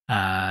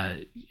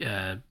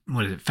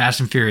 What is it? Fast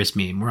and Furious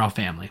meme. We're all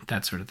family.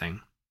 That sort of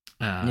thing.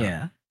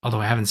 Yeah.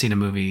 Although I haven't seen a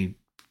movie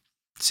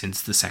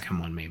since the second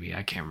one, maybe.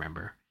 I can't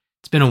remember.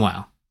 It's been a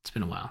while.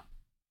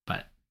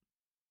 But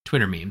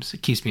Twitter memes,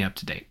 it keeps me up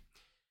to date.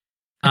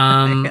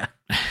 Yeah.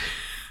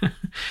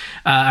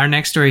 Our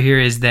next story here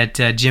is that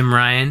Jim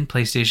Ryan,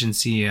 PlayStation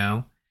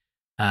CEO,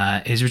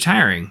 is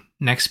retiring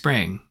next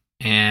spring.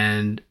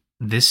 And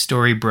this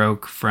story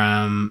broke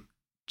from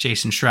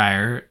Jason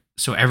Schreier.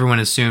 So everyone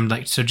assumed,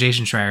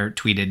 Jason Schreier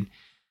tweeted,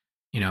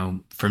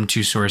 from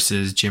two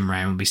sources, Jim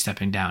Ryan will be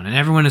stepping down. And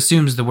everyone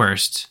assumes the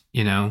worst,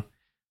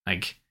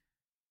 like,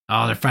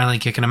 oh, they're finally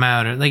kicking him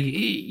out. Or, like,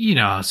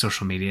 how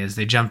social media is.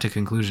 They jump to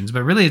conclusions.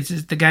 But really,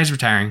 it's the guy's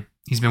retiring.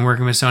 He's been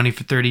working with Sony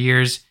for 30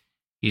 years.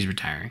 He's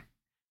retiring.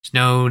 There's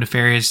no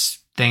nefarious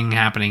thing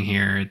happening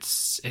here.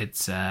 It's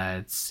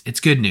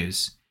good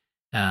news,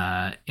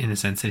 in the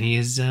sense that he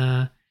is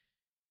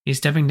He's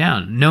stepping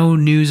down. No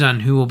news on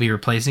who will be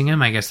replacing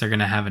him. I guess they're going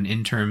to have an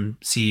interim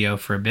CEO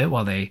for a bit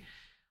while they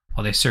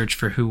search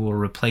for who will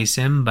replace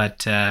him.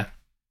 But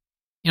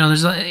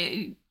there's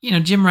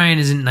Jim Ryan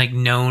isn't like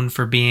known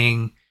for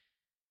being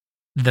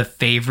the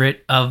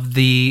favorite of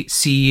the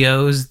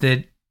CEOs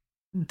that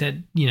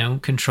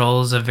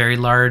controls a very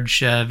large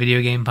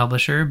video game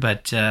publisher.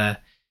 But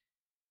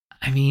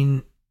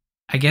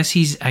I guess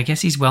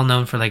he's well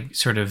known for like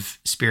sort of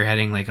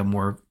spearheading like a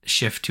more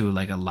shift to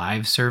like a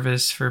live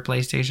service for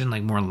PlayStation,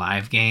 like more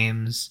live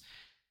games.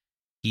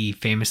 He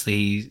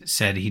famously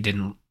said he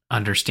didn't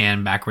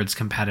understand backwards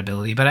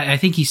compatibility, but I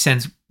think he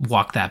since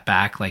walked that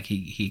back. Like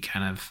he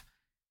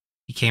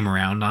came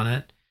around on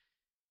it.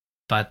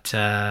 But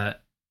they're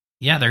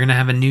gonna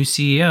have a new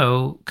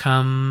CEO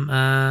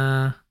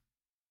come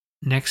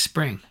next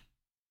spring.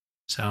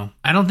 So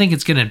I don't think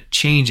it's gonna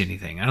change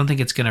anything. I don't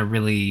think it's gonna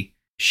really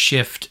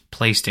shift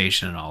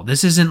PlayStation at all.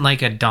 This isn't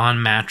like a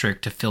Don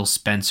Matrick to Phil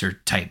Spencer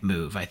type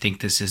move. I think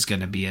this is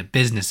going to be a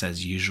business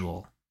as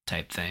usual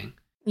type thing.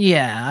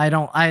 Yeah, I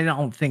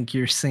don't think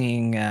you're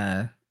seeing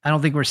I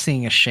don't think we're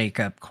seeing a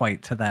shakeup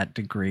quite to that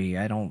degree.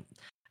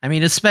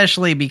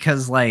 Especially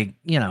because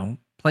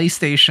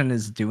PlayStation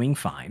is doing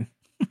fine.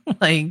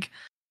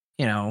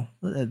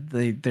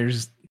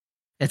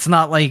 It's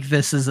not like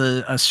this is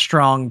a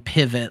strong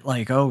pivot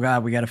like, oh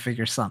god, we got to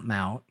figure something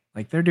out.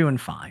 Like they're doing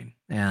fine.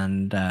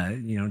 And,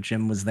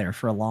 Jim was there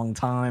for a long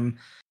time.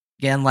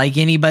 Again, like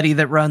anybody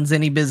that runs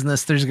any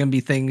business, there's going to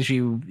be things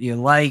you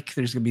like.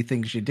 There's going to be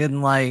things you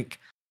didn't like.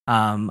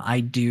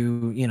 I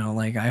do,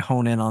 I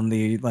hone in on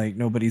the,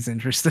 nobody's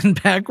interested in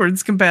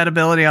backwards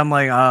compatibility. I'm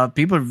like,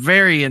 people are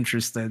very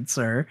interested,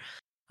 sir.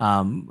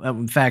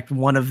 In fact,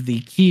 one of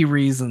the key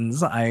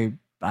reasons I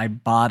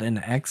bought an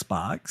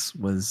Xbox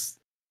was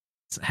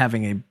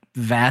having a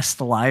vast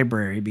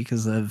library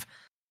because of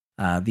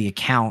the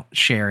account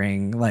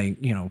sharing,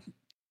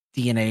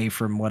 DNA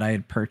from what I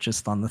had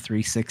purchased on the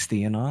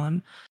 360 and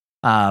on.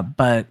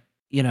 But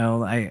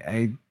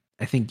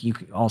I think you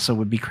also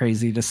would be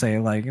crazy to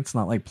say it's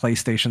not like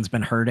PlayStation's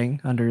been hurting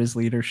under his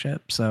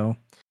leadership. So,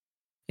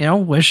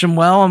 wish him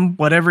well on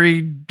whatever he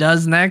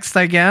does next,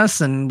 I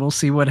guess, and we'll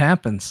see what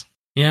happens.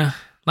 Yeah.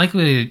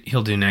 Likely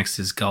he'll do next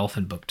is golf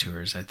and book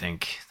tours. I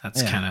think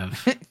that's kind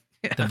of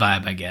the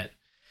vibe I get.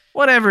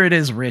 Whatever it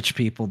is rich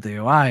people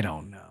do, I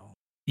don't know.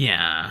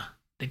 Yeah.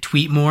 They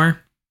tweet more.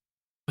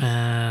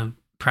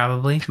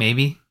 Probably,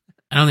 maybe.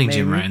 I don't think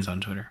Jim Ryan's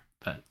on Twitter,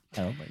 but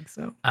I don't think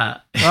so.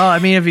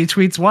 If he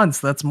tweets once,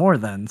 that's more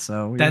than.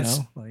 So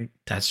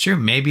that's true.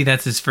 Maybe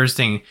that's his first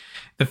thing.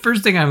 The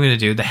first thing I'm going to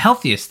do, the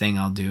healthiest thing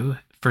I'll do,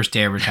 first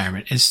day of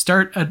retirement, is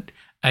start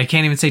I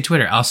can't even say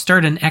Twitter. I'll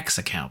start an X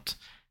account.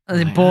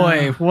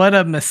 Boy, what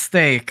a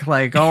mistake!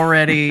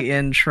 Already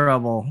in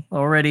trouble.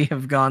 Already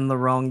have gone the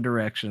wrong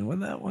direction with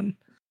that one.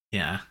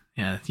 Yeah.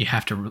 You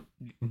have to.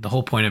 The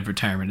whole point of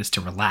retirement is to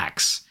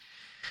relax.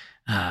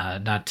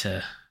 Not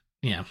to,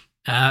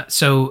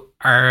 so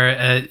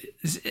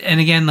and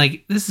again,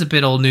 this is a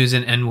bit old news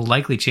and will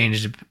likely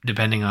change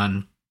depending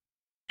on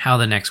how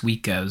the next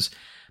week goes.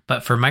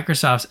 But for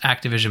Microsoft's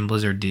Activision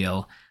Blizzard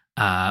deal,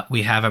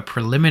 we have a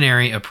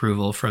preliminary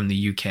approval from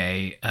the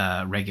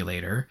UK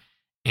regulator,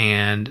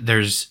 and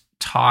there's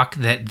talk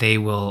that they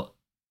will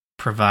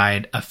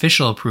provide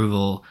official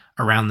approval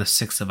around the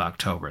 6th of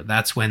October.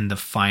 That's when the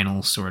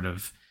final sort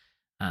of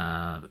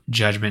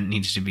judgment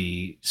needs to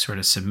be sort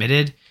of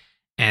submitted.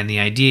 And the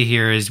idea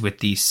here is with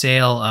the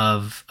sale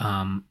of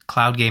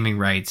cloud gaming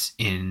rights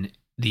in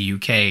the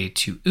UK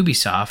to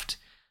Ubisoft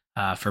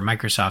for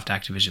Microsoft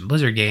Activision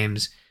Blizzard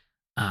games,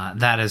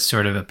 that has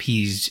sort of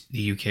appeased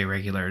the UK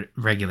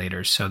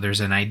regulators. So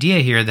there's an idea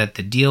here that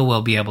the deal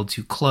will be able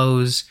to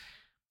close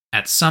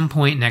at some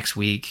point next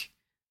week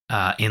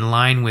in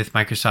line with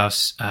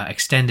Microsoft's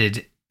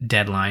extended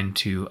deadline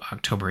to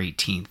October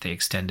 18th. They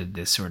extended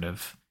this sort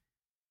of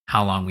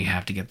how long we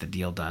have to get the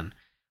deal done.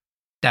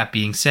 That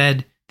being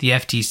said, the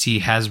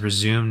FTC has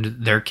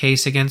resumed their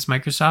case against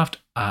Microsoft,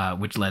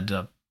 which led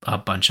to a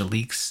bunch of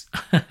leaks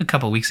a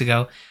couple weeks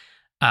ago.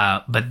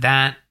 But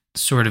that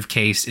sort of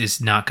case is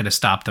not going to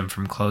stop them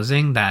from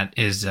closing. That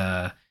is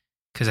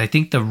because I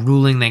think the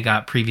ruling they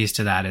got previous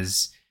to that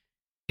is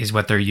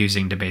what they're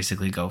using to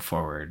basically go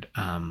forward.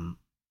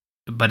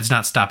 But it's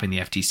not stopping the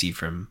FTC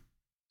from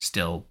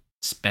still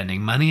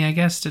spending money, I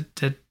guess,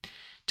 to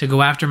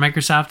go after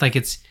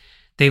Microsoft.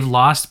 They've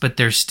lost, but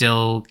they're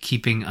still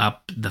keeping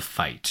up the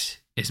fight,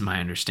 is my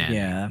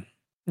understanding.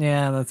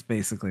 Yeah, that's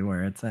basically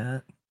where it's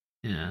at.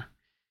 Yeah.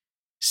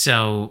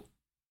 So,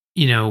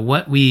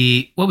 what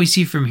we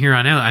see from here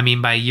on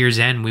out, by year's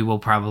end, we will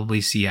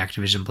probably see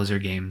Activision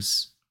Blizzard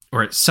games,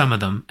 or some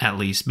of them at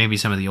least, maybe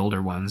some of the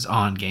older ones,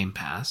 on Game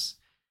Pass.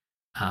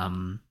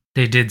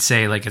 They did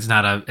say it's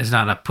not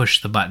a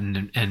push the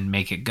button and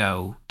make it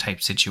go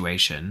type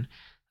situation.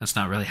 That's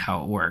not really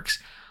how it works.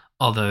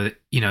 Although,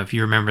 if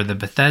you remember the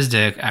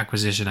Bethesda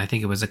acquisition, I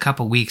think it was a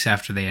couple weeks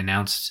after they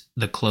announced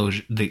the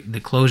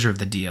closure of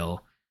the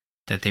deal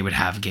that they would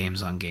have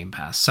games on Game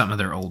Pass, some of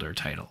their older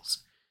titles.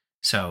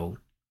 So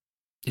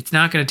it's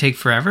not going to take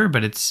forever,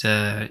 but it's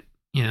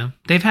You know,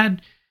 they've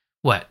had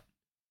what,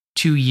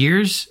 2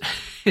 years?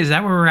 Is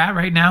that where we're at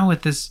right now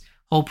with this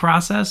whole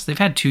process? They've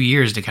had 2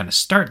 years to kind of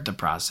start the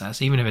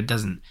process, even if it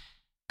doesn't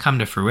come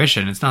to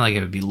fruition. It's not like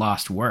it would be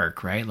lost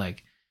work, right?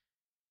 Like,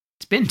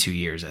 it's been 2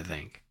 years, I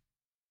think.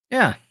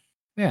 Yeah.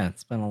 Yeah,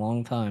 it's been a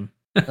long time.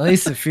 At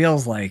least it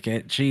feels like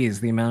it. Jeez,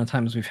 the amount of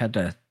times we've had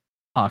to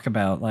talk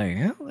about like,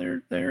 oh,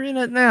 they're in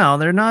it now.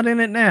 They're not in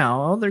it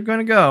now. Oh, they're going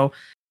to go.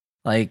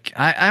 Like,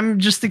 I'm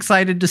just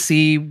excited to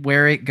see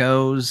where it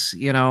goes.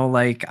 You know,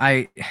 like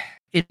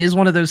it is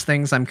one of those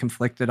things I'm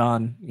conflicted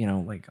on. You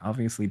know, like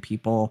obviously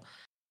people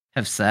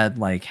have said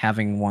like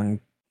having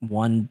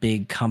one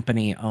big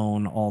company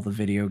own all the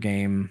video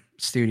game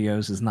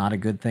studios is not a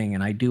good thing,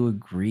 and I do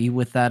agree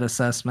with that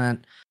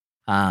assessment.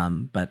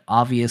 But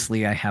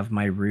obviously I have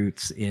my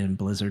roots in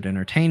Blizzard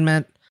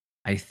Entertainment.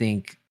 I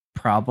think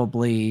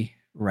probably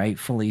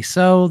rightfully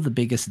so, the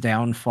biggest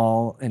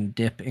downfall and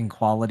dip in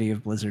quality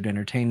of Blizzard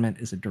Entertainment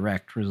is a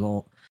direct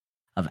result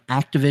of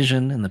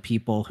Activision and the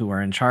people who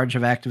are in charge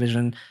of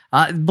Activision.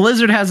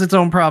 Blizzard has its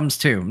own problems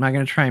too. I'm not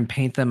going to try and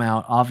paint them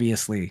out,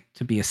 obviously,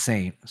 to be a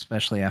saint,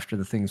 especially after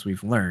the things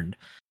we've learned.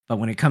 But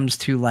when it comes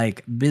to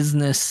like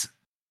business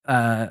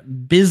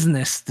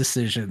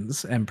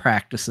decisions and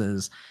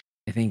practices,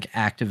 I think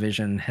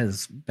Activision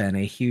has been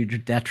a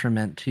huge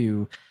detriment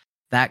to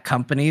that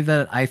company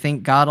that I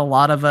think got a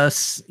lot of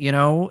us, you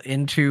know,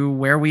 into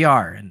where we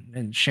are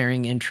and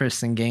sharing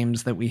interests in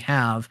games that we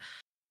have.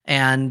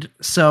 And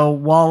so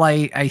while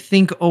I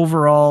think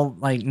overall,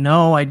 like,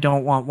 no, I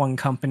don't want one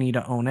company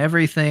to own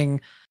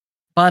everything,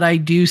 but I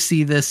do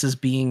see this as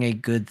being a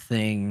good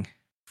thing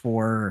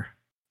for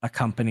a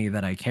company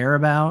that I care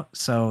about.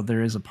 So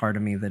there is a part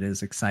of me that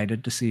is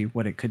excited to see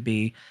what it could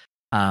be.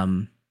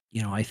 You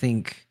know, I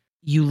think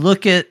you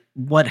look at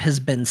what has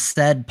been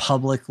said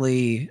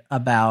publicly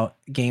about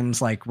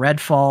games like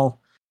Redfall,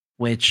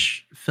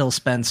 which Phil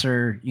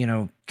Spencer, you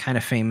know, kind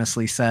of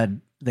famously said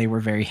they were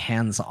very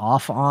hands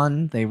off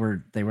on. They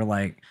were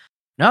like,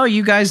 no,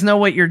 you guys know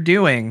what you're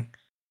doing.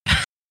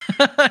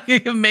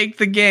 You make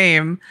the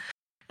game.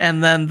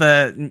 And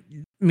then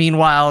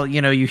meanwhile,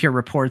 you know, you hear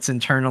reports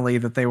internally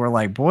that they were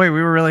like, boy,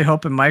 we were really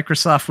hoping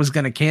Microsoft was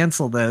going to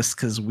cancel this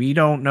because we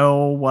don't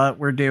know what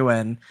we're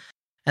doing.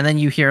 And then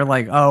you hear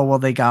like, oh, well,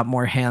 they got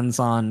more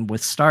hands-on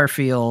with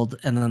Starfield.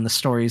 And then the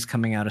stories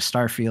coming out of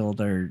Starfield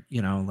are,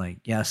 you know, like,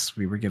 yes,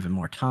 we were given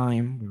more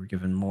time. We were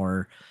given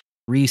more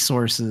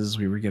resources.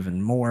 We were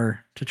given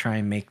more to try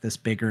and make this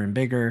bigger and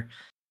bigger.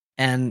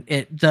 And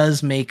it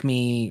does make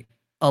me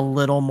a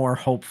little more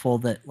hopeful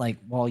that, like,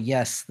 well,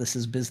 yes, this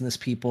is business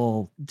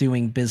people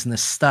doing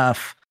business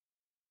stuff.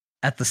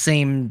 At the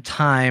same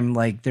time,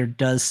 like, there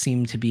does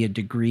seem to be a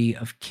degree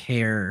of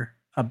care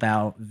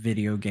about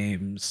video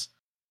games,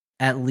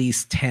 at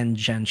least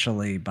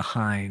tangentially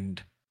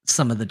behind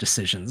some of the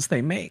decisions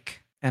they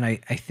make. And I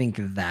think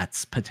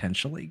that's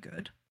potentially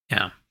good.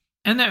 Yeah.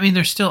 And I mean,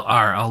 there still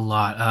are a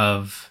lot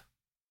of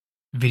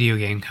video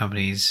game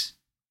companies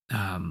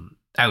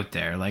out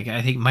there. Like,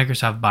 I think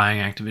Microsoft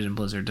buying Activision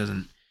Blizzard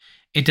doesn't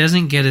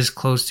get as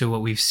close to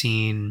what we've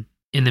seen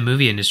in the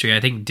movie industry. I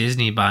think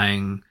Disney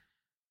buying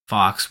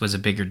Fox was a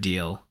bigger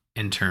deal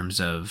in terms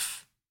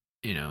of,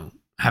 you know,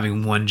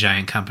 having one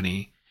giant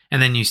company.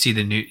 And then you see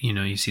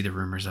you see the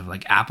rumors of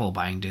like Apple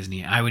buying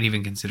Disney. I would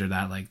even consider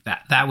that like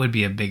that would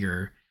be a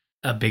bigger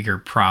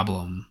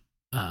problem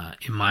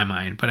in my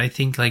mind. But I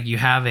think like you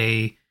have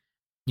a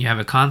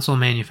console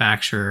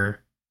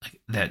manufacturer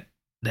like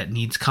that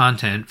needs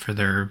content for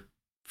their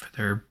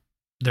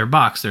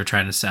box they're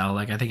trying to sell.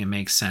 Like, I think it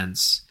makes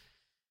sense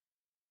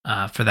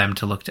for them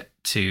to look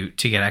to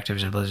get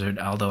Activision Blizzard.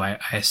 Although I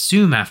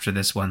assume after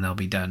this one they'll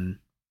be done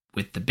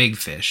with the big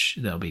fish.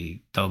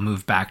 They'll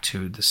move back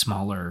to the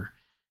smaller,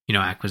 you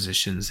know,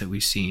 acquisitions that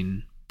we've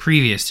seen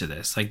previous to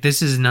this. Like,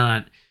 this is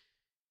not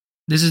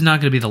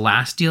going to be the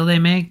last deal they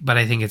make, but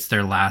I think it's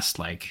their last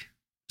like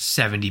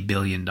 $70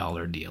 billion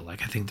deal.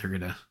 Like, I think they're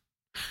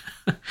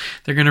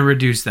gonna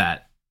reduce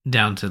that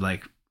down to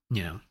like,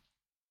 you know,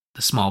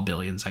 the small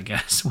billions, I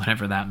guess,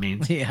 whatever that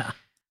means. Yeah.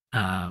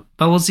 But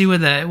we'll see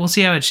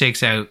how it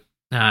shakes out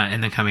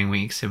in the coming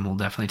weeks, and we'll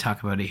definitely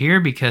talk about it here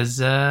because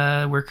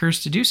we're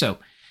cursed to do so.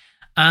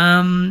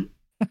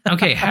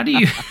 Okay, how do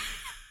you,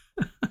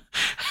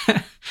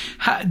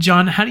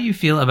 John? How do you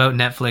feel about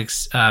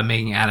Netflix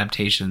making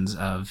adaptations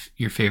of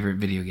your favorite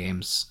video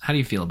games? How do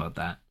you feel about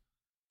that?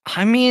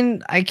 I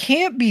mean, I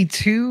can't be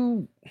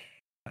too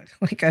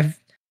like I've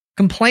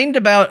complained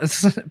about.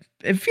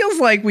 It feels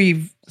like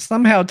we've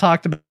somehow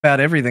talked about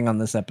everything on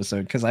this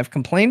episode because I've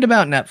complained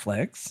about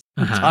Netflix,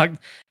 talked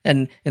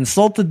and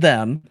insulted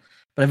them,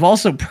 but I've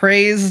also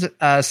praised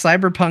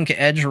Cyberpunk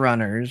Edge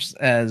Runners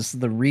as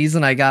the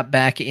reason I got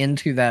back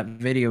into that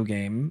video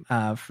game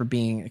for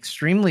being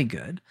extremely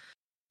good.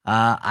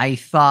 I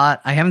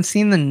thought I haven't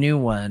seen the new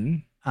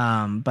one,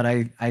 but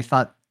I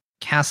thought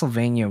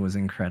Castlevania was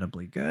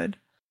incredibly good.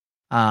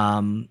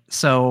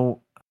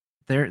 So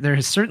there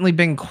has certainly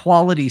been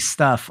quality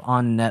stuff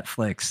on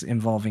Netflix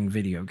involving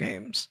video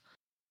games.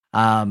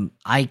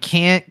 I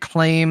can't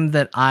claim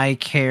that I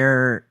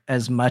care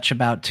as much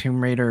about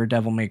Tomb Raider or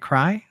Devil May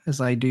Cry as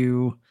I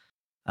do,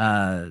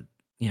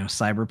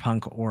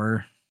 Cyberpunk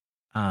or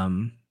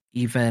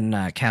even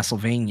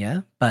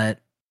Castlevania. But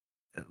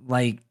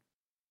like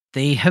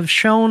they have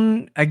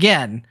shown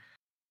again.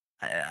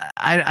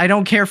 I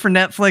don't care for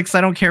Netflix.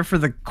 I don't care for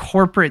the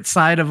corporate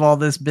side of all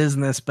this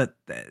business, but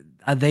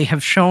they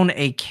have shown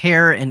a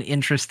care and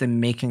interest in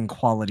making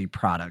quality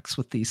products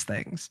with these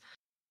things.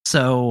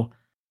 So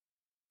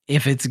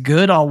if it's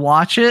good, I'll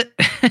watch it.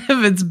 If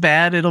it's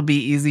bad, it'll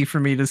be easy for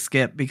me to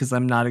skip because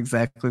I'm not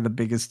exactly the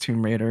biggest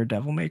Tomb Raider or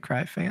Devil May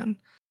Cry fan.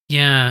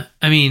 Yeah,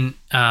 I mean,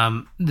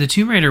 the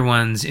Tomb Raider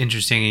one's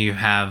interesting. You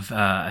have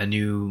a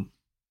new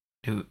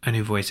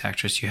voice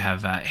actress. You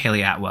have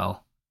Haley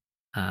Atwell,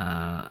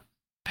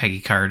 Peggy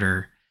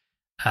Carter,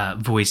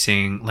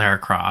 voicing Lara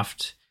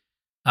Croft.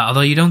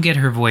 Although you don't get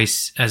her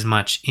voice as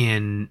much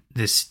in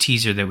this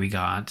teaser that we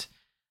got.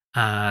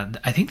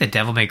 I think the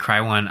Devil May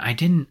Cry one, I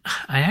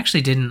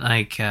actually didn't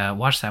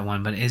watch that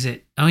one, but is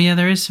it? Oh yeah,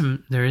 there is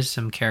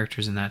some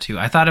characters in that too.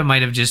 I thought it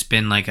might have just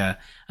been like an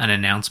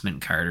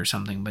announcement card or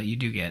something, but you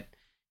do get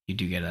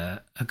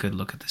a good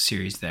look at the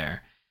series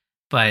there.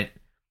 But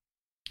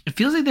it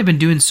feels like they've been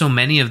doing so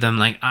many of them.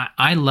 Like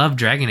I love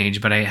Dragon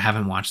Age, but I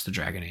haven't watched the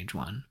Dragon Age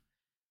one.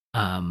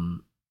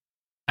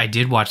 I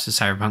did watch the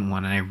Cyberpunk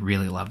one, and I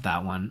really loved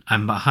that one.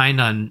 I'm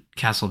behind on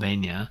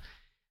Castlevania,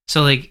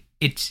 so like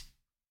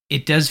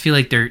it does feel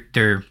like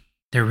they're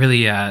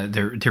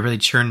really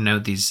churning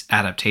out these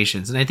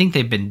adaptations, and I think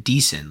they've been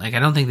decent. Like I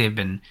don't think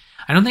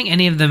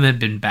any of them have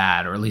been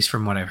bad, or at least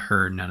from what I've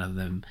heard, none of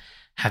them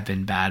have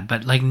been bad.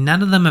 But like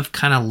none of them have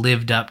kind of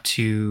lived up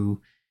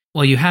to.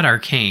 Well, you had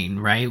Arcane,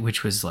 right,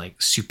 which was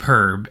like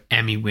superb,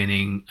 Emmy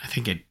winning. I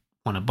think it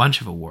won a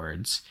bunch of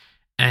awards,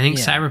 and I think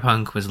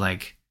Cyberpunk was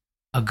like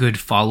a good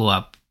follow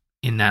up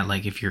in that.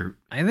 Like if you're,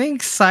 I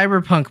think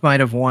Cyberpunk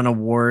might have won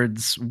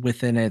awards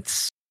within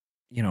its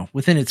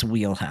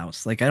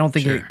wheelhouse. Like I don't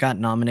think it got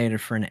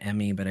nominated for an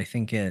Emmy, but I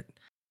think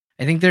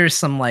there's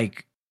some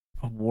like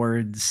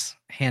awards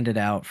handed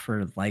out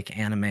for like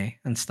anime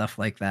and stuff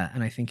like that,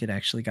 and I think it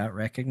actually got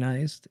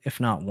recognized, if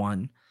not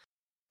won.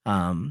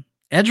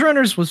 Edge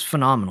Runners was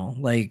phenomenal.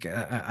 Like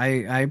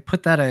I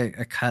put that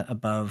a cut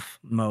above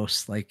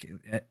most. Like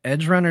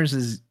Edge Runners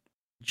is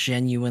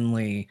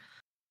genuinely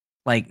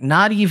like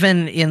not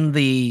even in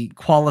the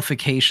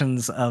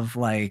qualifications of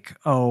like,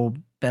 oh,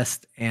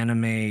 best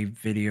anime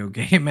video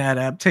game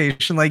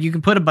adaptation. Like you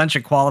can put a bunch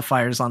of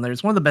qualifiers on there.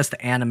 It's one of the best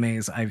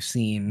animes I've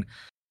seen,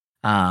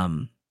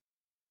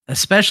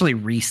 especially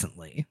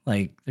recently.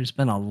 Like there's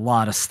been a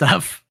lot of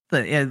stuff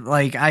that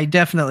like I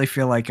definitely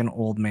feel like an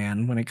old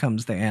man when it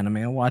comes to anime.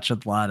 I watch a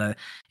lot of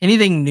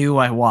anything new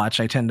I watch.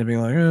 I tend to be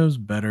like, oh, it was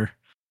better.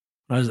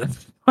 When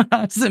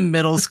I was in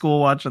middle school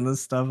watching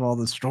this stuff, all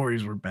the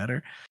stories were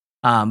better.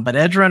 But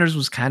Edge Runners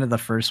was kind of the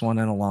first one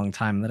in a long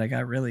time that I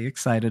got really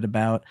excited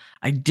about.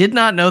 I did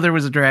not know there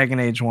was a Dragon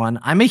Age one.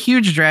 I'm a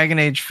huge Dragon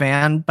Age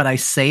fan, but I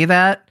say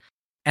that,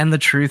 and the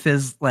truth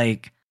is,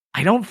 like,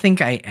 I don't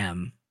think I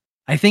am.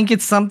 I think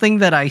it's something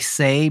that I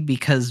say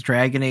because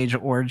Dragon Age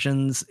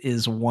Origins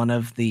is one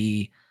of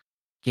the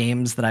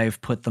games that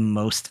I've put the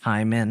most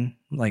time in,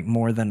 like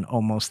more than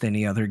almost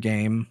any other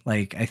game.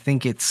 Like, I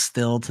think it's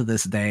still to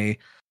this day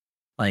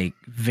like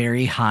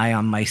very high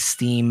on my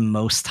Steam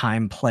most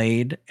time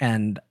played,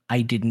 and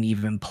I didn't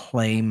even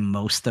play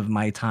most of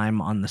my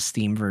time on the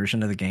Steam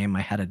version of the game.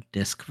 I had a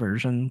disc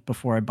version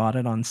before I bought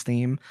it on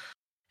Steam,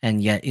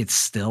 and yet it's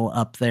still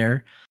up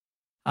there.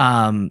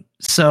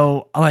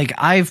 So like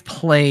I've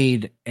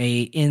played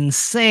a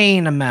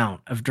insane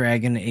amount of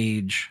Dragon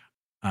Age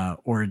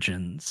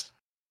Origins,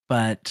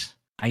 but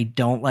I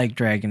don't like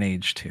Dragon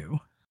Age 2.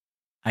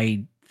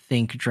 I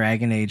think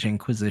Dragon Age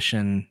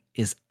Inquisition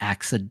is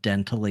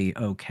accidentally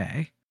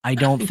okay. I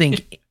don't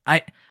think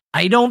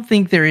I don't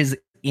think there is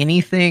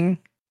anything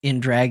in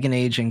Dragon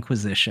Age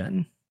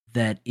Inquisition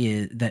that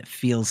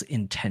feels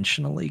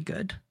intentionally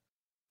good.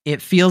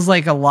 It feels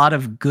like a lot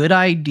of good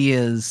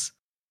ideas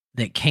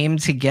that came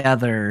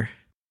together,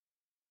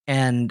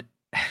 and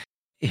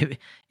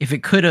if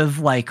it could have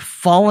like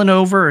fallen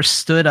over or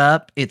stood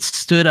up, it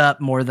stood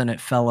up more than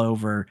it fell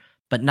over.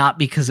 But not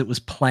because it was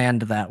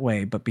planned that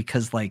way, but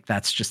because like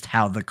that's just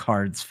how the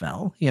cards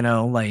fell, you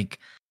know, like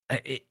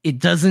it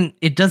doesn't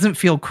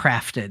feel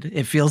crafted.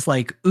 It feels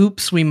like,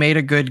 oops, we made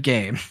a good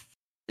game.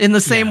 In the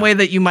same way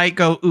that you might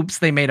go, oops,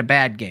 they made a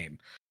bad game.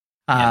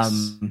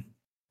 Yes.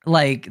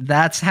 Like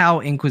that's how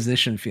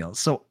Inquisition feels.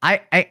 So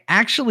I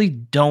actually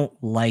don't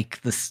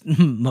like this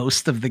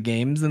most of the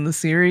games in the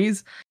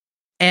series,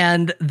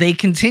 and they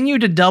continue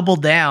to double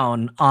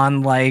down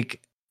on like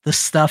the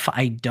stuff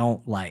I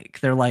don't like.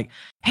 They're like,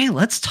 hey,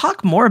 let's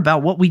talk more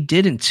about what we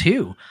did in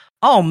 2.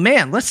 Oh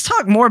man, let's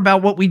talk more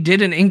about what we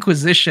did in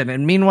Inquisition.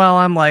 And meanwhile,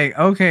 I'm like,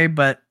 okay,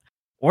 but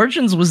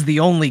Origins was the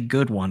only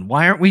good one.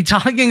 Why aren't we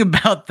talking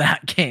about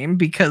that game?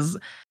 Because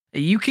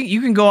you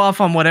can go off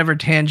on whatever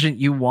tangent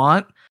you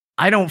want.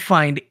 I don't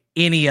find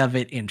any of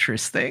it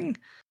interesting.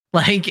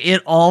 Like,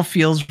 it all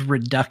feels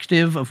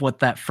reductive of what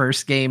that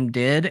first game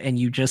did, and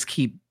you just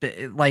keep,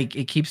 like,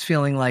 it keeps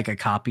feeling like a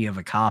copy of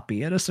a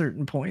copy at a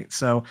certain point.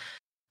 So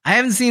I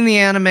haven't seen the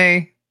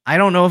anime. I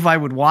don't know if I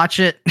would watch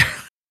it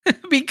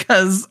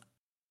because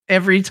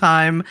every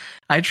time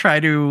I try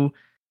to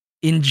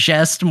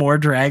ingest more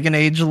Dragon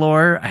Age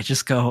lore, I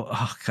just go,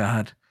 oh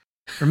god.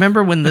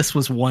 Remember when this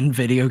was one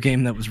video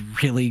game that was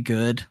really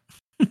good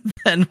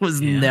and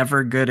was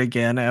never good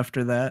again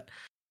after that?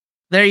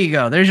 There you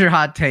go. There's your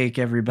hot take,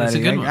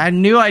 everybody. I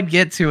knew I'd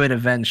get to it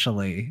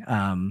eventually.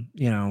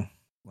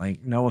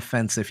 Like, no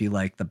offense if you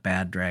like the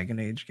bad Dragon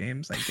Age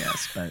games, I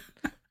guess, but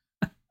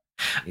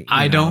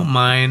I don't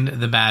mind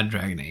the bad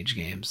Dragon Age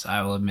games.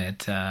 I will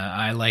admit,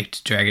 I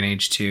liked Dragon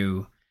Age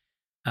 2,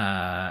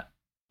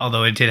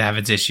 although it did have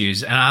its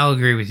issues. And I'll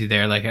agree with you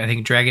there. Like, I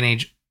think Dragon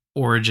Age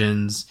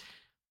Origins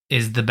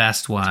is the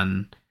best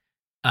one.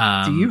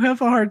 Do you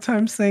have a hard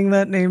time saying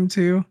that name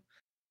too?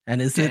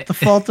 And is it the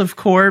fault of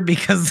Core?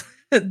 Because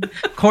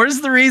Core's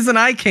the reason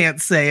I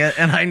can't say it,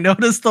 and I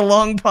noticed the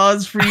long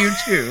pause for you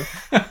too.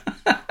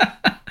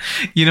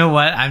 You know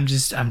what? I'm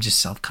just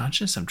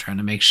self-conscious. I'm trying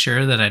to make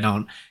sure that I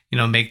don't,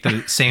 make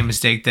the same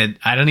mistake that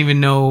I don't even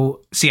know.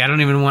 See, I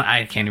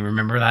can't even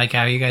remember like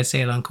how you guys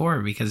say it on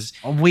Core because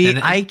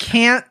I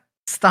can't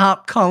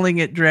stop calling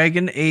it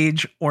Dragon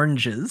Age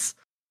Oranges.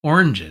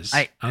 Oranges.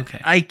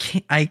 Okay.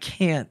 I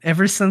can't.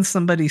 Ever since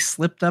somebody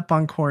slipped up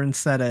on Core and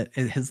said it,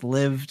 it has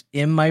lived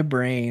in my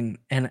brain,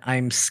 and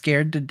I'm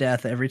scared to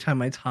death every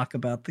time I talk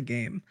about the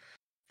game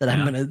that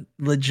I'm going to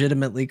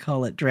legitimately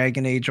call it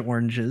Dragon Age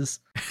Oranges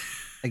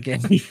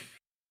again.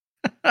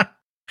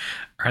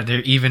 Are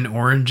there even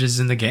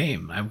oranges in the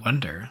game? I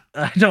wonder.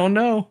 I don't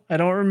know. I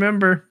don't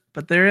remember,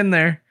 but they're in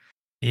there.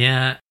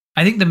 Yeah.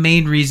 I think the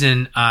main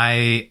reason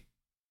I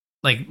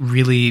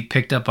really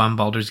picked up on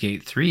Baldur's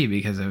Gate 3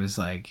 because I was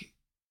like,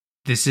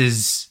 this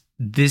is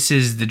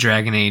the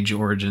Dragon Age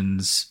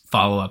Origins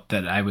follow-up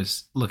that I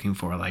was looking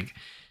for, like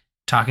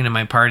talking to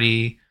my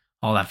party,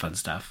 all that fun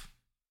stuff.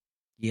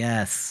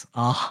 Yes,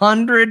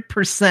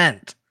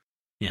 100%.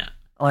 Yeah.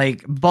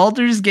 Like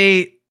Baldur's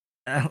Gate,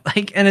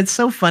 and it's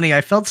so funny.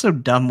 I felt so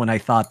dumb when I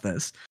thought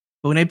this,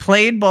 but when I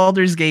played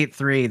Baldur's Gate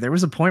 3, there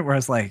was a point where I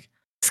was like,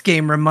 this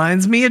game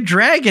reminds me of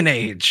Dragon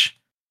Age,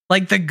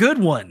 like the good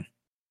one.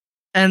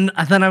 And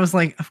then I was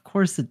like, of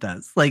course it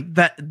does. Like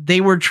that, they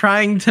were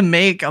trying to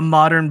make a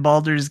modern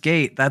Baldur's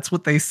Gate. That's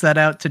what they set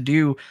out to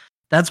do.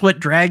 That's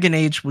what Dragon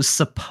Age was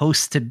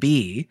supposed to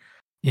be,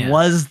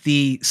 was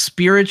the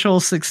spiritual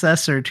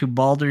successor to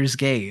Baldur's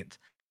Gate.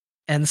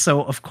 And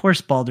so, of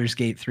course, Baldur's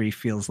Gate 3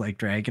 feels like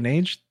Dragon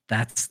Age.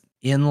 That's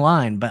in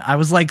line. But I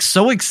was like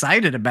so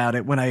excited about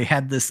it when I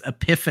had this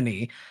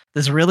epiphany,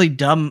 this really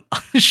dumb,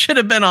 should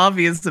have been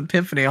obvious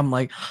epiphany. I'm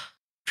like,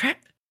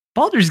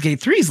 Baldur's Gate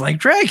 3 is like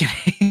Dragon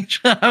Age.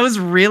 I was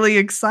really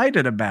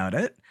excited about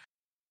it.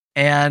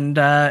 And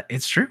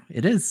it's true.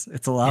 It is.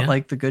 It's a lot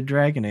like the good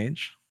Dragon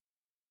Age.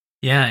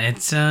 Yeah,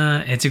 it's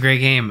a great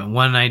game.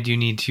 One I do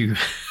need to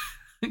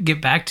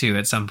get back to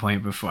at some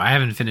point before. I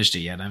haven't finished it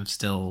yet. I'm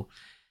still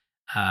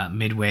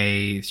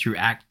midway through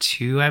Act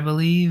 2, I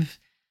believe.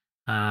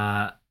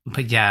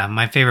 But yeah,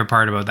 my favorite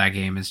part about that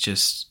game is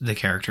just the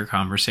character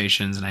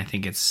conversations. And I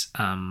think it's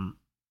some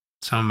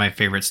of my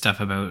favorite stuff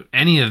about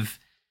any of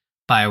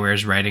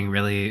BioWare's writing,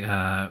 really,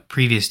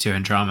 previous to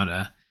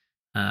Andromeda,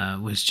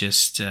 was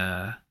just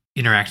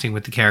interacting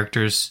with the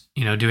characters,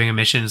 doing a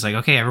mission. It's like,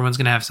 okay, everyone's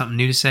going to have something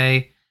new to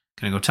say.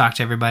 Going to go talk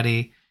to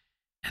everybody.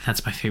 And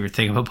that's my favorite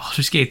thing about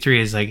Baldur's Gate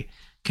 3 is like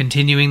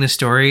continuing the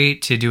story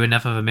to do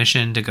enough of a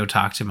mission to go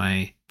talk to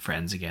my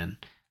friends again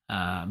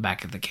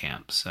back at the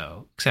camp.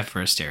 So, except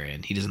for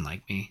Asterion. He doesn't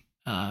like me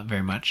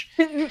very much.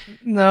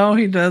 No,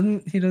 he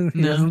doesn't. He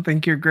doesn't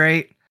think you're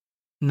great.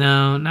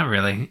 No, not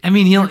really. I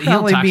mean, he'll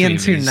probably talk being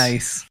to me, too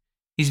nice.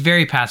 He's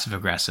very passive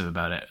aggressive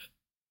about it.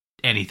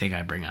 Anything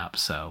I bring up.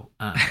 So,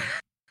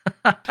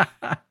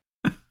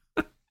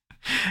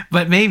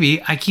 but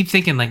maybe I keep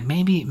thinking like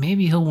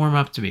maybe he'll warm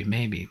up to me.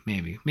 Maybe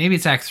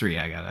it's Act 3.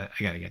 I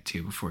gotta get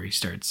to before he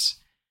starts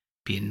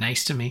being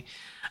nice to me.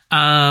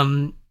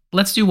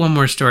 Let's do one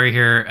more story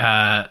here.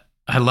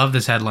 I love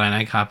this headline.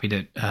 I copied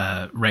it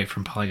right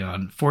from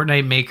Polygon.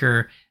 Fortnite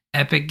maker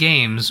Epic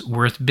Games,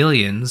 worth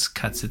billions,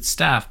 cuts its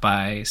staff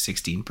by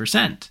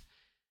 16%.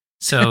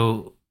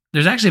 So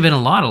there's actually been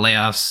a lot of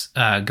layoffs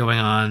going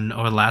on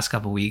over the last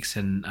couple of weeks,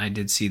 and I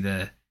did see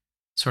the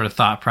sort of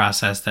thought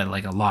process that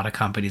like a lot of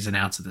companies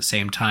announce at the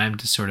same time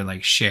to sort of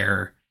like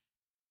share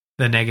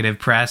the negative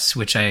press,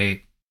 which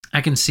I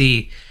can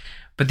see.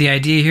 But the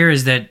idea here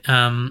is that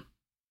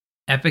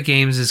Epic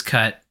Games has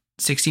cut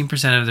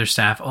 16% of their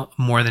staff,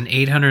 more than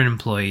 800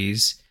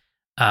 employees,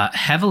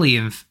 heavily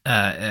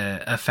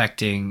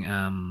affecting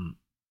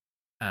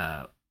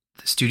the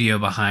studio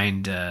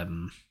behind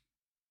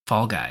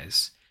Fall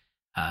Guys.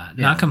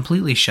 Not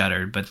completely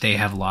shuttered, but they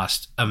have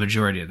lost a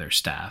majority of their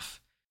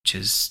staff, which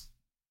is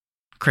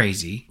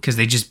crazy because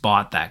they just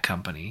bought that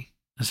company,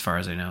 as far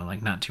as I know,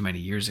 like not too many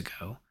years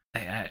ago.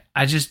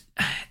 I just,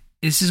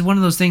 this is one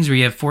of those things where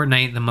you have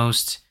Fortnite, the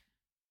most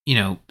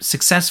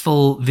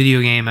successful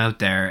video game out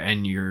there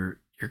and you're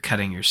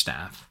cutting your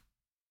staff.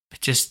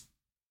 It just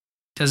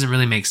doesn't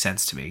really make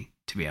sense to me,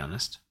 to be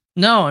honest.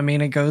 No, I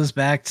mean, it goes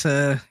back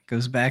to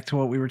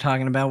what we were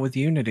talking about with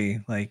Unity.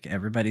 Like,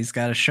 everybody's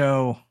got to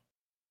show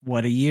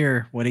what a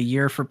year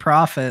for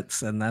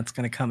profits, and that's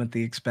going to come at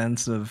the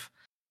expense of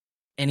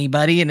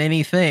anybody and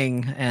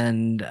anything.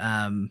 And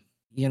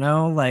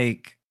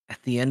like,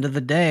 at the end of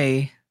the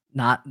day,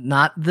 not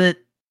that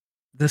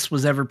this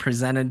was ever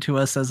presented to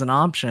us as an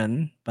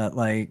option, but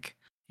like,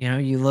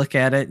 you look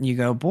at it and you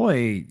go,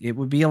 boy, it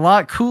would be a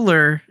lot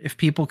cooler if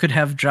people could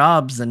have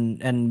jobs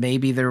and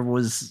maybe there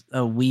was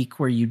a week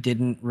where you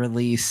didn't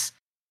release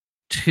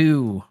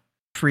 2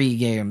 free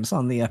games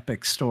on the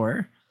Epic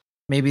Store.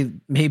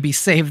 Maybe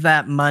save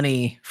that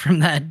money from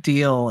that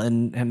deal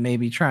and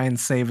maybe try and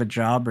save a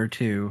job or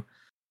two.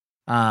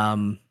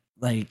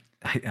 Like,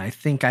 I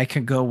think I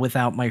could go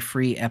without my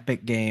free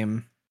Epic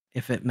game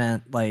if it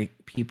meant like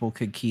people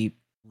could keep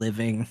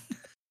living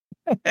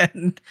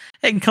and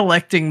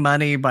collecting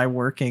money by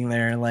working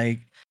there.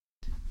 Like,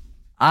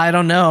 I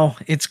don't know,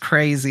 it's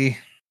crazy.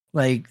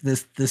 Like,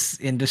 this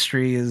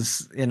industry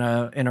is in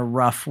a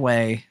rough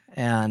way,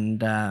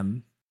 and I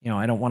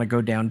don't want to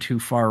go down too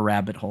far a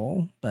rabbit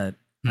hole, but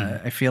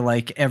I feel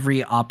like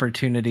every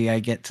opportunity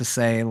I get to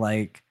say,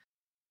 like,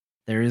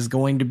 there is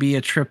going to be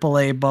a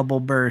AAA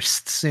bubble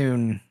burst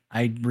soon.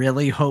 I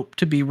really hope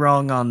to be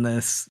wrong on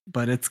this,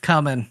 but it's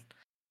coming.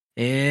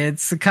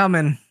 It's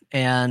coming.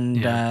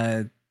 And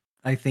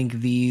I think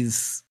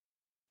these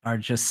are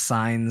just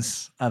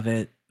signs of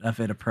it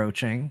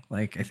approaching.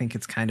 Like, I think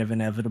it's kind of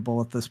inevitable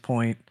at this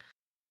point.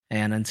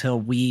 And until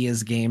we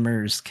as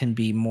gamers can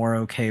be more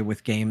okay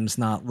with games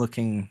not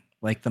looking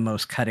like the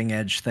most cutting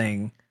edge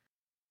thing,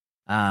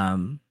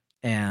 and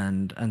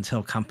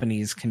until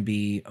companies can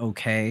be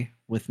okay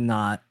with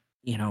not,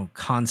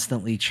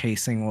 constantly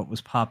chasing what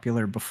was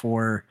popular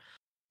before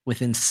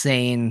with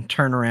insane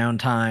turnaround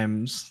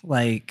times,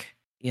 like,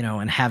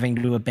 and having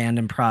to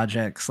abandon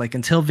projects, like,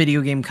 until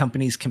video game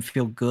companies can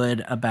feel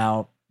good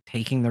about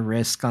taking the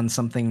risk on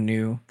something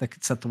new that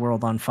could set the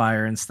world on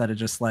fire, instead of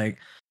just like,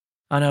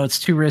 oh no, it's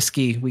too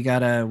risky, we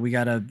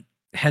gotta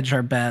hedge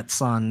our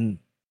bets on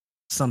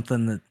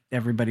something that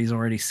everybody's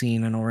already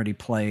seen and already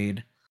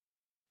played.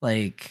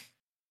 Like,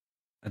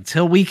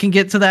 until we can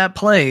get to that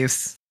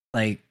place,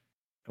 like,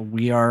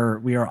 we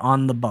are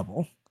on the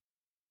bubble,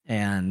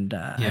 and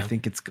I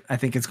think it's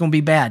going to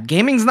be bad.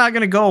 Gaming's not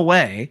going to go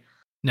away.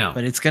 No,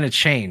 but it's going to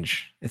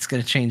change. It's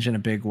going to change in a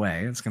big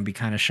way. It's going to be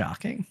kind of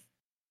shocking.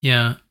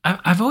 Yeah,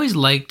 I've always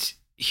liked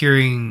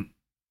hearing,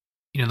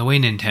 the way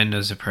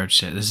Nintendo's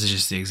approached it. This is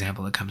just the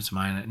example that comes to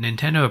mind.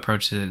 Nintendo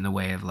approached it in the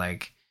way of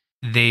like,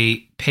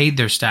 they paid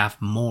their staff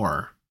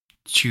more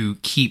to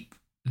keep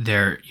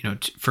their,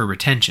 for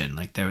retention.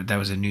 Like, that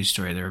was a news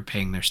story. They were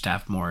paying their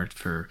staff more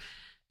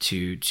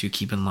to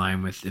keep in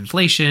line with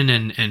inflation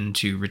and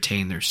to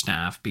retain their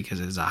staff because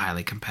it's a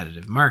highly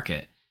competitive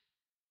market.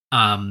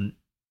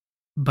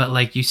 But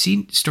like, you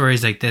see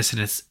stories like this,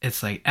 and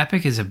it's like,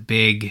 Epic is a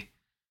big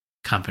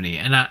company,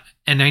 and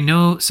I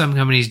know some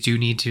companies do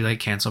need to like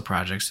cancel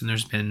projects, and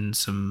there's been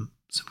some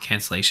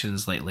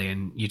cancellations lately.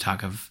 And you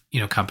talk of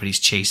companies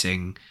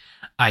chasing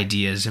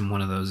ideas, and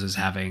one of those is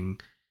having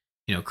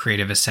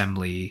Creative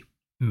Assembly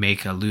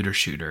make a looter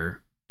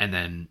shooter and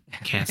then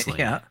canceling.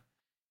 Yeah,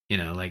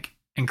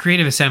 and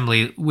Creative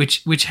Assembly,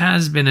 which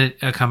has been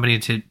a company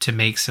to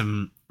make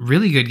some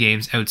really good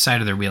games outside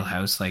of their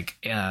wheelhouse, like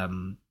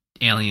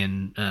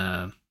Alien,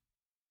 the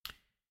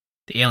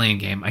Alien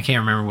game. I can't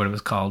remember what it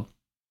was called.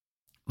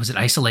 Was it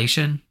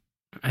Isolation?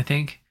 I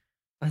think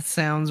that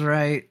sounds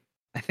right.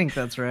 I think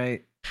that's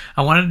right.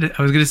 I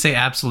was going to say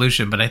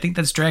Absolution, but I think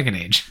that's Dragon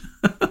Age.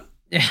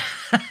 Yeah,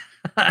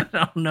 I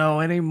don't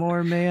know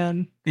anymore,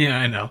 man. Yeah,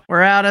 I know.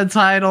 We're out of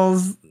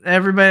titles.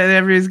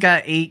 Everybody's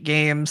got 8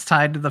 games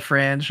tied to the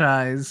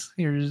franchise.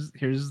 Here's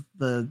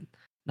the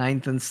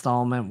 9th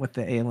installment with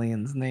the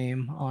Aliens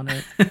name on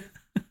it.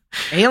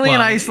 Alien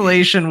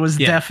Isolation was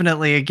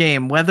definitely a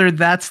game. Whether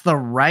that's the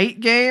right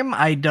game,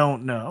 I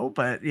don't know,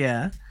 but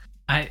yeah.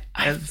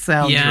 It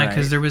sounds right.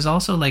 Because there was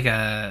also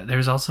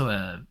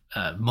a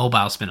mobile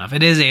spinoff.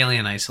 It is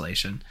Alien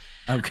Isolation.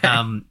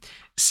 Okay.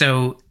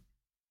 So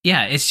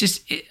yeah, it's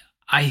just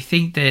I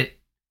think that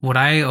what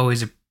I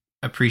always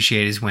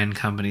appreciate is when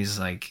companies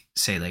like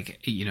say, like,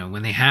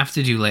 when they have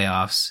to do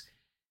layoffs,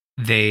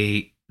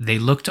 they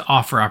look to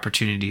offer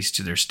opportunities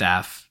to their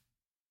staff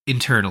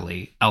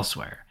internally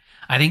elsewhere.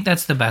 I think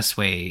that's the best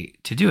way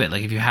to do it.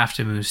 Like, if you have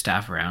to move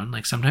staff around,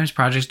 like, sometimes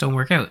projects don't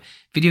work out.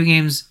 Video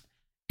games,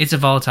 it's a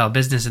volatile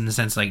business in the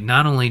sense, like,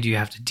 not only do you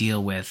have to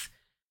deal with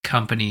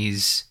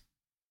companies,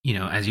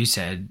 as you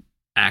said,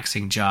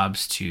 axing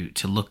jobs to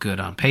look good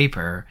on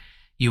paper,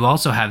 you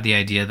also have the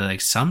idea that, like,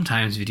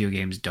 sometimes video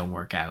games don't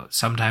work out.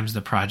 Sometimes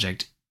the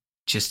project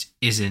just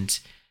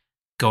isn't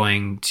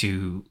going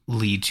to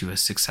lead to a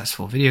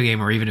successful video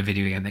game, or even a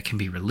video game that can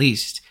be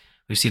released.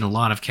 We've seen a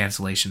lot of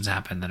cancellations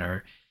happen that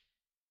are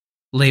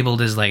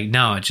labeled as like,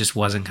 no, it just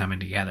wasn't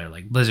coming together.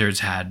 Like, Blizzard's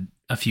had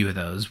a few of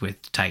those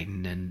with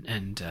Titan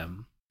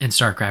and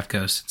StarCraft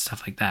Ghost and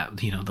stuff like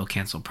that, you know, they'll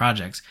cancel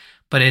projects.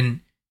 But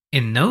in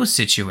those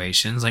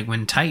situations, like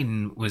when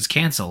Titan was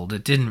canceled,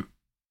 it didn't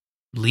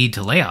lead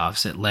to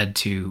layoffs. It led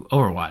to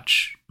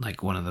Overwatch,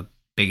 like one of the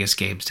biggest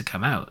games to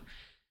come out.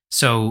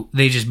 So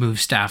they just move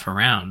staff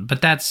around.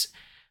 But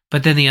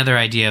then the other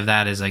idea of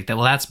that is like that,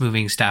 well, that's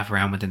moving staff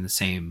around within the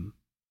same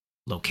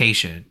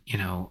location. You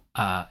know,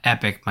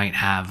 Epic might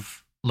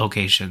have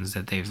locations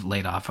that they've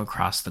laid off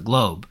across the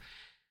globe.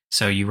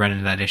 So you run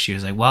into that issue.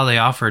 It's like, well, they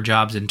offer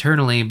jobs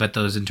internally, but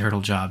those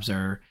internal jobs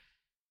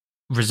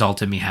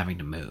result in me having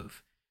to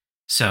move.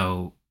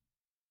 So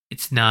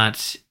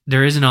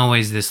there isn't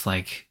always this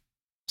like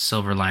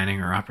silver lining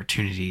or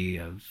opportunity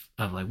of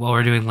like, well,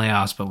 we're doing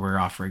layoffs, but we're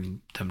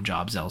offering them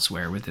jobs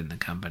elsewhere within the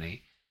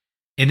company.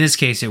 In this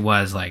case, it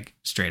was like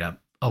straight up,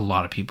 a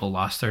lot of people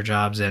lost their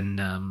jobs. And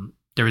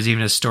there was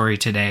even a story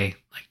today,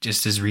 like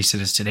just as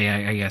recent as today,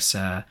 I guess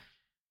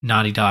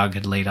Naughty Dog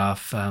had laid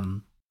off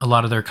a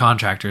lot of their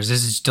contractors.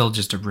 This is still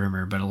just a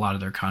rumor, but a lot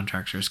of their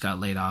contractors got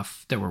laid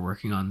off that were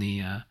working on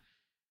the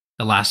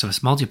Last of Us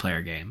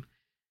multiplayer game.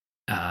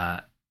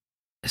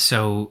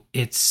 So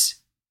it's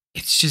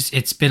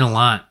been a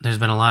lot. There's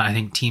been a lot. I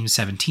think Team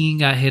 17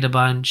 got hit a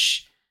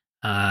bunch.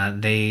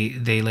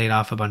 They laid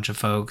off a bunch of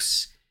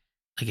folks.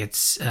 Like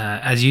it's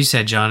as you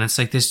said, John, it's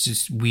like this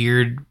just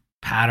weird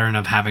pattern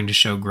of having to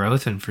show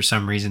growth, and for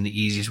some reason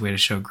the easiest way to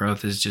show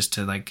growth is just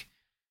to like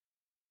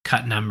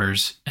cut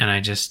numbers. And I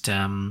just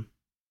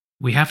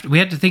we have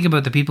to think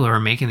about the people who are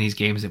making these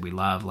games that we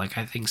love. Like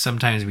I think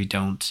sometimes we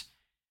don't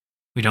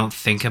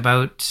think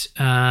about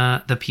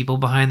the people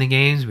behind the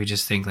games. We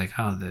just think like,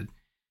 oh,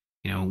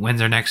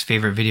 when's our next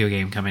favorite video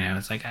game coming out?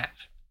 It's like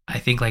I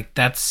think like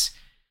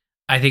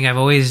I think I've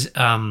always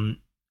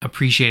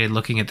appreciated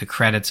looking at the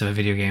credits of a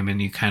video game, and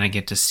you kind of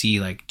get to see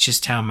like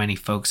just how many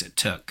folks it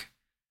took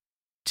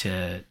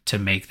to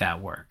make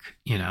that work.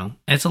 You know,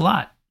 it's a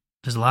lot.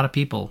 There's a lot of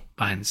people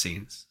behind the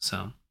scenes.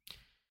 So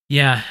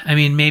yeah, I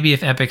mean, maybe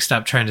if Epic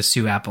stopped trying to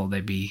sue Apple,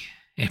 they'd be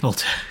able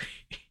to.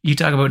 You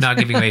talk about not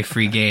giving away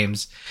free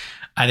games.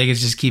 I think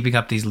it's just keeping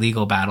up these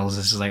legal battles.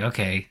 This is like,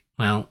 okay,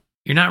 well,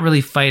 you're not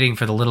really fighting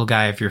for the little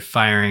guy if you're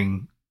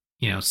firing,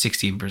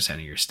 16% of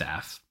your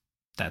staff.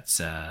 That's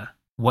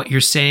what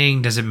you're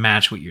saying doesn't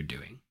match what you're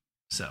doing.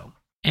 So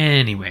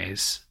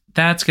anyways,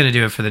 that's going to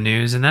do it for the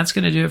news, and that's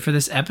going to do it for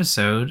this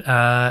episode.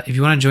 If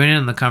you want to join in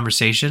on the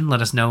conversation,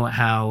 let us know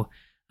how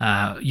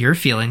your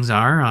feelings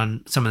are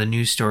on some of the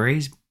news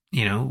stories,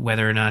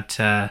 whether or not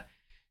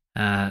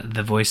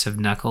the voice of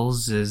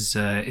Knuckles is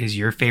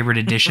your favorite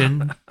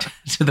addition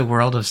to the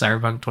world of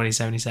Cyberpunk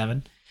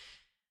 2077.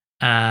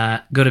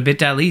 Go to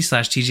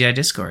bit.ly/TGI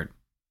Discord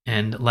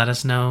and let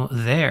us know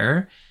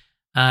there.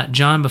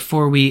 John,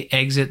 before we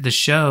exit the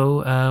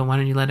show, why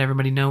don't you let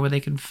everybody know where they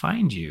can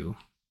find you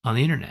on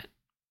the internet?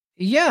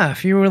 Yeah,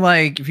 if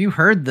you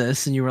heard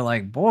this and you were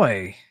like,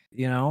 boy,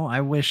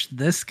 I wish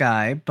this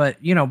guy, but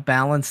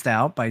balanced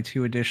out by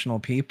 2 additional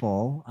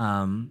people,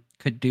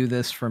 could do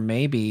this for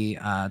maybe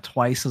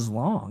twice as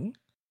long.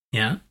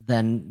 Yeah.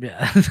 Then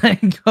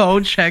go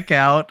check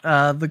out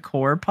the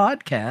Core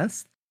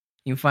podcast.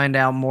 You can find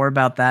out more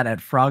about that at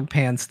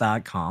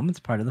frogpants.com. It's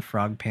part of the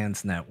Frog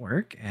Pants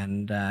Network,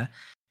 and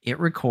it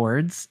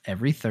records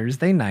every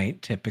Thursday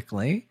night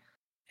typically.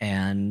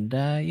 And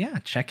yeah,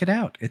 check it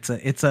out. It's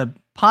a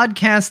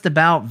podcast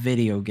about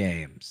video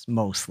games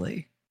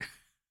mostly.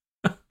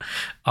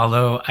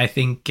 Although I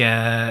think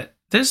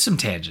there's some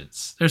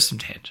tangents. There's some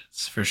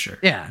tangents for sure.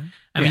 Yeah.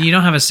 I mean, you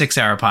don't have a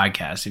 6-hour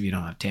podcast if you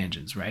don't have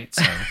tangents, right?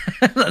 So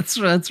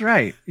that's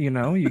right.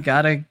 You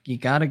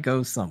gotta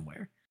go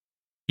somewhere.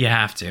 You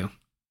have to.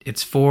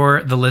 It's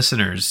for the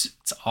listeners.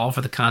 It's all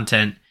for the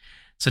content.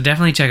 So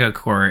definitely check out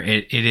Core.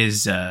 It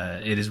is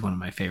one of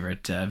my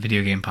favorite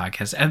video game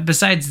podcasts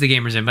besides the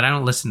Gamers Inn, but I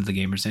don't listen to the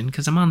Gamers Inn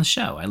because I'm on the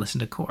show. I listen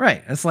to Core.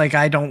 Right. It's like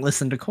I don't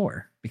listen to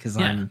Core because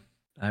I'm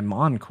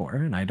on Core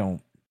and I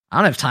don't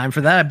have time for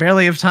that. I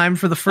barely have time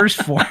for the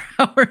first 4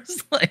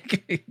 hours.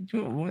 Like,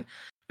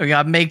 we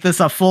gotta make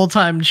this a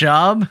full-time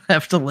job.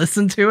 Have to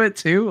listen to it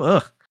too.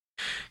 Ugh.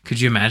 Could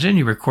you imagine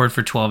you record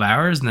for 12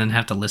 hours and then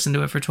have to listen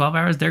to it for 12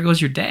 hours? There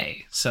goes your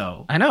day.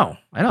 So I know.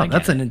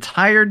 That's an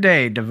entire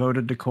day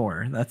devoted to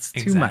Core. That's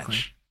too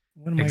much.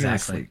 When am I gonna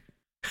sleep?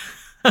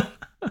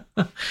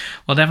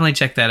 Well, definitely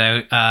check that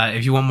out.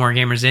 If you want more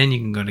Gamers In, you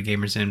can go to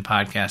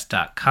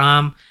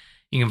gamersinpodcast.com.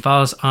 You can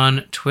follow us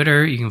on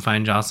Twitter. You can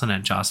find Jocelyn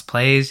at Joss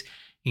Plays.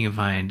 You can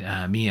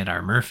find me at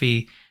R.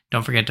 Murphy.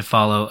 Don't forget to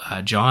follow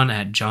John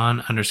at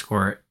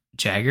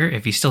Jon_Jagger.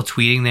 If he's still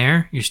tweeting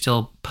there, you're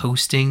still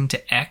posting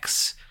to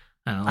X.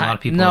 A lot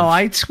of people. No,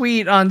 I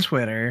tweet on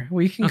Twitter.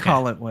 We can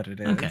call it what it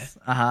is. Okay.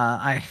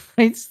 I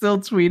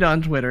still tweet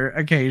on Twitter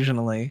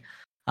occasionally.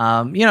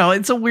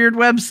 It's a weird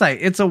website.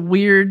 It's a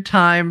weird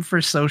time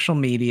for social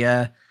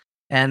media.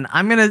 And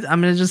I'm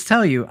gonna just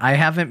tell you, I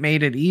haven't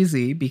made it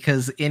easy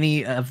because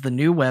any of the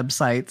new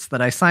websites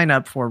that I sign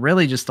up for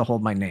really just to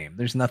hold my name.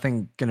 There's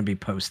nothing gonna be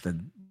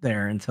posted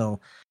there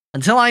until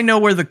I know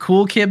where the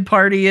cool kid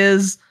party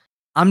is.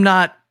 I'm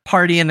not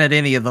partying at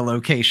any of the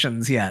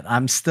locations yet.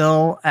 I'm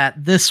still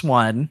at this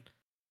one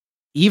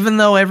even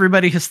though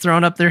everybody has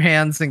thrown up their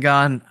hands and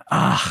gone,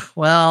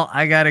 well,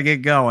 I got to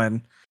get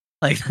going.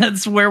 Like,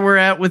 that's where we're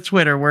at with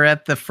Twitter. We're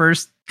at the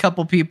first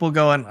couple people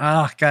going,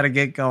 got to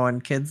get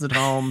going. Kids at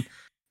home,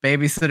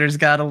 babysitters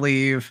got to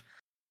leave.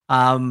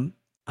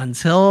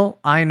 Until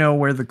I know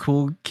where the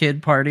cool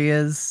kid party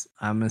is,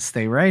 I'm going to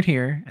stay right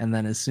here. And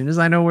then as soon as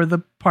I know where the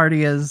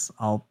party is,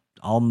 I'll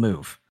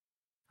move.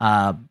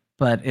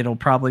 But it'll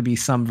probably be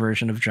some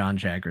version of Jon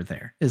Jagger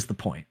there, is the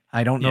point.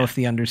 I don't know if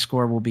the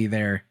underscore will be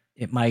there.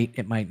 It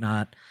might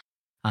not.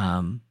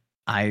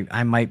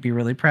 I might be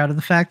really proud of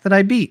the fact that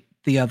I beat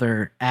the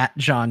other at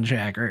Jon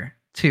Jagger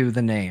to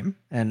the name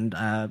and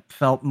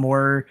felt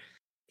more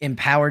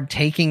empowered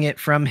taking it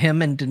from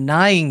him and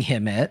denying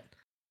him it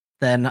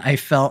than I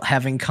felt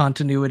having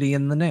continuity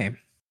in the name.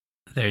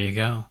 There you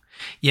go.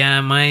 Yeah,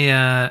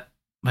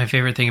 my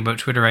favorite thing about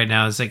Twitter right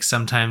now is like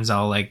sometimes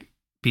I'll like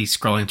be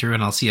scrolling through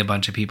and I'll see a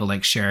bunch of people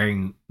like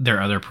sharing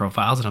their other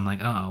profiles and I'm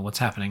like, oh, what's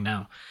happening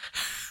now?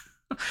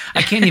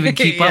 I can't even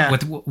keep up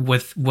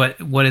with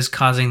what is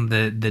causing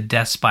the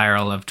death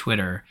spiral of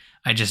Twitter.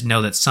 I just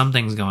know that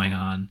something's going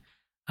on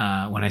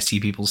when I see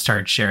people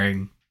start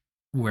sharing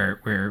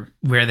where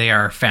they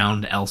are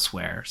found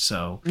elsewhere.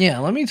 So yeah,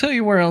 let me tell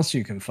you where else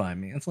you can find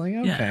me. It's like,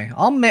 okay,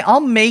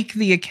 I'll make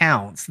the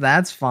accounts.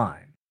 That's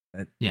fine.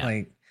 But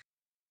like,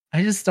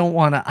 I just don't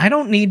want to. I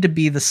don't need to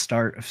be the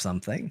start of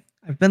something.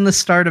 I've been the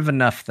start of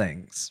enough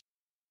things.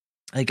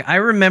 Like, I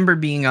remember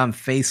being on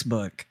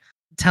Facebook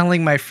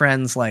telling my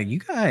friends, like, you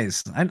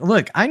guys,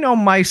 I know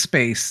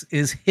MySpace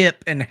is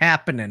hip and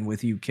happening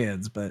with you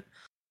kids, but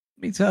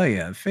let me tell you,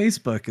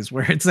 Facebook is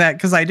where it's at,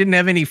 because I didn't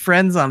have any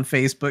friends on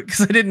Facebook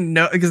because I didn't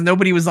know, because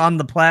nobody was on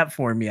the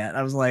platform yet.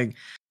 I was like,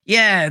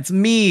 yeah, it's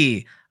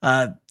me,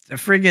 a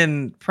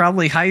friggin'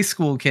 probably high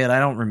school kid. I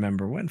don't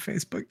remember when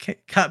Facebook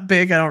got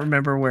big. I don't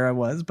remember where I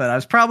was, but I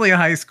was probably a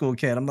high school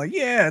kid. I'm like,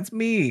 yeah, it's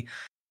me,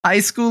 high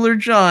schooler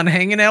John,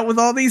 hanging out with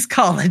all these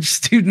college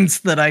students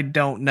that I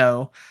don't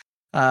know.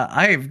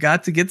 I've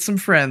got to get some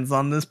friends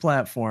on this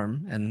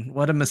platform, and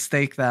what a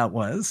mistake that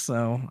was.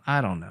 So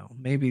I don't know.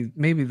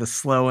 Maybe the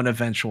slow and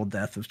eventual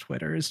death of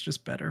Twitter is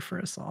just better for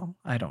us all.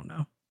 I don't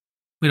know.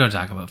 We don't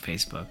talk about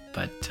Facebook,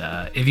 but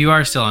if you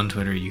are still on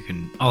Twitter, you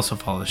can also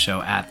follow the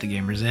show at The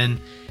Gamers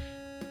Inn.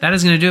 That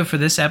is going to do it for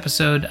this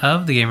episode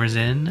of The Gamers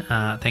Inn.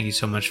 Thank you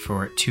so much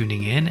for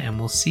tuning in, and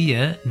we'll see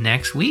you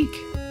next week.